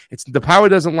today. The power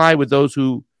doesn't lie with those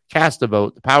who cast a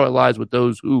vote. The power lies with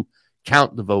those who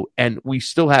count the vote. And we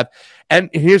still have, and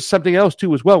here's something else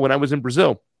too as well. When I was in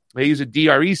Brazil, they use a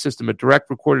DRE system, a direct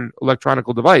recorded electronic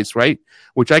device, right?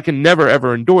 Which I can never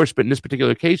ever endorse, but in this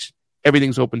particular case,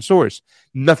 everything's open source.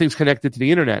 Nothing's connected to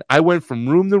the internet. I went from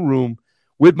room to room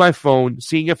with my phone,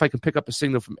 seeing if I could pick up a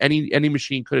signal from any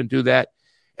machine. Couldn't do that.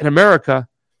 In America,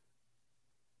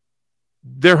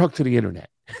 they're hooked to the internet.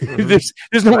 Mm-hmm.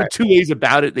 There's no two ways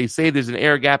about it. They say there's an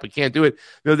air gap, it can't do it.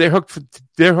 No, they're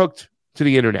hooked to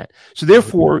the internet. So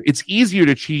therefore, it's easier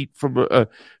to cheat from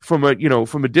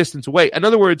a distance away. In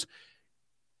other words,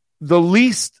 the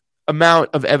least amount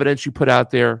of evidence you put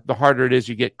out there, the harder it is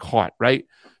you get caught, right?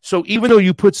 So even though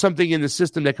you put something in the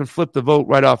system that can flip the vote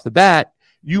right off the bat,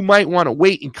 you might want to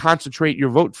wait and concentrate your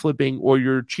vote flipping or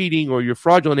your cheating or your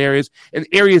fraudulent areas in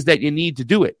areas that you need to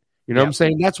do it. You know what I'm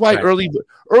saying? That's why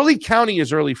early counting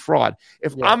is early fraud.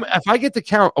 If I get to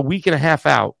count a week and a half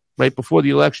out, right, before the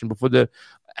election, before the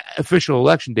official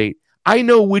election date, I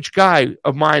know which guy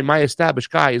of mine, my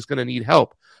established guy, is going to need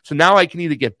help. So now I can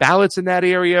either get ballots in that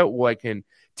area or I can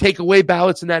take away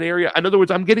ballots in that area. In other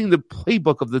words, I'm getting the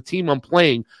playbook of the team I'm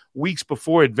playing weeks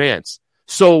before advance.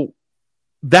 So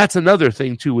that's another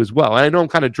thing too as well. I know I'm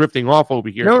kind of drifting off over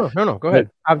here. No. Go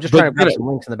ahead. I'm just trying to grab some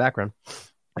links in the background.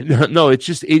 No, it's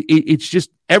just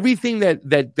everything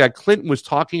that Clinton was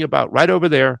talking about right over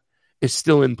there is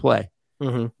still in play.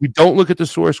 Mm-hmm. We don't look at the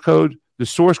source code. The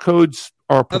source codes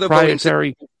are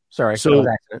proprietary. Sorry, so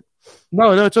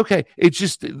no, it's okay. It's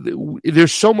just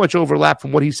there's so much overlap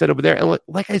from what he said over there, and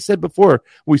like I said before,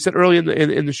 we said early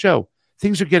in the show,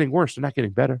 things are getting worse. They're not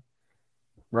getting better.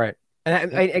 Right.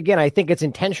 And I think it's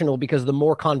intentional because the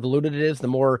more convoluted it is, the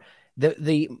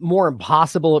more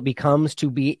impossible it becomes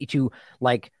to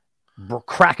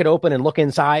crack it open and look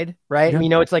inside, right?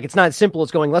 Yeah. It's like, it's not as simple as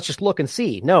going, let's just look and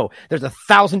see. No, there's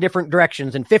 1,000 different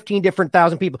directions and 15 different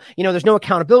thousand people. There's no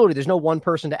accountability. There's no one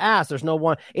person to ask. There's no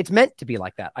one. It's meant to be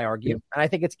like that, I argue. Yeah. And I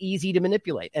think it's easy to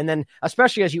manipulate. And then,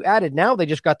 especially as you added, now they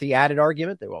just got the added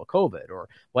argument that, well, COVID or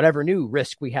whatever new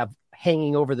risk we have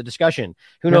hanging over the discussion.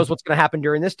 Who knows what's going to happen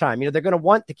during this time? They're going to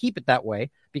want to keep it that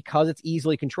way because it's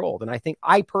easily controlled. And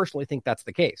I personally think that's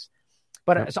the case.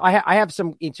 But so I have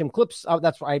some clips.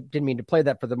 That's why I didn't mean to play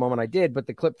that for the moment I did. But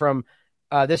the clip from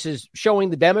this is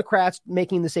showing the Democrats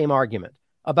making the same argument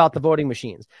about the voting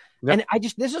machines. Yep. And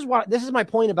this is my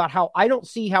point about how I don't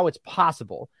see how it's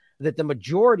possible that the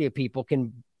majority of people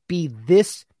can be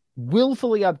this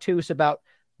willfully obtuse about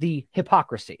the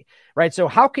hypocrisy, right? So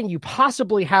how can you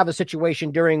possibly have a situation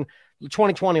during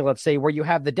 2020, let's say, where you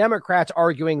have the Democrats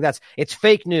arguing it's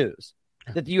fake news?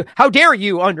 How dare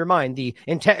you undermine the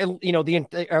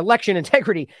election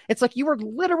integrity? It's like you were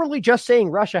literally just saying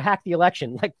Russia hacked the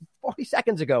election like 40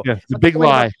 seconds ago. Yeah, it's a big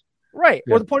lie. Right.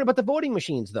 Yeah. Or the point about the voting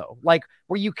machines, though, like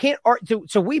where you can't.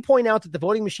 So we point out that the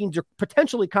voting machines are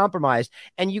potentially compromised,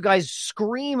 and you guys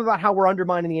scream about how we're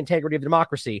undermining the integrity of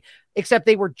democracy, except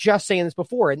they were just saying this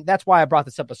before. And that's why I brought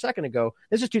this up a second ago.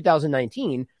 This is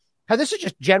 2019. This is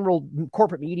just general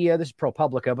corporate media. This is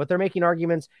ProPublica, but they're making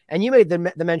arguments. And you made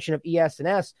the mention of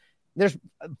ES&S. There's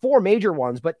 4 major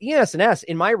ones, but ES&S,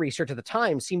 in my research at the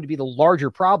time, seemed to be the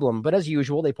larger problem. But as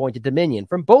usual, they point to Dominion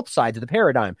from both sides of the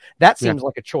paradigm. That seems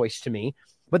like a choice to me.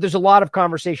 But there's a lot of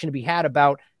conversation to be had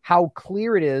about how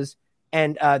clear it is.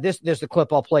 And there's the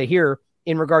clip I'll play here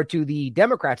in regard to the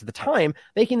Democrats at the time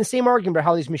making the same argument about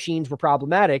how these machines were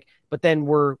problematic, but then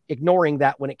were ignoring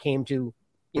that when it came to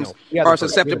are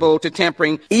susceptible to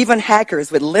tampering. Even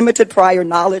hackers with limited prior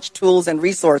knowledge, tools, and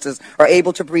resources are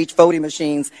able to breach voting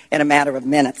machines in a matter of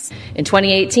minutes. In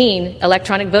 2018,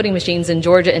 electronic voting machines in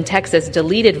Georgia and Texas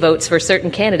deleted votes for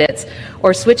certain candidates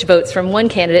or switched votes from one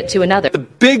candidate to another. The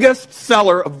biggest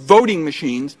seller of voting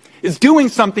machines is doing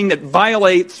something that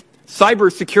violates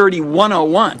Cybersecurity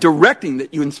 101, directing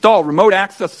that you install remote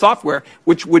access software,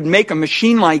 which would make a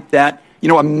machine like that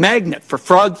a magnet for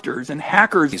fraudsters and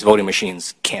hackers. These voting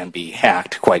machines can be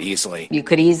hacked quite easily. You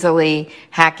could easily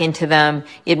hack into them.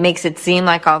 It makes it seem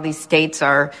like all these states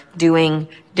are doing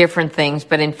different things,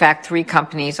 but in fact, 3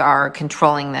 companies are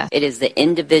controlling this. It is the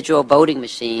individual voting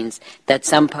machines that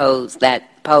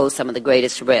pose some of the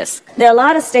greatest risk. There are a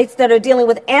lot of states that are dealing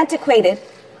with antiquated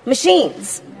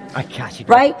machines. I got you.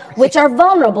 Right? Which are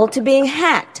vulnerable to being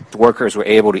hacked. The workers were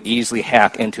able to easily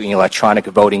hack into an electronic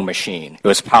voting machine. It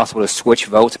was possible to switch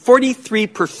votes.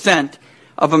 43%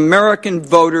 of American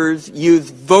voters use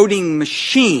voting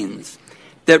machines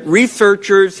that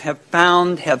researchers have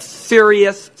found have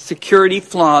serious security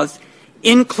flaws,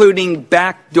 including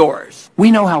backdoors.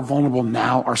 We know how vulnerable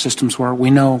now our systems were. I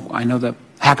know the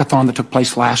hackathon that took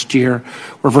place last year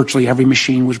where virtually every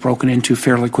machine was broken into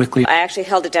fairly quickly. I actually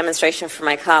held a demonstration for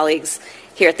my colleagues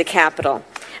here at the Capitol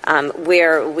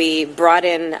where we brought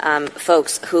in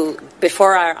folks who,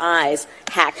 before our eyes,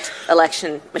 hacked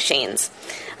election machines,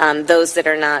 those that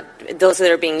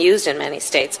are being used in many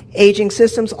states. Aging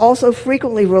systems also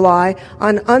frequently rely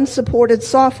on unsupported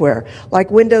software like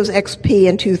Windows XP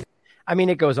and 2000. I mean,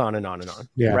 it goes on and on and on,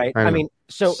 yeah, right? I mean,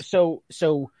 so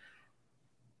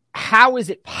how is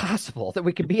it possible that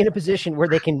we could be in a position where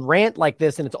they can rant like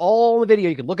this and it's all in the video?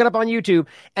 You can look it up on YouTube,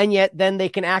 and yet then they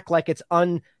can act like it's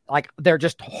like they're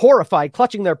just horrified,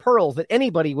 clutching their pearls that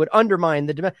anybody would undermine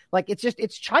like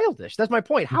it's childish. That's my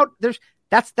point.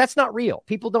 That's not real.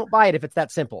 People don't buy it if it's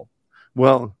that simple.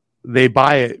 Well, they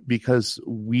buy it because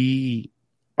we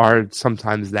are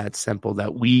sometimes that simple,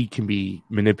 that we can be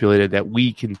manipulated,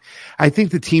 I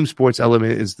think the team sports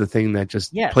element is the thing that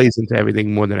just plays into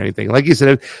everything more than anything. Like you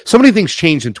said, so many things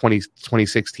changed in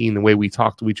 2016, the way we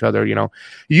talk to each other. It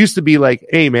used to be like,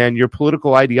 hey man, your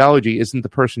political ideology isn't the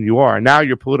person you are. Now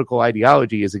your political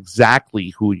ideology is exactly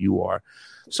who you are.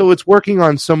 So it's working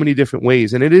on so many different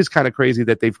ways. And it is kind of crazy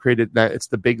that they've created that it's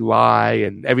the big lie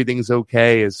and everything's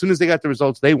okay. As soon as they got the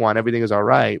results they want, everything is all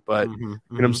right. But you know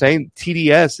what I'm saying?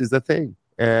 TDS is the thing.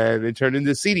 And it turned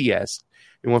into CDS.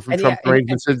 It went from Trump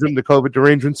derangement syndrome to COVID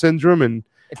derangement syndrome. And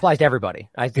it applies to everybody.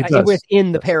 I think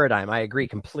within the paradigm, I agree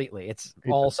completely. It's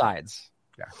all sides.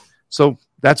 Yeah. So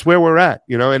that's where we're at,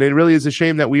 and it really is a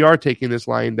shame that we are taking this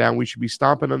lying down. We should be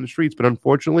stomping on the streets. But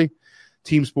unfortunately,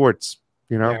 team sports,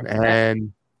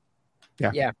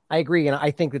 Yeah, I agree. And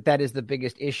I think that is the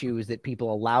biggest issue, is that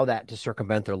people allow that to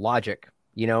circumvent their logic,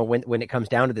 when it comes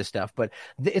down to this stuff. But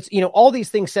it's, all these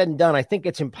things said and done, I think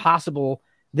it's impossible.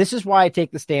 This is why I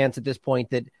take the stance at this point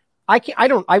that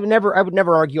I would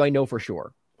never argue I know for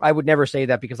sure. I would never say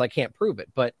that because I can't prove it.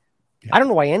 But I don't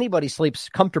know why anybody sleeps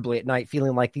comfortably at night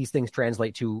feeling like these things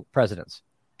translate to presidents.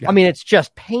 Yeah. I mean, it's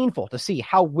just painful to see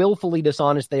how willfully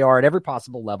dishonest they are at every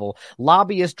possible level.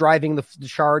 Lobbyists driving the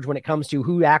charge when it comes to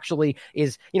who actually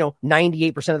is,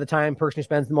 98% of the time, person who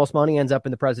spends the most money ends up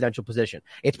in the presidential position.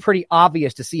 It's pretty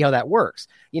obvious to see how that works,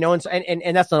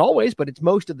 and that's not always, but it's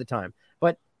most of the time.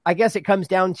 But I guess it comes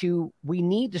down to, we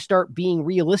need to start being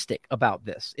realistic about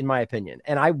this, in my opinion.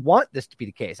 And I want this to be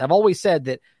the case. I've always said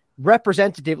that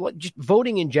just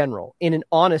voting in general in an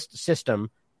honest system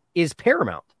is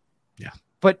paramount. Yeah.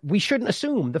 But we shouldn't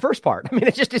assume the first part. I mean,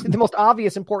 it just isn't the most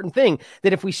obvious important thing,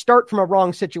 that if we start from a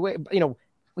wrong situation,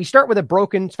 we start with a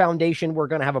broken foundation, we're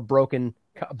going to have a broken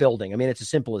building. I mean, it's as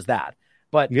simple as that.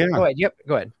 But go ahead. Yep,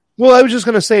 go ahead. Well, I was just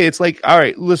going to say, it's like, all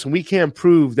right, listen, we can't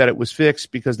prove that it was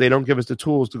fixed because they don't give us the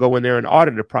tools to go in there and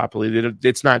audit it properly.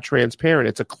 It's not transparent.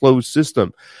 It's a closed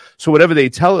system. So whatever they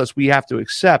tell us, we have to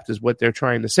accept is what they're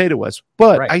trying to say to us.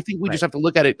 But I think we just have to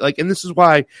look at it and this is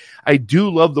why I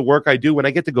do love the work I do when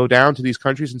I get to go down to these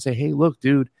countries and say, hey, look,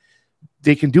 dude,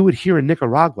 they can do it here in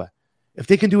Nicaragua. If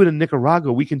they can do it in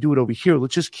Nicaragua, we can do it over here.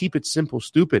 Let's just keep it simple,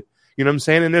 stupid. You know what I'm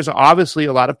saying? And there's obviously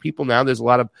a lot of people now. There's a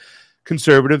lot of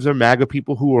conservatives or MAGA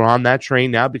people who are on that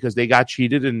train now because they got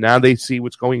cheated and now they see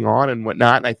what's going on and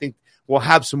whatnot. And I think we'll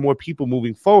have some more people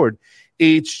moving forward.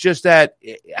 It's just that,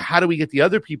 how do we get the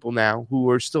other people now who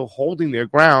are still holding their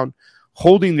ground,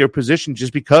 holding their position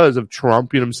just because of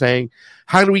Trump? You know what I'm saying?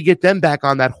 How do we get them back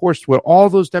on that horse where all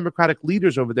those Democratic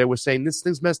leaders over there were saying, this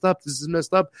thing's messed up, this is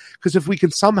messed up? Because if we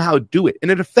can somehow do it, and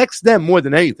it affects them more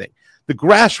than anything, the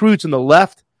grassroots and the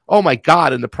left, oh my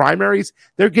God, in the primaries,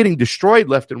 they're getting destroyed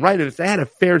left and right. And if they had a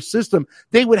fair system,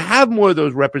 they would have more of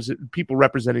those people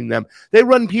representing them. They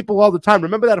run people all the time.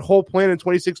 Remember that whole plan in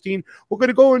 2016? We're going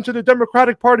to go into the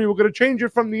Democratic Party. We're going to change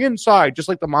it from the inside, just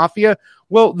like the mafia.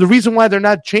 Well, the reason why they're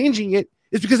not changing it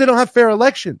is because they don't have fair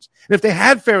elections. And if they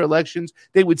had fair elections,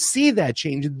 they would see that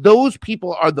change. Those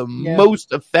people are the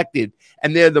most affected,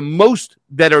 and they're the most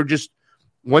that are just,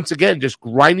 once again, just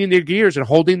grinding their gears and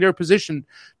holding their position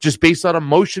just based on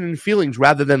emotion and feelings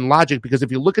rather than logic. Because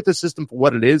if you look at the system for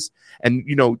what it is and,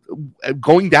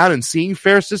 going down and seeing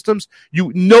fair systems,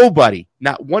 nobody,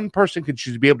 not one person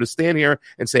should be able to stand here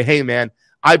and say, hey, man,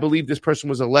 I believe this person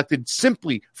was elected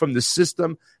simply from the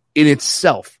system in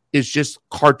itself is just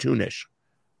cartoonish.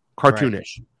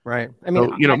 Right. I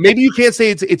mean, so, maybe you can't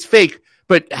say it's fake,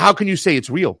 but how can you say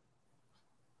it's real?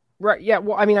 Right. Yeah.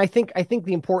 Well, I mean, I think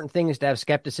the important thing is to have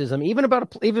skepticism, even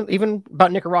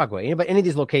about Nicaragua, but any of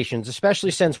these locations, especially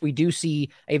since we do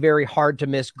see a very hard to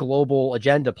miss global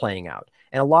agenda playing out.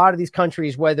 And a lot of these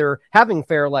countries, whether having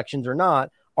fair elections or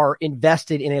not, are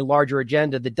invested in a larger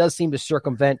agenda that does seem to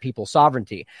circumvent people's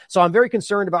sovereignty. So I'm very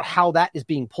concerned about how that is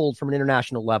being pulled from an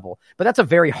international level. But that's a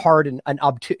very hard and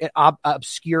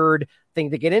obscured thing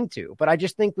to get into. But I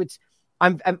just think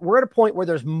we're at a point where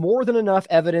there's more than enough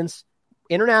evidence,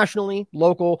 internationally,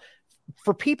 local,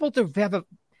 for people to have a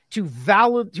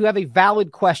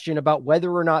valid question about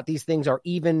whether or not these things are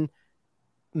even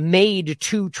made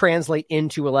to translate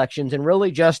into elections, and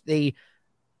really just the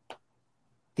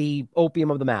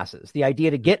opium of the masses, the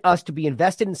idea to get us to be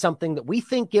invested in something that we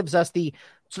think gives us the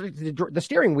the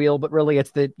steering wheel, but really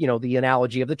it's the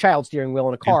analogy of the child steering wheel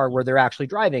in a car where they're actually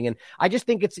driving. And I just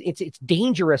think it's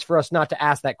dangerous for us not to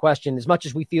ask that question as much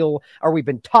as we feel, or we've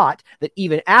been taught that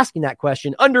even asking that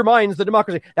question undermines the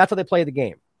democracy. That's how they play the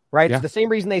game. Right. Yeah. It's the same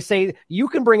reason they say you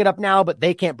can bring it up now, but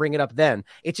they can't bring it up then.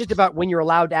 It's just about when you're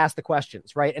allowed to ask the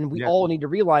questions. Right. And we all need to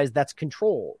realize that's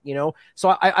control, So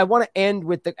I want to end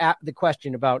with the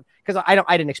question about, because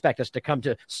I didn't expect us to come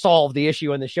to solve the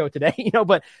issue on the show today,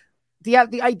 but the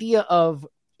idea of,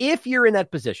 if you're in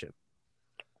that position,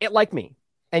 like me,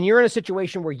 and you're in a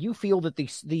situation where you feel that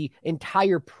the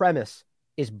entire premise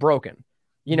is broken,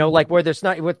 like where it's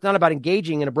not about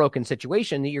engaging in a broken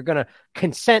situation, that you're going to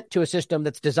consent to a system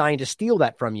that's designed to steal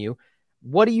that from you.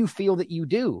 What do you feel that you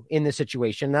do in this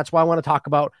situation? That's why I want to talk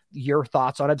about your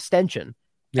thoughts on abstention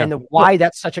and why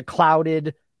that's such a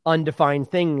clouded, undefined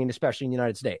thing, and especially in the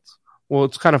United States. Well,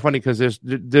 it's kind of funny because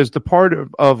there's the part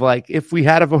of like, if we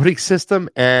had a voting system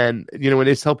and, when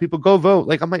they tell people go vote,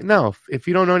 like, I'm like, no, if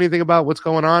you don't know anything about what's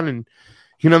going on, and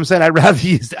you know what I'm saying?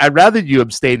 I'd rather you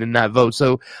abstain and not vote.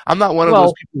 So I'm not one of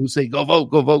those people who say, go vote,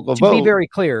 go vote, go vote. To be very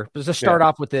clear, just to start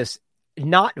off with this,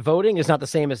 not voting is not the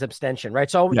same as abstention,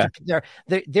 right? So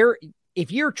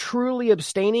if you're truly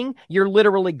abstaining, you're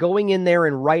literally going in there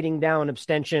and writing down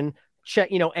abstention, check,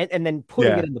 and then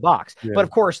putting it in the box. Yeah. But of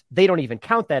course, they don't even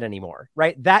count that anymore,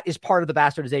 right? That is part of the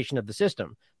bastardization of the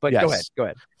system. But go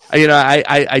ahead.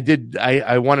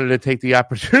 I wanted to take the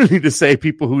opportunity to say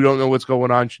people who don't know what's going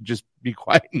on should just be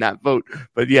quiet and not vote.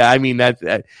 But I mean,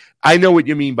 that I know what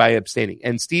you mean by abstaining.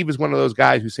 And Steve is one of those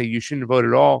guys who say you shouldn't vote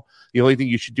at all. The only thing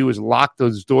you should do is lock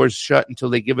those doors shut until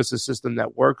they give us a system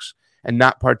that works and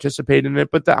not participate in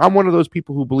it. But I'm one of those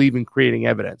people who believe in creating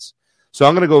evidence. So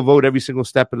I'm going to go vote every single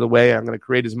step of the way. I'm going to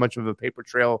create as much of a paper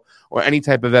trail or any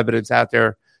type of evidence out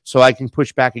there so I can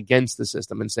push back against the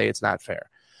system and say it's not fair.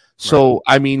 So,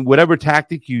 I mean, whatever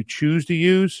tactic you choose to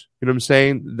use, you know what I'm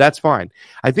saying? That's fine.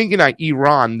 I think in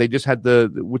Iran, they just had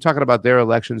we're talking about their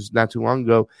elections not too long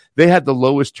ago. They had the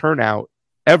lowest turnout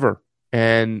ever.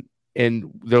 And in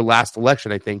their last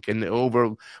election, I think, and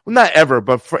not ever,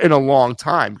 but in a long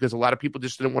time, because a lot of people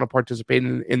just didn't want to participate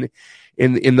in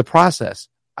the process.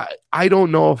 I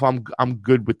don't know if I'm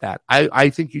good with that.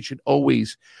 I think you should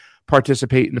always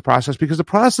participate in the process, because the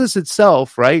process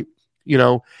itself, right?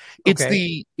 It's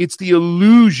the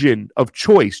illusion of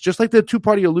choice, just like the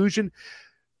two-party illusion.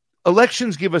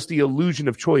 Elections give us the illusion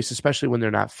of choice, especially when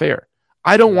they're not fair.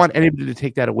 I don't want anybody to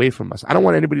take that away from us. I don't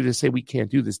want anybody to say we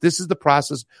can't do this. This is the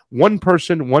process. One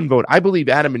person, one vote. I believe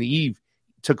Adam and Eve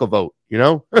took a vote,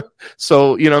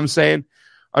 So, you know what I'm saying?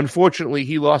 Unfortunately,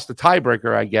 he lost the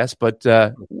tiebreaker, I guess. But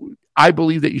I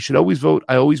believe that you should always vote.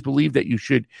 I always believe that you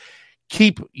should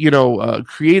keep,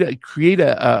 create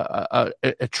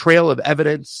a trail of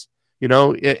evidence,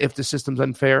 if the system's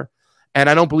unfair. And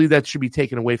I don't believe that should be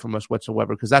taken away from us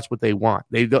whatsoever, because that's what they want.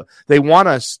 They want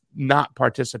us not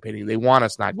participating. They want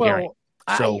us not caring.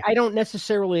 So I don't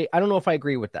know if I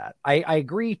agree with that. I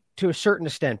agree to a certain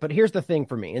extent, but here's the thing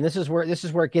for me, and this is where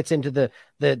it gets into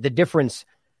the difference.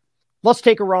 Let's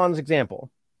take Iran's example.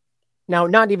 Now,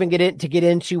 not even get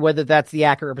into whether that's the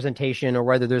accurate representation or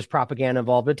whether there's propaganda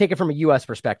involved, but take it from a U.S.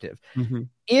 perspective. Mm-hmm.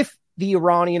 If the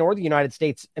Iranian or the United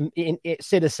States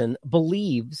citizen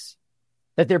believes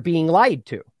that they're being lied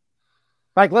to,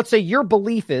 like, let's say your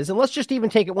belief is, and let's just even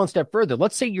take it one step further.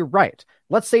 Let's say you're right.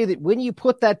 Let's say that when you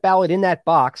put that ballot in that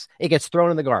box, it gets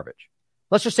thrown in the garbage.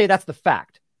 Let's just say that's the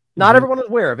fact. Not everyone is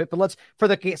aware of it, but for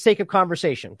the sake of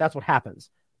conversation, that's what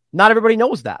happens. Not everybody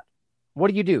knows that. What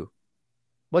do you do?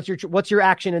 What's your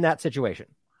action in that situation?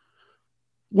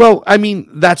 Well, I mean,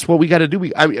 that's what we got to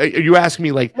do. Are you asking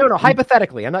me like? No.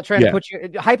 Hypothetically, I'm not trying to put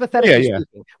you. Hypothetically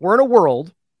speaking, we're in a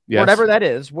world, whatever that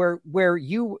is, where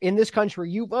you in this country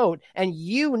you vote and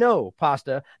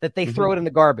Pasta, that they throw it in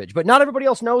the garbage, but not everybody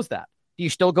else knows that. Do you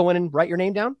still go in and write your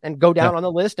name down and go down on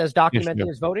the list as documented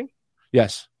as voting?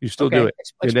 Yes, you still do it.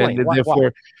 Explain. And then,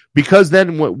 why? Because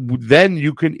then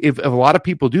you can, if a lot of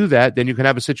people do that, then you can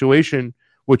have a situation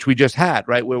which we just had,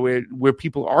 right, where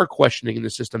people are questioning the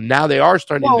system. Now they are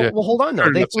starting to. Well, hold on though.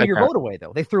 They threw your vote away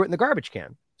though. They threw it in the garbage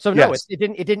can. So no, it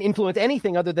didn't influence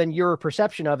anything other than your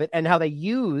perception of it and how they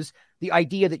use the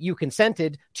idea that you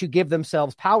consented to give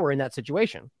themselves power in that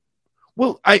situation.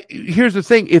 Well, here's the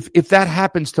thing: if that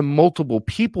happens to multiple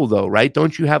people, though, right?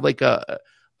 Don't you have like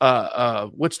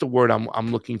what's the word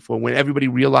I'm looking for when everybody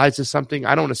realizes something?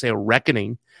 I don't want to say a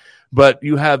reckoning, but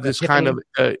you have this kind of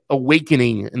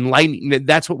awakening, enlightening.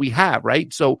 That's what we have,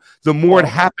 right? So the more it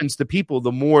happens to people,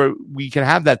 the more we can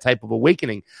have that type of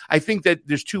awakening. I think that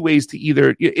there's two ways to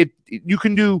either you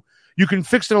can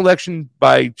fix an election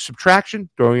by subtraction,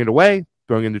 throwing it away,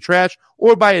 throwing it in the trash,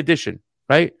 or by addition.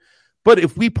 right? But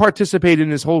if we participate in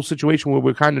this whole situation where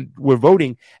we're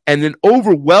voting, and then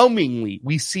overwhelmingly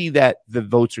we see that the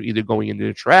votes are either going into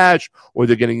the trash or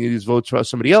they're getting these votes for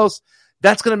somebody else,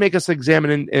 that's going to make us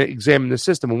examine the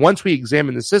system. And once we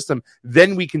examine the system,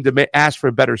 then we can ask for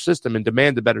a better system and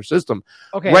demand a better system.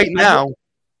 Okay. Right now,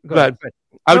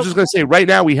 I was just going to say, right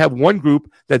now we have one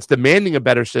group that's demanding a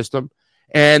better system.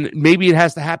 And maybe it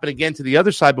has to happen again to the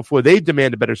other side before they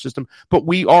demand a better system. But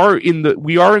we are in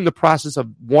the process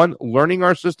of, one, learning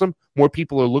our system. More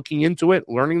people are looking into it,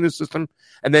 learning the system,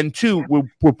 and then two,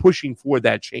 we're pushing for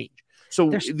that change. So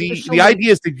the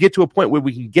idea is to get to a point where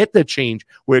we can get the change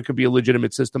where it could be a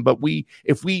legitimate system. But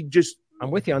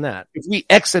I'm with you on that. If we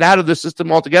exit out of the system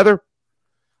altogether,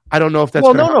 I don't know if that's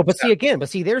But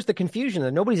see, there's the confusion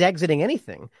that nobody's exiting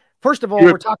anything. First of all,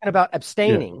 we're talking about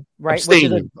abstaining, right?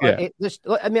 Abstaining,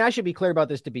 I should be clear about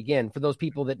this to begin for those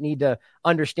people that need to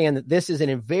understand that this is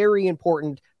a very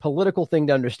important political thing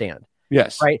to understand.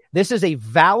 Yes. Right. This is a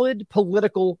valid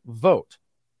political vote.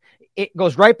 It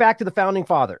goes right back to the founding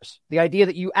fathers. The idea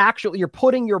that you're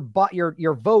putting your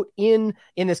vote in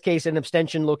this case, an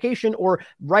abstention location, or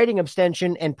writing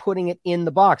abstention and putting it in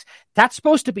the box. That's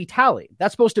supposed to be tallied.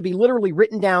 That's supposed to be literally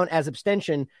written down as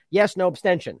abstention. Yes, no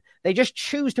abstention. They just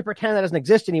choose to pretend that doesn't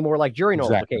exist anymore, like jury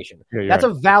nullification. Yeah, that's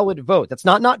a valid vote. That's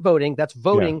not voting. That's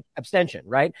voting abstention,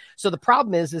 right? So the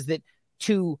problem is that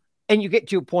and you get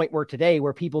to a point where today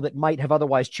where people that might have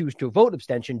otherwise choose to vote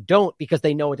abstention don't, because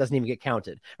they know it doesn't even get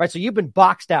counted, right? So you've been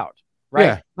boxed out, right?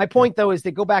 Yeah. My point, though, is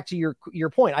to go back to your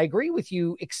point. I agree with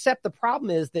you, except the problem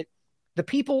is that the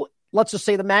people, let's just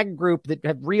say the MAGA group that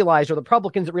have realized, or the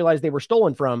Republicans that realized they were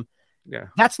stolen from,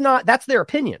 that's their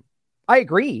opinion. I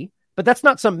agree, but that's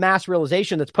not some mass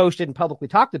realization that's posted and publicly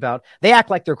talked about. They act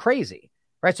like they're crazy,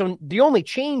 right? So the only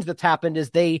change that's happened is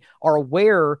they are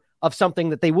aware of something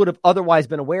that they would have otherwise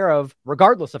been aware of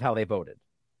regardless of how they voted.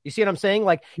 You see what I'm saying?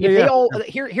 Like,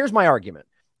 here's my argument.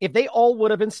 If they all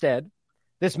would have instead,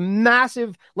 this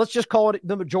massive, let's just call it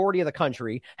the majority of the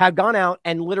country, had gone out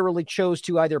and literally chose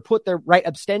to either put their right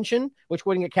abstention, which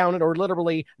wouldn't get counted, or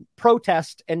literally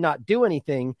protest and not do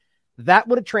anything, that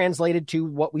would have translated to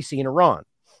what we see in Iran,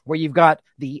 where you've got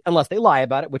unless they lie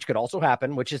about it, which could also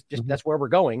happen, which is just, that's where we're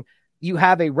going. You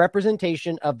have a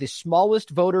representation of the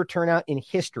smallest voter turnout in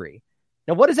history.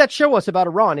 Now, what does that show us about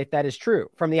Iran, if that is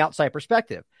true from the outside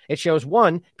perspective? It shows,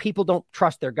 one, people don't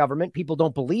trust their government. People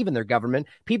don't believe in their government.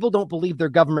 People don't believe their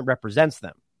government represents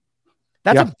them.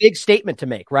 That's a big statement to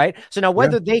make, right? So now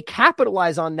whether they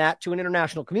capitalize on that to an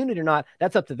international community or not,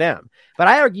 that's up to them. But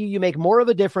I argue you make more of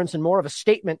a difference and more of a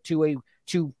statement to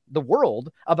the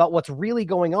world about what's really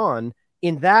going on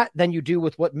in that than you do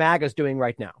with what MAGA's doing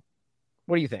right now.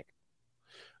 What do you think?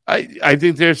 I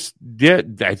think there's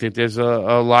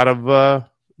a lot of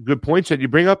good points that you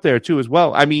bring up there too as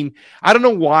well. I mean, I don't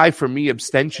know why for me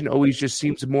abstention always just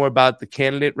seems more about the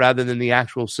candidate rather than the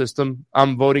actual system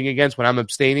I'm voting against. When I'm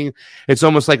abstaining, it's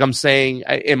almost like I'm saying,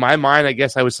 in my mind, I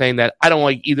guess I was saying that I don't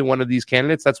like either one of these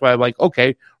candidates. That's why I'm like,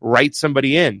 okay, write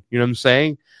somebody in. You know what I'm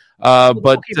saying? I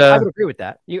would agree with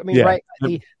that. Right?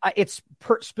 It's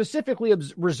specifically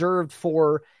reserved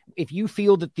for if you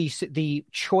feel that the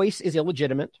choice is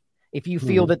illegitimate, if you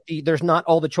feel that there's not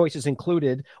all the choices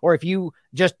included, or if you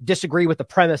just disagree with the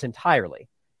premise entirely,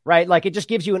 right? Like, it just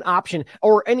gives you an option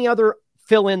or any other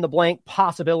fill in the blank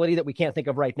possibility that we can't think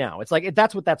of right now. It's like,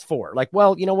 that's what that's for. Like,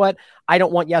 well, you know what? I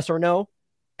don't want yes or no,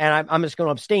 and I'm just going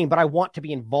to abstain, but I want to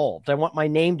be involved. I want my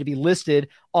name to be listed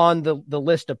on the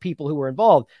list of people who were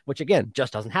involved, which again,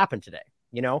 just doesn't happen today,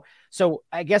 you know? So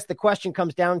I guess the question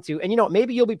comes down to, and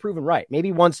maybe you'll be proven right.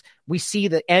 Maybe once we see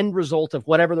the end result of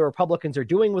whatever the Republicans are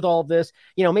doing with all of this,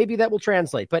 maybe that will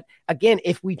translate. But again,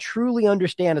 if we truly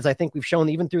understand, as I think we've shown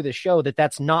even through this show, that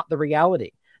that's not the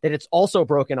reality, that it's also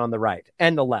broken on the right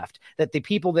and the left, that the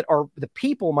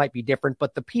people might be different,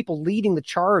 but the people leading the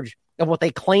charge of what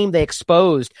they claim they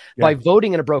exposed by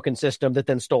voting in a broken system that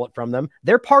then stole it from them,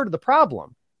 they're part of the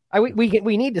problem.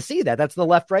 We need to see that. That's the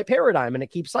left-right paradigm, and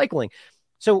it keeps cycling.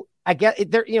 So I get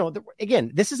it.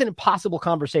 Again, this is an impossible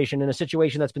conversation in a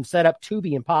situation that's been set up to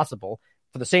be impossible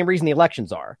for the same reason the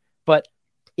elections are. But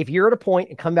if you're at a point,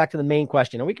 and come back to the main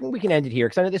question, and we can end it here,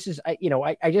 because I know this is,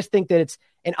 I just think that it's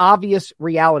an obvious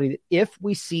reality that if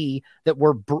we see that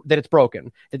that it's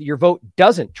broken, that your vote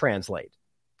doesn't translate.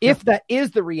 If that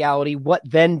is the reality, what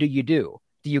then do you do?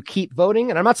 Do you keep voting?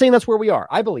 And I'm not saying that's where we are.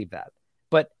 I believe that.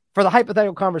 But for the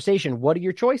hypothetical conversation, what are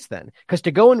your choice then? Because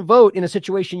to go and vote in a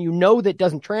situation that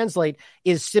doesn't translate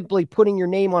is simply putting your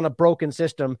name on a broken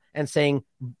system and saying,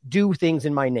 do things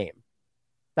in my name.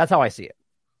 That's how I see it.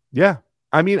 Yeah.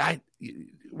 I mean,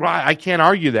 I can't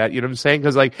argue that. You know what I'm saying?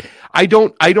 Because like I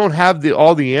don't have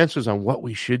all the answers on what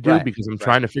we should do because I'm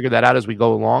trying to figure that out as we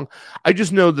go along. I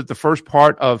just know that the first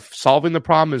part of solving the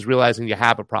problem is realizing you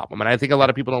have a problem, and I think a lot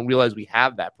of people don't realize we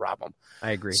have that problem.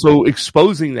 I agree. So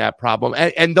exposing that problem,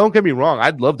 and don't get me wrong,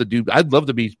 I'd love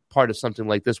to be part of something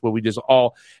like this where we just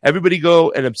everybody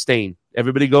go and abstain.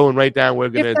 Everybody go and write down we're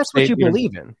going to. If that's what you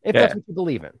believe in. If that's what you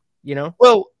believe in, you know.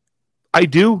 Well, I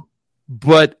do.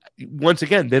 But once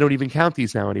again, they don't even count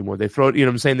these now anymore. They throw it, you know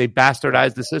what I'm saying? They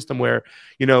bastardized the system where,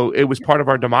 you know, it was part of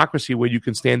our democracy where you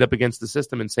can stand up against the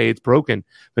system and say it's broken.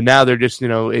 But now they're just, you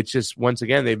know, it's just, once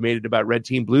again, they've made it about red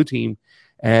team, blue team,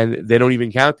 and they don't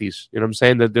even count these. You know what I'm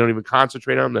saying? That they don't even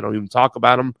concentrate on them. They don't even talk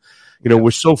about them. You know,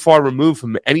 we're so far removed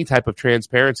from any type of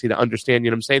transparency to understand,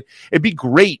 you know what I'm saying? It'd be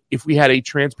great if we had a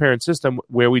transparent system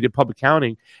where we did public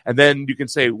counting, and then you can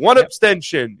say one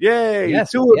abstention, yay,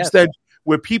 two abstentions.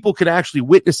 Where people can actually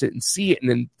witness it and see it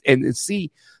and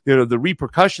see, you know, the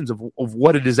repercussions of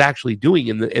what it is actually doing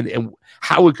and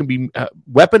how it can be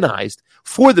weaponized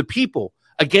for the people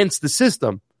against the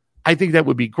system. I think that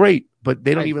would be great, but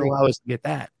they don't even allow us to get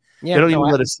that. They don't even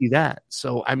let us see that.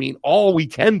 So, I mean, all we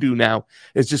can do now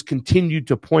is just continue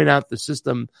to point out the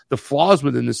system, the flaws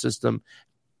within the system,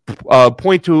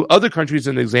 point to other countries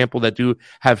as an example that do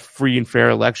have free and fair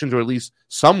elections, or at least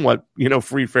somewhat, you know,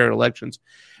 free, fair elections.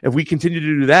 If we continue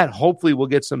to do that, hopefully we'll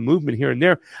get some movement here and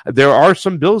there. There are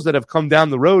some bills that have come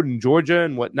down the road in Georgia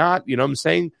and whatnot, you know what I'm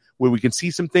saying, where we can see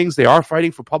some things. They are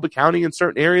fighting for public counting in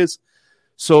certain areas.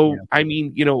 So, I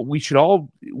mean, you know, we should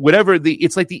all,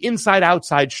 it's like the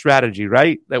inside-outside strategy,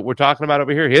 right, that we're talking about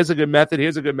over here. Here's a good method.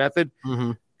 Here's a good method.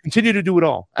 Mm-hmm. Continue to do it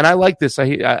all. And I like this.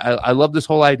 I love this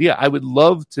whole idea. I would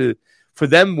love for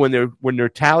them when they're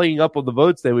tallying up all the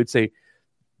votes, they would say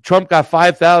Trump got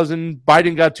 5,000,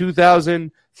 Biden got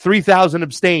 2,000, 3,000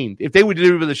 abstained. If they would be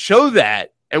able to show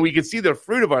that and we could see the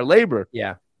fruit of our labor.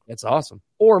 Yeah. That's awesome.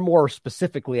 Or more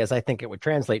specifically, as I think it would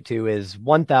translate to, is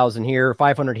 1,000 here,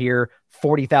 500 here,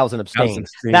 40,000 abstained.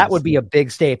 That would be a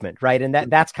big statement, right? And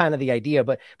that's kind of the idea.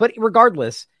 But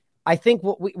regardless, I think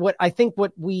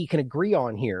what we can agree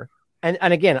on here,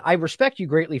 and again, I respect you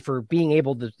greatly for being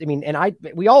able to. I mean,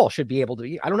 we all should be able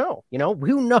to. I don't know, you know,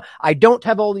 who know? I don't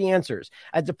have all the answers.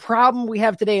 The problem we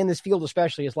have today in this field,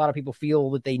 especially, is a lot of people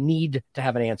feel that they need to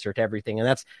have an answer to everything, and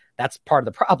that's part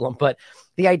of the problem. But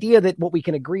the idea that what we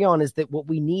can agree on is that what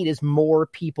we need is more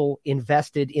people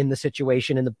invested in the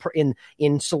situation,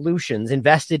 in solutions,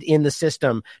 invested in the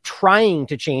system, trying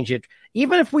to change it,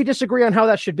 even if we disagree on how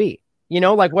that should be. You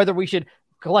know, like whether we should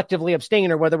collectively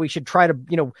abstain or whether we should try to,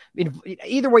 you know,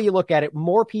 either way you look at it,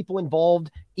 more people involved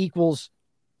equals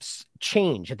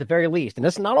change at the very least. And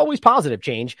it's not always positive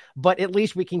change, but at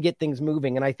least we can get things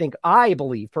moving. And I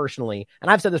believe personally, and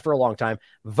I've said this for a long time,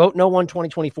 vote no one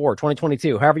 2024,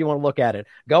 2022, however you want to look at it.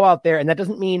 Go out there. And that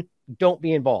doesn't mean don't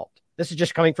be involved. This is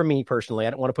just coming from me personally. I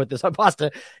don't want to put this on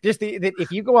pasta. Just that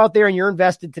if you go out there and you're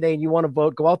invested today and you want to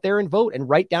vote, go out there and vote and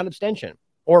write down abstention.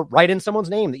 Or write in someone's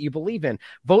name that you believe in.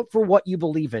 Vote for what you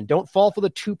believe in. Don't fall for the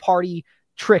two-party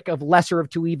trick of lesser of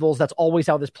two evils. That's always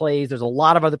how this plays. There's a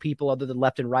lot of other people other than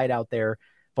left and right out there.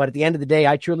 But at the end of the day,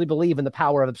 I truly believe in the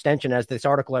power of abstention. As this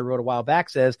article I wrote a while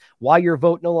back says, why your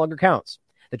vote no longer counts.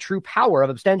 The true power of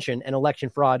abstention and election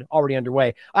fraud already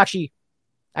underway. Actually,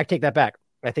 I take that back.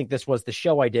 I think this was the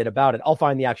show I did about it. I'll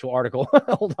find the actual article.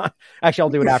 Hold on. Actually, I'll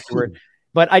do it afterward.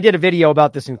 But I did a video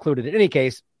about this included. In any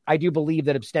case, I do believe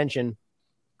that abstention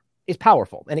is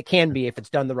powerful, and it can be if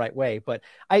it's done the right way. But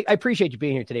I appreciate you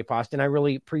being here today, Poston. I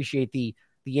really appreciate the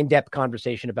in-depth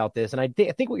conversation about this, and I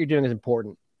think what you're doing is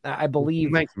important. I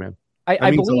believe. Thanks, man.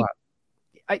 I believe.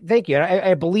 Thank you.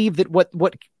 I believe that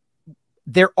what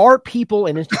there are people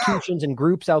and institutions and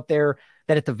groups out there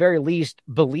that at the very least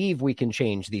believe we can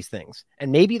change these things.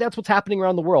 And maybe that's what's happening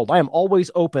around the world. I am always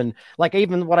open. Like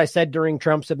even what I said during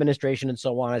Trump's administration and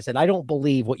so on, I said, I don't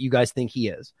believe what you guys think he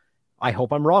is. I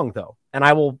hope I'm wrong, though. And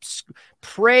I will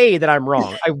pray that I'm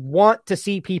wrong. I want to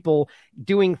see people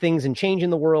doing things and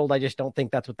changing the world. I just don't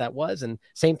think that's what that was. And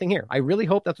same thing here. I really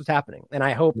hope that's what's happening. And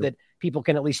I hope that people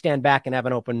can at least stand back and have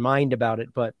an open mind about it.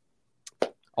 But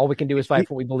all we can do is fight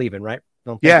for what we believe in, right?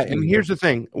 Yeah. And here's the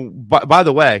thing. By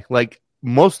the way, like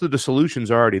most of the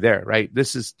solutions are already there, right?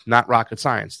 This is not rocket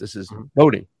science. This is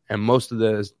voting. And most of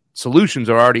the solutions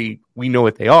are already, we know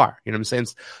what they are. You know what I'm saying?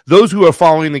 Those who are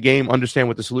following the game understand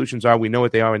what the solutions are. We know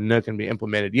what they are, and they're going to be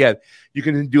implemented. Yeah, you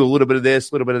can do a little bit of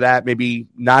this, a little bit of that, maybe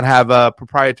not have a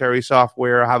proprietary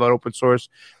software, have an open source,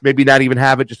 maybe not even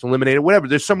have it, just eliminate it, whatever.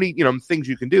 There's so many, things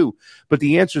you can do, but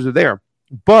the answers are there.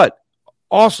 But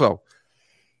also,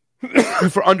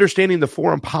 for understanding the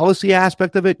foreign policy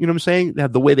aspect of it. You know what I'm saying?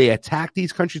 The way they attack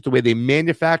these countries, the way they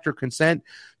manufacture consent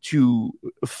to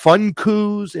fund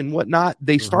coups and whatnot.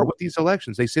 They start with these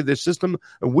elections. They say the system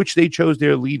in which they chose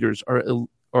their leaders are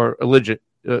illegit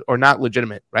or not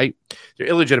legitimate, right? They're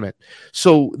illegitimate.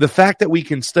 So the fact that we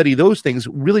can study those things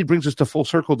really brings us to full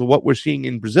circle to what we're seeing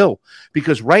in Brazil,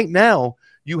 because right now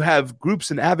you have groups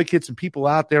and advocates and people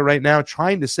out there right now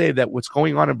trying to say that what's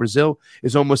going on in Brazil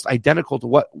is almost identical to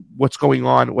what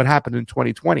happened in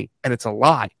 2020. And it's a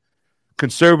lie.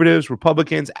 Conservatives,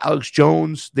 Republicans, Alex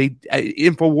Jones,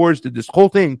 InfoWars did this whole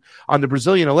thing on the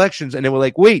Brazilian elections. And they were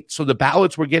like, wait, so the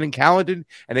ballots were getting counted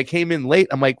and they came in late.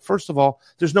 I'm like, first of all,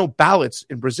 there's no ballots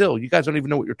in Brazil. You guys don't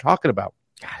even know what you're talking about.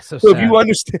 So if you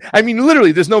understand, I mean,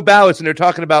 literally, there's no ballots, and they're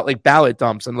talking about like ballot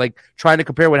dumps and like trying to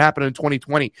compare what happened in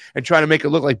 2020 and trying to make it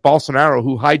look like Bolsonaro,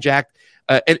 who hijacked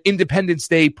an Independence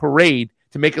Day parade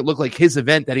to make it look like his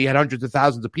event that he had hundreds of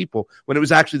thousands of people, when it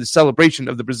was actually the celebration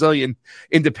of the Brazilian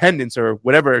independence or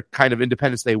whatever kind of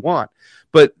independence they want.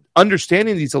 But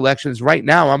understanding these elections right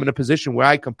now, I'm in a position where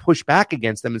I can push back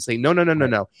against them and say,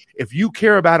 no. If you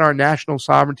care about our national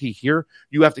sovereignty here,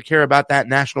 you have to care about that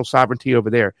national sovereignty over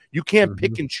there. You can't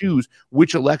pick and choose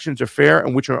which elections are fair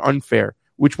and which are unfair,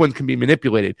 which one can be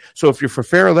manipulated. So if you're for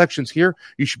fair elections here,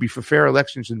 you should be for fair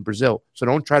elections in Brazil. So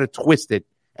don't try to twist it.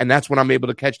 And that's what I'm able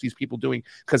to catch these people doing,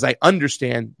 because I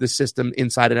understand the system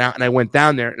inside and out. And I went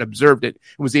down there and observed it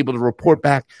and was able to report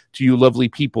back to you lovely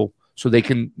people so they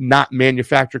can not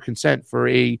manufacture consent for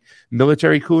a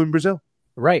military coup in Brazil.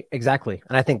 Right, exactly.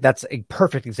 And I think that's a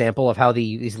perfect example of how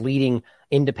these leading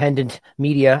independent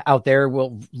media out there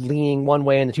will leaning one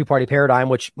way in the two-party paradigm,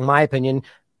 which, in my opinion,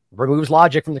 removes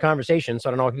logic from the conversation. So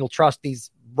I don't know if you'll trust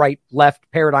these right-left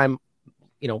paradigm,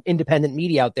 independent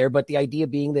media out there, but the idea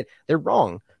being that they're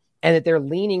wrong and that they're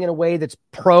leaning in a way that's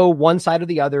pro one side or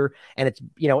the other. And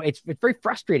it's very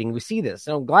frustrating. We see this.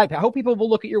 And I hope people will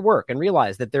look at your work and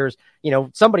realize that there's,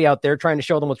 somebody out there trying to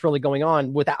show them what's really going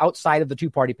on with outside of the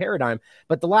two-party paradigm.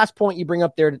 But the last point you bring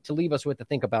up there to leave us with to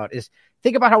think about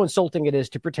how insulting it is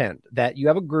to pretend that you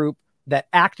have a group that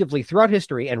actively throughout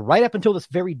history and right up until this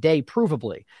very day,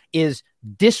 provably, is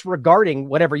disregarding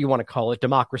whatever you want to call it,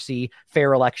 democracy,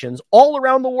 fair elections all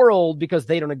around the world because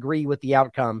they don't agree with the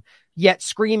outcome, yet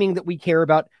screaming that we care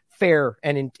about fair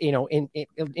and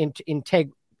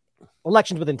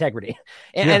elections with integrity.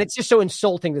 And it's just so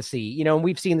insulting to see, and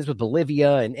we've seen this with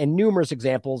Bolivia and numerous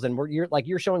examples. And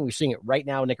we're seeing it right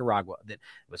now in Nicaragua, that it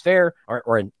was fair,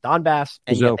 or in Donbass,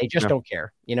 and yet they just don't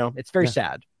care. It's very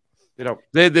sad.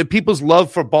 The people's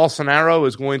love for Bolsonaro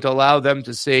is going to allow them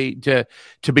to say to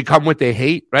become what they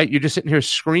hate, right? You're just sitting here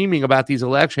screaming about these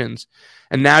elections,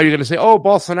 and now you're going to say, "Oh,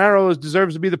 Bolsonaro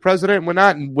deserves to be the president," and we're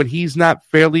not, and when he's not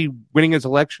fairly winning his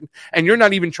election, and you're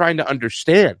not even trying to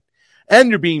understand. And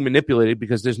you're being manipulated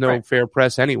because there's no fair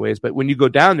press anyways. But when you go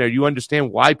down there, you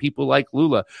understand why people like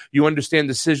Lula. You understand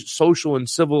the social and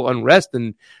civil unrest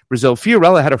in Brazil.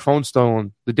 Fiorella had her phone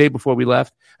stolen the day before we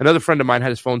left. Another friend of mine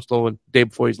had his phone stolen the day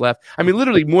before he's left. I mean,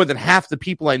 literally more than half the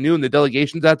people I knew in the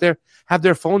delegations out there have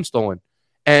their phone stolen.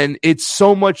 And it's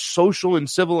so much social and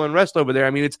civil unrest over there.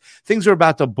 I mean, things are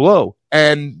about to blow.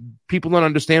 And people don't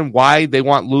understand why they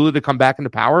want Lula to come back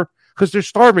into power. Because they're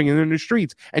starving and they're in the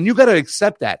streets. And you got to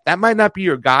accept that. That might not be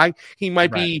your guy. He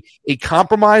might be a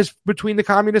compromise between the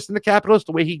communists and the capitalists,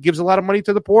 the way he gives a lot of money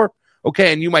to the poor.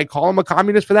 Okay, and you might call him a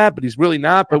communist for that, but he's really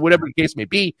not. But whatever the case may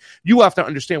be, you have to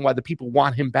understand why the people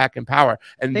want him back in power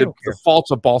and the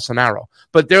faults of Bolsonaro.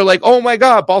 But they're like, oh my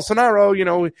God,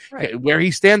 Bolsonaro, where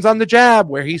he stands on the jab,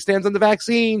 where he stands on the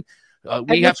vaccine.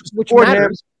 We have to support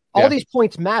him. All these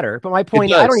points matter, but my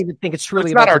point, I don't even think it's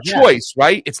really about our choice,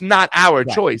 right? It's not our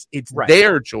choice; it's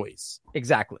their choice.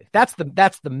 Exactly. That's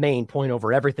the main point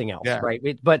over everything else, right?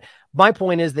 But my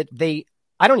point is that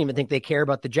I don't even think they care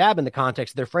about the jab in the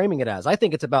context they're framing it as. I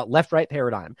think it's about left-right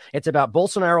paradigm. It's about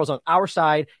Bolsonaro's on our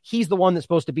side. He's the one that's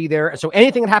supposed to be there. So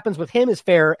anything that happens with him is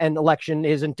fair, and election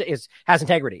has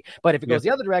integrity. But if it goes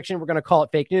the other direction, we're going to call it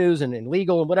fake news and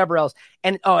illegal and whatever else,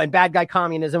 and bad guy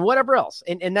communism, whatever else.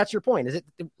 And that's your point.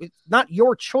 It's not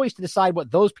your choice to decide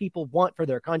what those people want for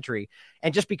their country.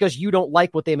 And just because you don't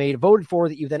like what they may have voted for,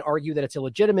 that you then argue that it's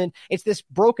illegitimate. It's this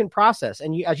broken process.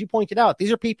 And as you pointed out,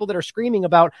 these are people that are screaming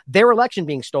about their election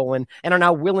being stolen and are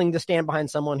now willing to stand behind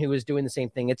someone who is doing the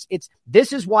same thing.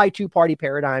 This is why two-party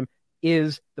paradigm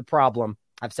is the problem.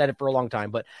 I've said it for a long time,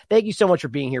 but thank you so much for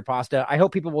being here, Pasta. I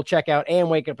hope people will check out AM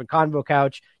Wake Up and Convo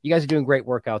Couch. You guys are doing great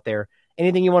work out there.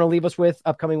 Anything you want to leave us with?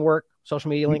 Upcoming work, social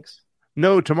media links?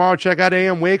 No, tomorrow check out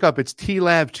AM Wake Up. It's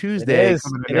T-Lab Tuesday.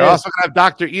 We're also going to have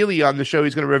Dr. Ely on the show.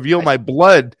 He's going to reveal my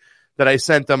blood that I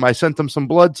sent them. I sent them some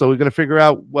blood, so we're going to figure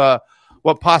out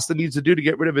what pasta needs to do to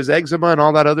get rid of his eczema and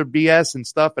all that other BS and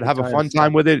stuff, and have a fun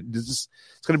time with it. It's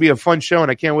going to be a fun show,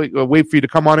 and I can't wait for you to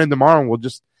come on in tomorrow, and we'll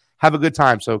just have a good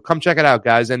time. So come check it out,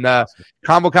 guys. And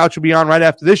Combo Couch will be on right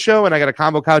after this show, and I got a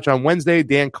Combo Couch on Wednesday.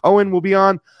 Dan Cohen will be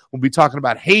on. We'll be talking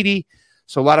about Haiti.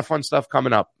 So a lot of fun stuff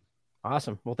coming up.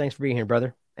 Awesome. Well, thanks for being here,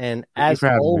 brother. And as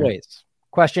always,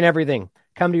 question everything.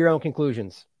 Come to your own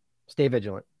conclusions. Stay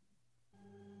vigilant.